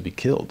himself to be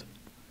killed.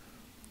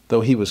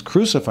 though he was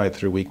crucified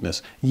through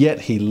weakness,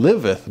 yet he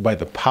liveth by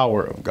the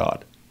power of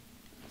God.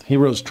 He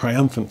rose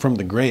triumphant from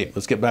the grave.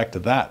 Let's get back to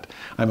that.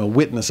 I'm a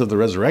witness of the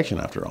resurrection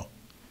after all.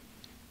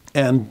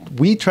 And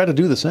we try to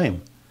do the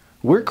same.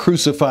 We're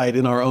crucified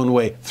in our own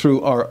way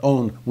through our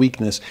own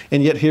weakness.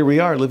 And yet here we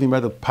are living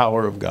by the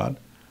power of God.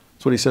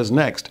 That's what he says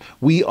next.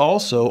 We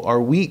also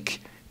are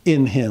weak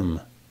in him,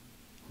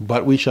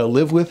 but we shall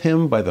live with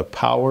him by the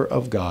power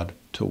of God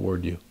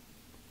toward you.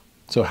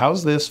 So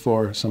how's this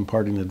for some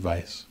parting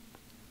advice?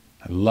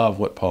 I love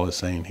what Paul is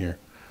saying here.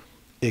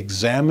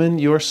 Examine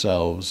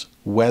yourselves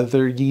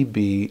whether ye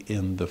be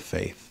in the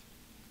faith.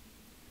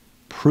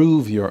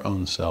 Prove your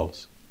own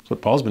selves. That's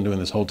what Paul's been doing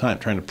this whole time,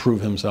 trying to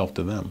prove himself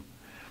to them.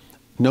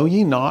 Know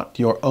ye not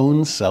your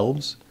own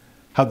selves,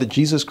 how that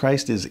Jesus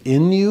Christ is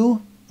in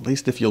you, at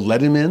least if you'll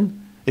let him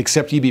in,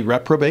 except ye be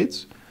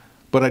reprobates?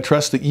 But I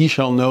trust that ye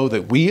shall know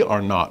that we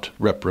are not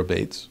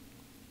reprobates.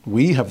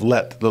 We have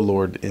let the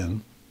Lord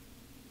in.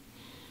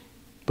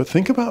 But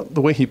think about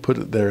the way he put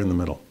it there in the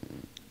middle.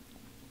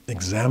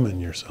 Examine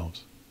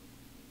yourselves,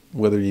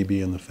 whether ye be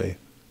in the faith.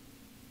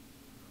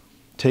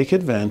 Take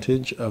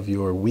advantage of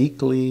your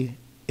weekly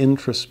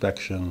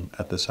introspection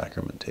at the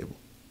sacrament table.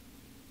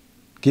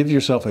 Give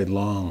yourself a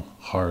long,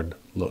 hard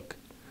look.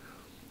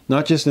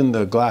 Not just in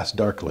the glass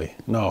darkly.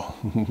 No,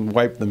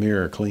 wipe the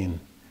mirror clean.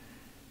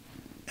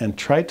 And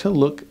try to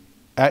look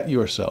at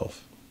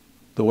yourself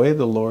the way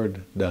the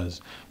Lord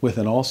does, with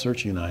an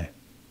all-searching eye.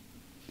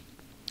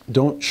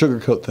 Don't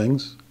sugarcoat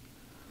things.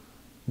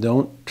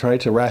 Don't try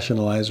to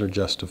rationalize or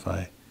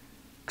justify.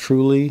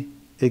 Truly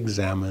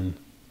examine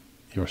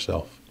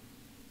yourself.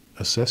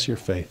 Assess your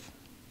faith.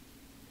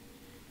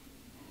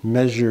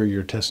 Measure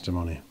your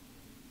testimony.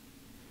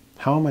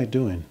 How am I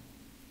doing?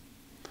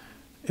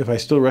 If I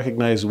still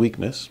recognize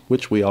weakness,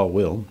 which we all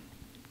will,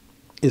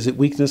 is it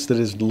weakness that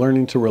is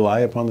learning to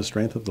rely upon the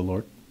strength of the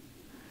Lord?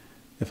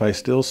 If I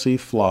still see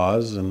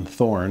flaws and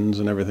thorns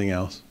and everything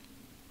else,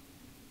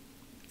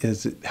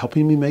 is it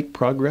helping me make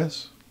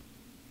progress?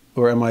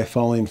 Or am I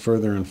falling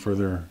further and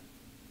further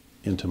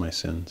into my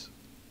sins?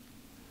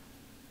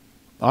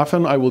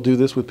 Often I will do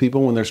this with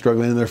people when they're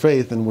struggling in their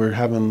faith and we're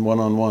having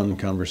one-on-one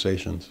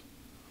conversations.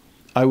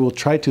 I will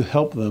try to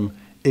help them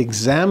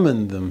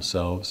examine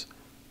themselves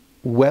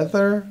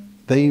whether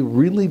they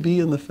really be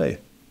in the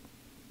faith.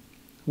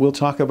 We'll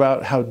talk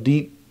about how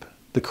deep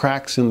the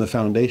cracks in the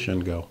foundation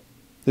go.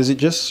 Is it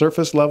just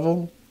surface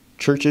level,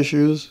 church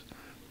issues?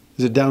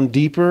 Is it down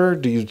deeper?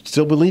 Do you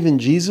still believe in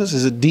Jesus?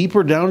 Is it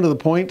deeper down to the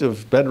point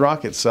of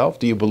bedrock itself?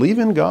 Do you believe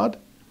in God?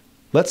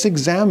 Let's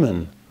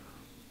examine.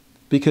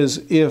 Because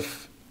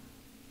if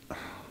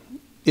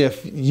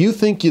you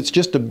think it's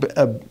just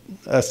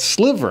a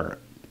sliver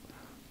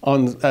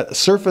on a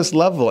surface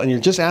level and you're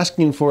just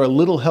asking for a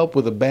little help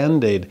with a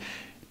Band-Aid,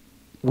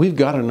 we've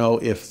got to know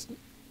if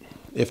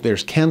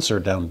there's cancer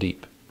down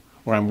deep,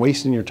 or I'm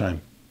wasting your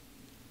time.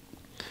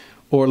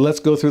 Or let's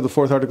go through the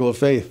fourth article of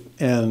faith,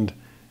 and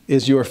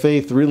is your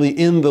faith really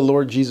in the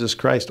Lord Jesus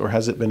Christ, or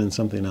has it been in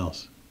something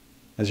else?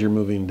 As you're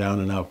moving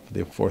down and up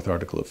the fourth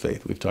article of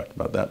faith, we've talked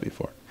about that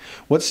before.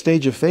 What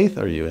stage of faith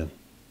are you in?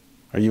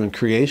 Are you in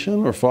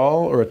creation or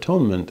fall or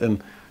atonement?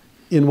 And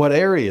in what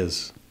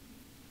areas?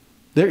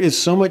 There is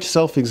so much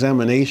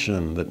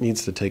self-examination that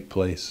needs to take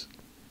place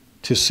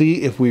to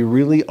see if we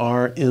really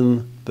are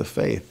in the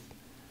faith.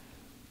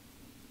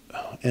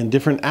 And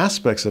different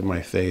aspects of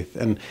my faith.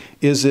 And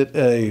is it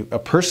a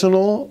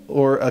personal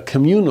or a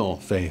communal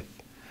faith?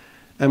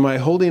 Am I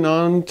holding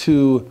on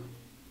to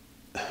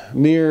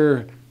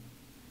mere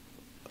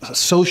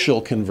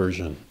social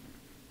conversion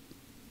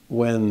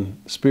when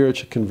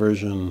spiritual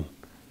conversion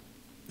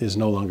is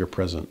no longer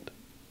present?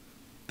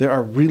 There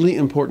are really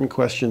important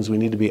questions we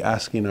need to be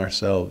asking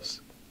ourselves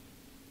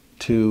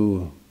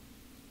to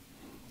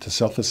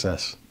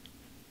self-assess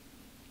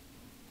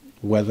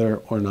whether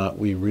or not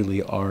we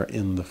really are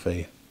in the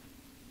faith.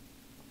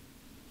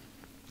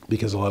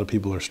 Because a lot of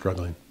people are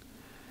struggling.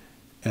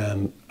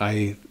 And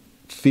I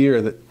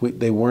fear that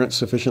they weren't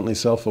sufficiently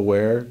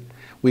self-aware.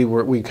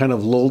 We kind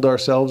of lulled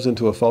ourselves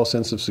into a false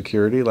sense of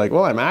security, like,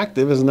 well, I'm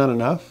active, isn't that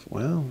enough?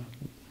 Well,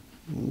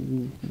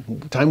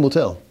 time will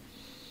tell.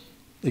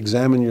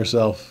 Examine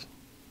yourself,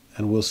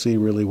 and we'll see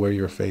really where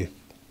your faith,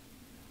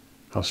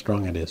 how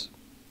strong it is.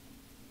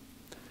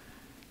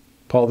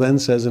 Paul then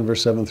says in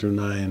verse 7 through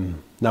 9,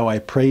 now I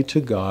pray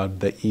to God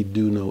that ye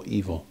do no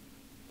evil.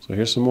 So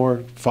here's some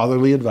more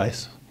fatherly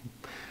advice.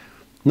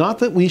 Not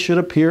that we should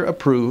appear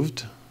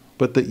approved,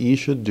 but that ye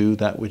should do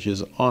that which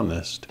is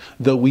honest,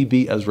 though we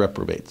be as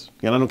reprobates.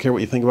 And I don't care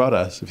what you think about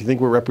us. If you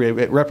think we're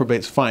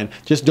reprobates, fine.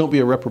 Just don't be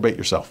a reprobate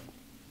yourself.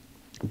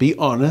 Be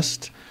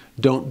honest.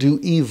 Don't do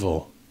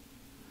evil.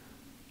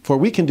 For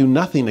we can do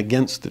nothing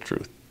against the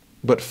truth,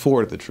 but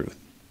for the truth.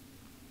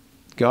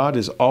 God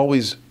is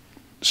always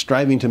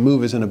striving to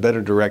move us in a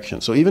better direction.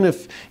 So even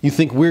if you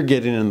think we're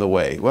getting in the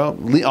way, well,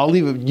 I'll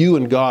leave you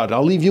and God.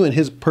 I'll leave you in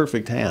his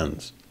perfect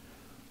hands.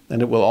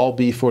 And it will all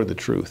be for the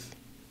truth.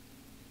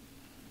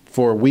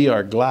 For we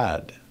are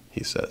glad,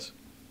 he says,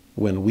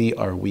 when we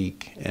are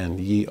weak and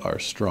ye are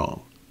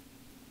strong.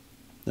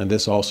 And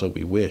this also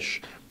we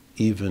wish,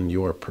 even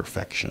your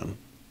perfection.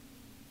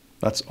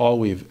 That's all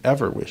we've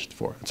ever wished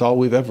for. It's all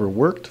we've ever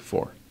worked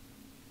for.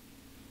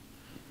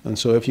 And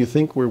so if you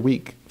think we're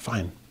weak,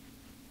 fine.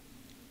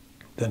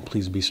 Then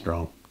please be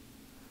strong.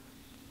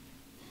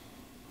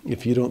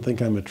 If you don't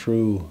think I'm a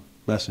true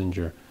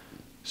messenger,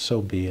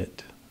 so be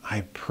it.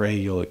 I pray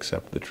you'll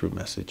accept the true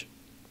message.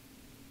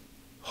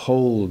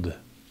 Hold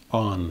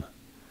on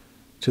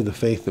to the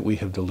faith that we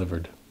have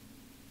delivered.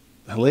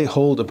 Lay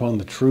hold upon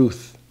the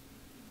truth.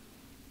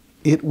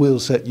 It will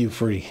set you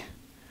free.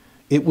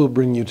 It will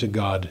bring you to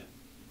God.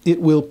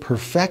 It will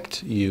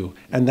perfect you.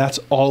 And that's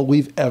all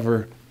we've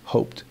ever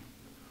hoped.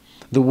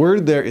 The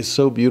word there is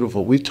so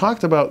beautiful. We've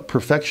talked about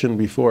perfection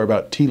before,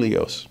 about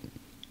teleos,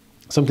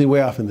 something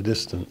way off in the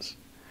distance.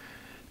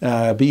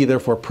 Be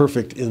therefore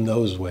perfect in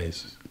those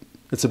ways.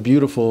 It's a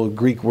beautiful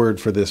Greek word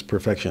for this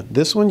perfection.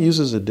 This one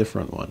uses a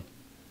different one,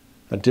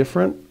 a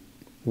different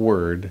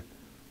word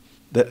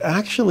that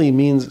actually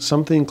means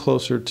something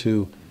closer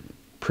to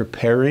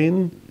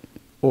preparing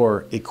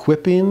or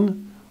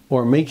equipping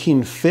or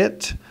making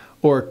fit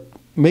or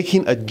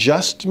making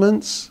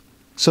adjustments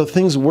so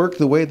things work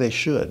the way they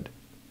should.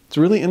 It's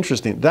really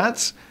interesting.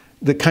 That's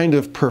the kind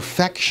of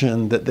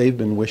perfection that they've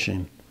been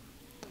wishing.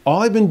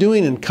 All I've been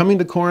doing in coming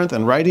to Corinth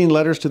and writing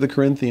letters to the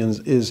Corinthians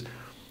is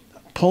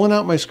pulling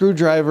out my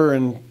screwdriver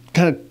and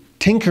kind of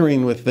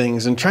tinkering with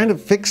things and trying to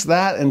fix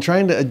that and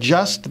trying to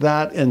adjust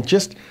that and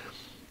just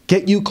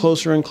get you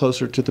closer and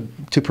closer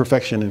to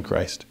perfection in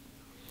Christ.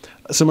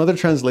 Some other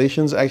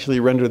translations actually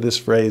render this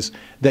phrase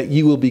that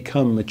you will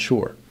become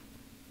mature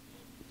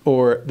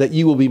or that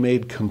you will be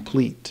made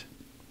complete,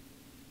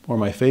 or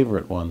my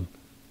favorite one,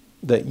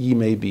 that ye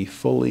may be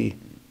fully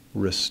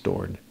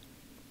restored.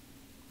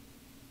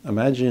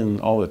 Imagine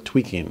all the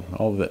tweaking,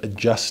 all the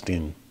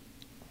adjusting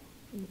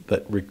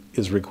that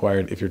is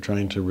required if you're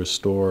trying to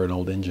restore an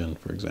old engine,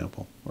 for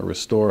example, or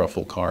restore a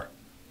full car,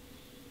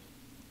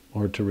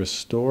 or to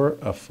restore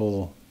a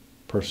full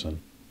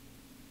person.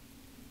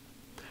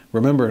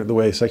 Remember the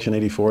way section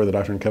 84 of the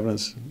Doctrine and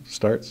Covenants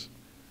starts?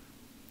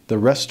 The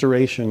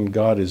restoration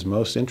God is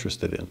most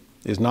interested in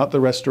is not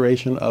the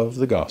restoration of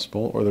the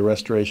gospel or the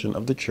restoration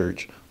of the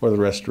church or the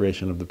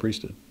restoration of the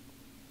priesthood.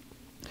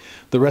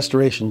 The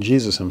restoration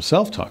Jesus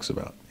himself talks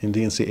about in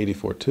D&C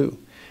 84:2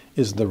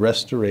 is the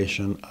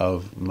restoration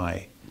of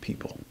my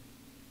people.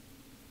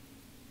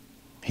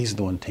 He's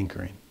the one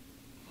tinkering.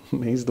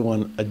 He's the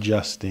one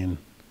adjusting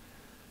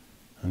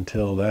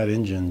until that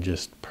engine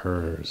just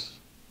purrs,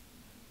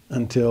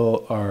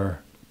 until our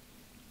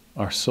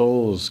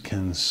souls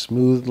can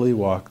smoothly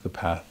walk the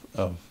path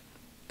of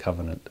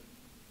covenant.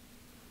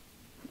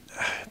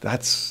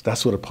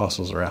 That's what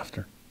apostles are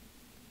after.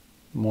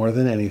 More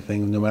than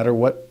anything, no matter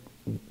what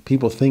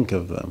people think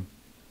of them,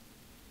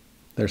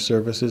 their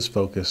service is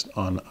focused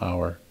on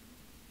our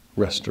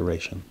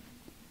restoration,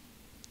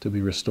 to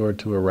be restored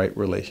to a right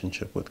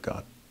relationship with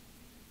God,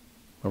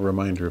 a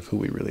reminder of who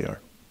we really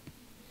are.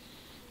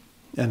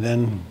 And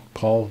then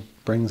Paul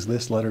brings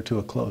this letter to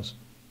a close.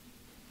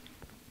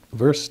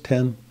 Verse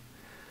 10,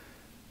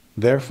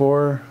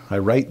 therefore I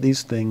write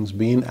these things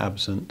being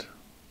absent,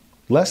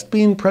 lest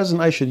being present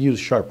I should use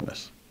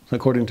sharpness,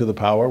 according to the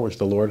power which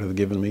the Lord hath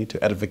given me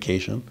to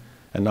edification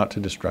and not to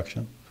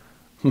destruction.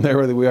 There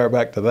we are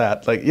back to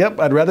that. Like, yep,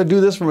 I'd rather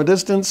do this from a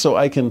distance so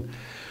I can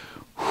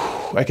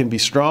be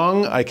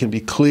strong, I can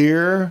be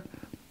clear,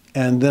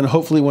 and then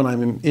hopefully when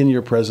I'm in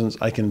your presence,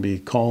 I can be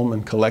calm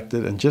and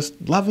collected and just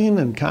loving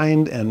and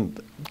kind and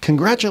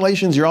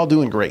congratulations, you're all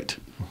doing great,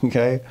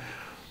 okay?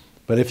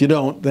 But if you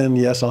don't, then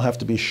yes, I'll have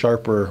to be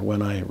sharper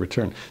when I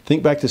return.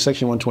 Think back to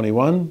section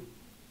 121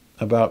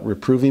 about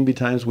reproving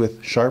betimes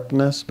with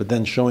sharpness, but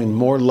then showing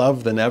more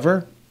love than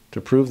ever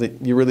to prove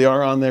that you really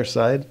are on their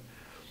side.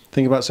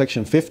 Think about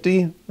section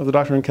 50 of the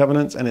Doctrine and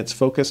Covenants and its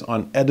focus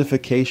on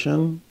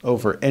edification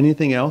over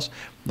anything else.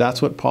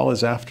 That's what Paul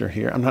is after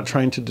here. I'm not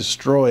trying to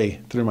destroy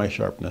through my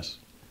sharpness.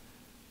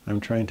 I'm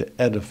trying to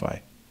edify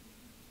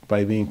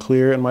by being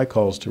clear in my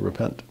calls to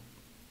repent.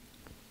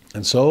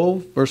 And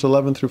so, verse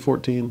 11 through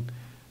 14,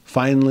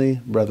 finally,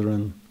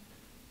 brethren,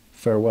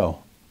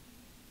 farewell.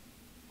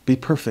 Be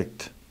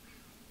perfect.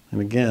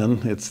 And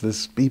again, it's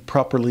this, be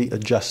properly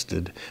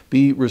adjusted.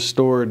 Be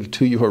restored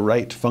to your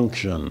right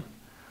function.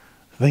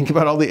 Think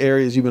about all the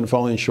areas you've been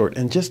falling short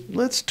and just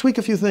let's tweak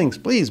a few things.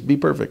 Please be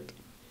perfect.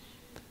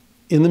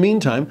 In the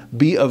meantime,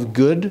 be of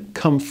good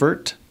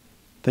comfort.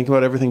 Think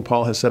about everything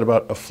Paul has said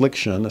about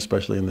affliction,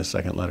 especially in this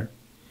second letter.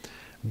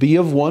 Be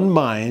of one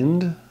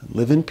mind,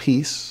 live in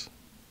peace.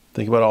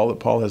 Think about all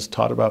that Paul has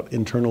taught about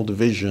internal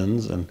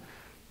divisions and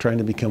trying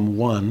to become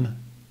one.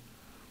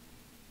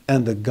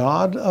 And the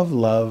God of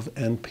love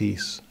and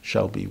peace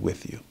shall be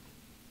with you.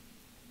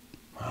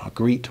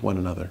 Greet one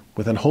another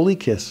with an holy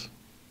kiss,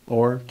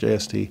 or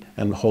JST,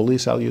 and holy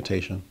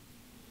salutation.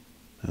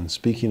 And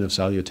speaking of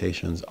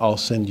salutations, I'll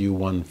send you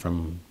one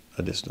from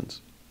a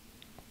distance.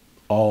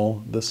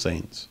 All the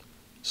saints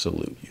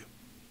salute you.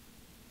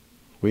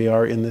 We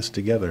are in this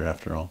together,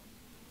 after all.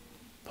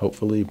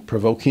 Hopefully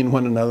provoking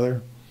one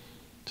another,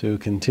 to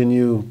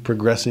continue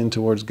progressing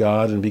towards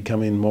God and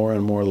becoming more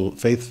and more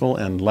faithful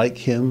and like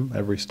Him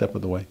every step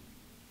of the way.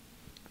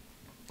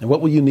 And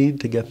what will you need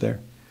to get there?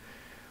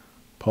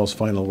 Paul's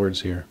final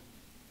words here.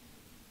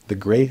 The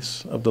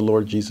grace of the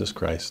Lord Jesus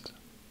Christ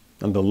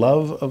and the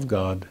love of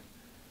God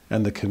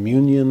and the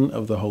communion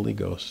of the Holy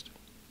Ghost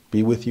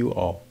be with you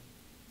all.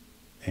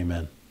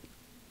 Amen.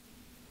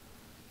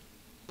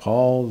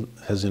 Paul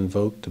has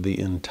invoked the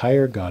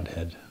entire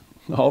Godhead,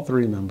 all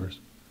three members,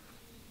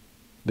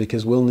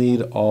 because we'll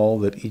need all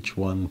that each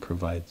one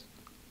provides.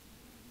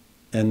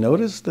 And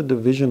notice the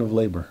division of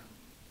labor.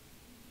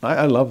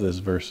 I love this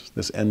verse,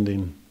 this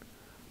ending.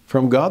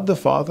 From God the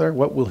Father,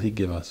 what will He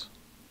give us?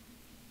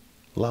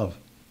 Love.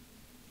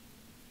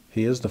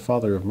 He is the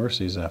Father of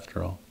mercies,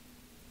 after all.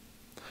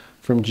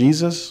 From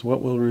Jesus,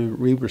 what will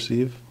we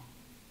receive?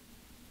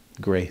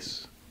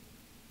 Grace,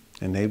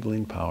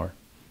 enabling power.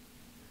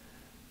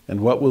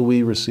 And what will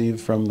we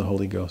receive from the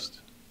Holy Ghost?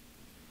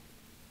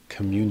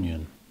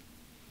 Communion.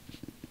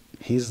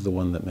 He's the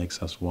one that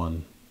makes us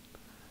one.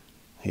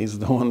 He's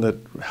the one that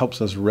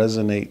helps us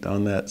resonate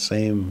on that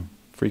same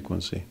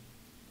frequency.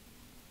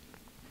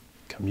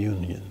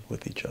 Communion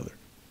with each other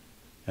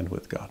and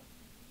with God.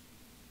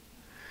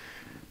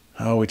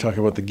 Oh, we talk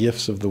about the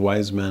gifts of the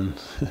wise men.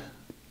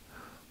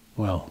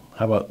 Well,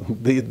 how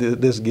about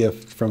this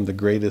gift from the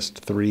greatest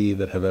three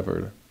that have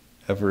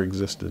ever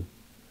existed?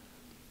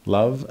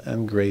 Love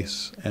and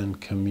grace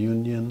and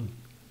communion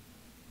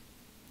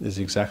is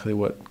exactly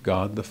what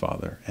God the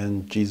Father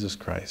and Jesus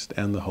Christ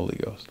and the Holy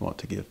Ghost want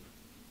to give.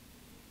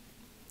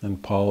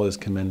 And Paul is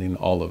commending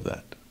all of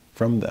that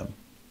from them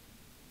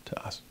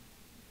to us.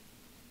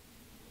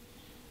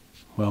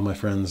 Well, my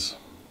friends,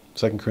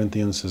 2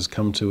 Corinthians has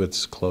come to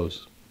its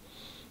close.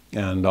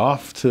 And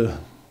off to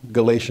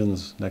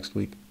Galatians next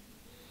week.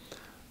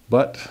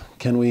 But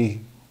can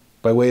we,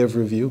 by way of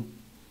review,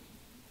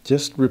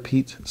 just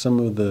repeat some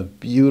of the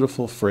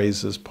beautiful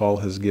phrases Paul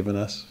has given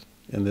us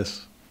in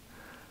this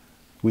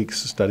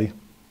week's study?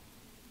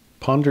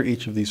 Ponder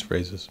each of these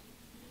phrases.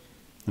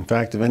 In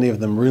fact, if any of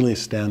them really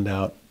stand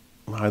out,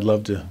 I'd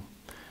love to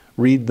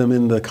read them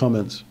in the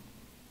comments.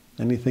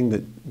 Anything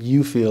that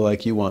you feel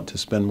like you want to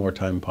spend more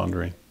time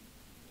pondering.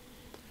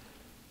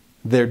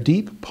 Their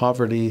deep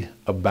poverty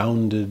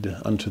abounded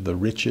unto the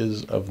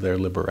riches of their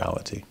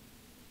liberality,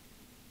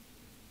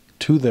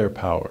 to their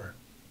power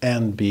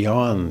and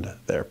beyond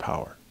their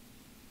power.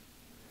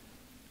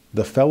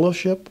 The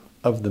fellowship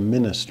of the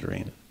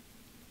ministering,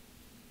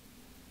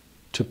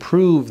 to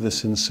prove the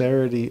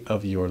sincerity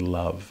of your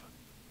love.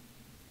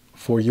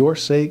 For your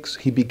sakes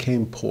he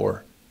became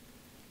poor,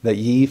 that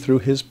ye through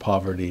his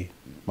poverty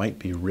might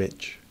be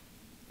rich.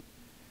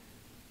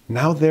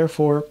 Now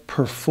therefore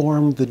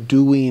perform the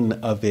doing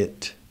of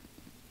it.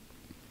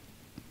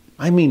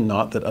 I mean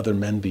not that other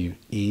men be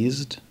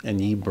eased,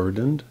 and ye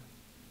burdened.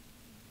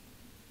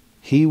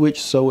 He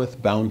which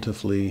soweth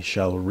bountifully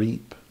shall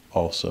reap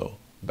also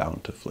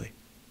bountifully.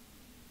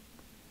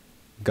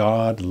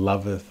 God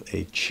loveth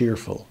a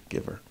cheerful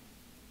giver.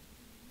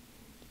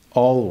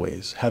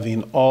 Always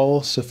having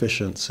all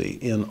sufficiency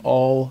in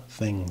all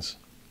things.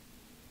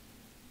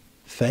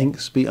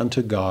 Thanks be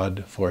unto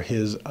God for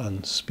his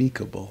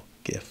unspeakable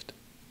gift.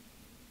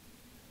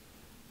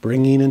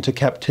 Bringing into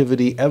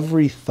captivity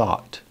every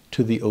thought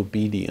to the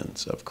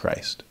obedience of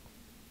Christ.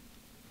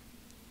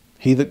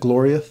 He that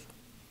glorieth,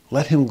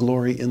 let him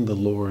glory in the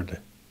Lord.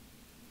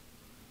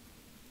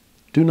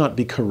 Do not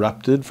be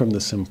corrupted from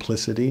the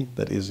simplicity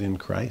that is in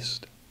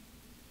Christ.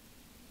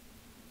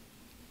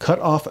 Cut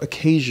off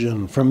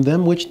occasion from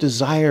them which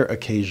desire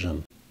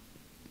occasion.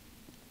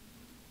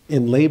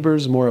 In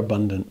labors more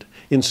abundant,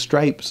 in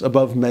stripes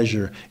above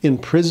measure, in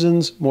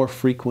prisons more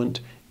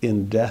frequent,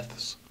 in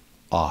deaths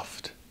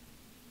oft.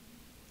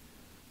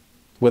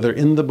 Whether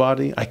in the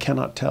body, I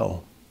cannot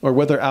tell, or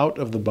whether out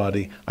of the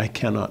body, I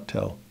cannot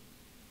tell.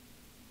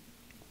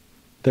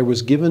 There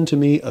was given to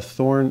me a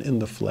thorn in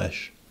the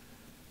flesh,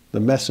 the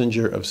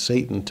messenger of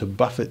Satan to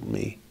buffet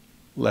me,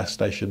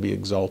 lest I should be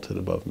exalted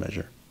above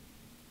measure.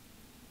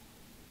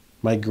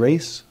 My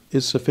grace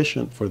is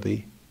sufficient for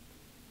thee,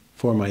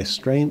 for my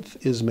strength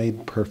is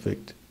made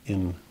perfect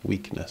in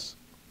weakness.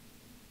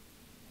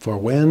 For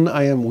when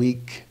I am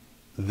weak,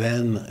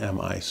 then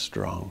am I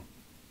strong.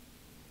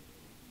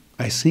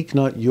 I seek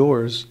not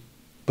yours,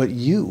 but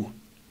you.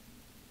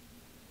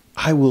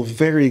 I will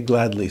very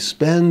gladly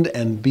spend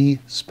and be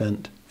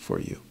spent for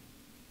you.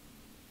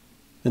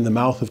 In the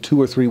mouth of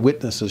 2 or 3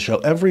 witnesses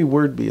shall every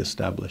word be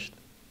established.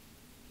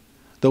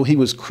 Though he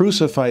was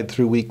crucified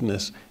through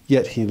weakness,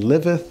 yet he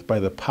liveth by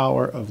the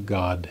power of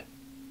God.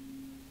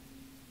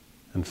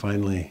 And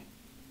finally,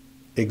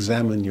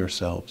 examine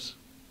yourselves,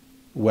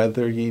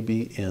 whether ye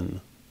be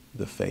in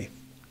the faith.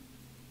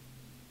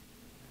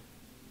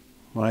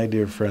 My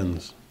dear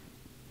friends,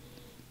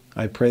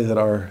 I pray that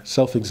our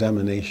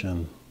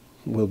self-examination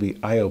will be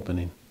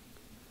eye-opening,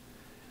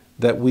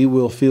 that we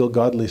will feel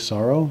godly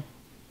sorrow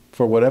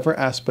for whatever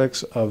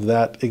aspects of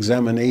that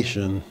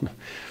examination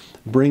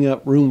bring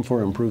up room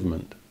for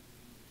improvement.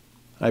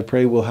 I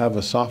pray we'll have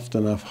a soft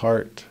enough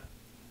heart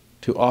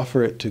to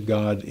offer it to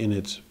God in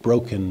its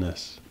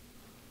brokenness,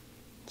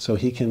 so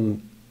He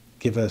can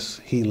give us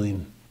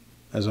healing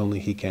as only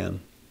He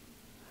can.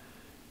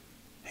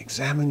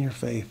 Examine your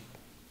faith.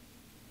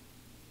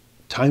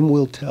 Time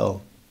will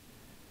tell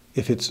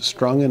if it's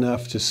strong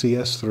enough to see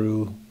us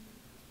through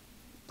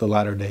the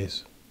latter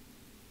days.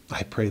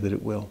 I pray that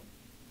it will.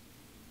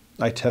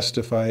 I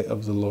testify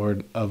of the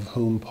Lord, of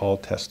whom Paul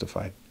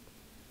testified.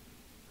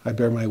 I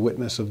bear my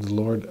witness of the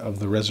Lord, of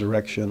the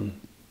resurrection,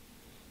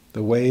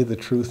 the way, the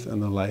truth,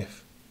 and the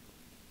life.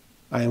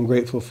 I am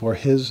grateful for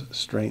His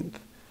strength,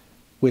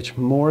 which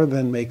more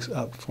than makes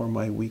up for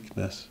my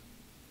weakness.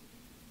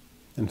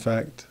 In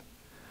fact,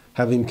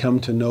 having come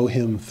to know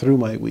Him through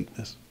my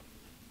weakness,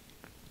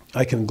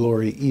 I can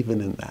glory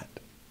even in that,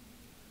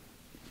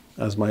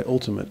 as my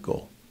ultimate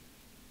goal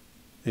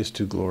is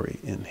to glory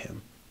in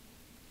Him.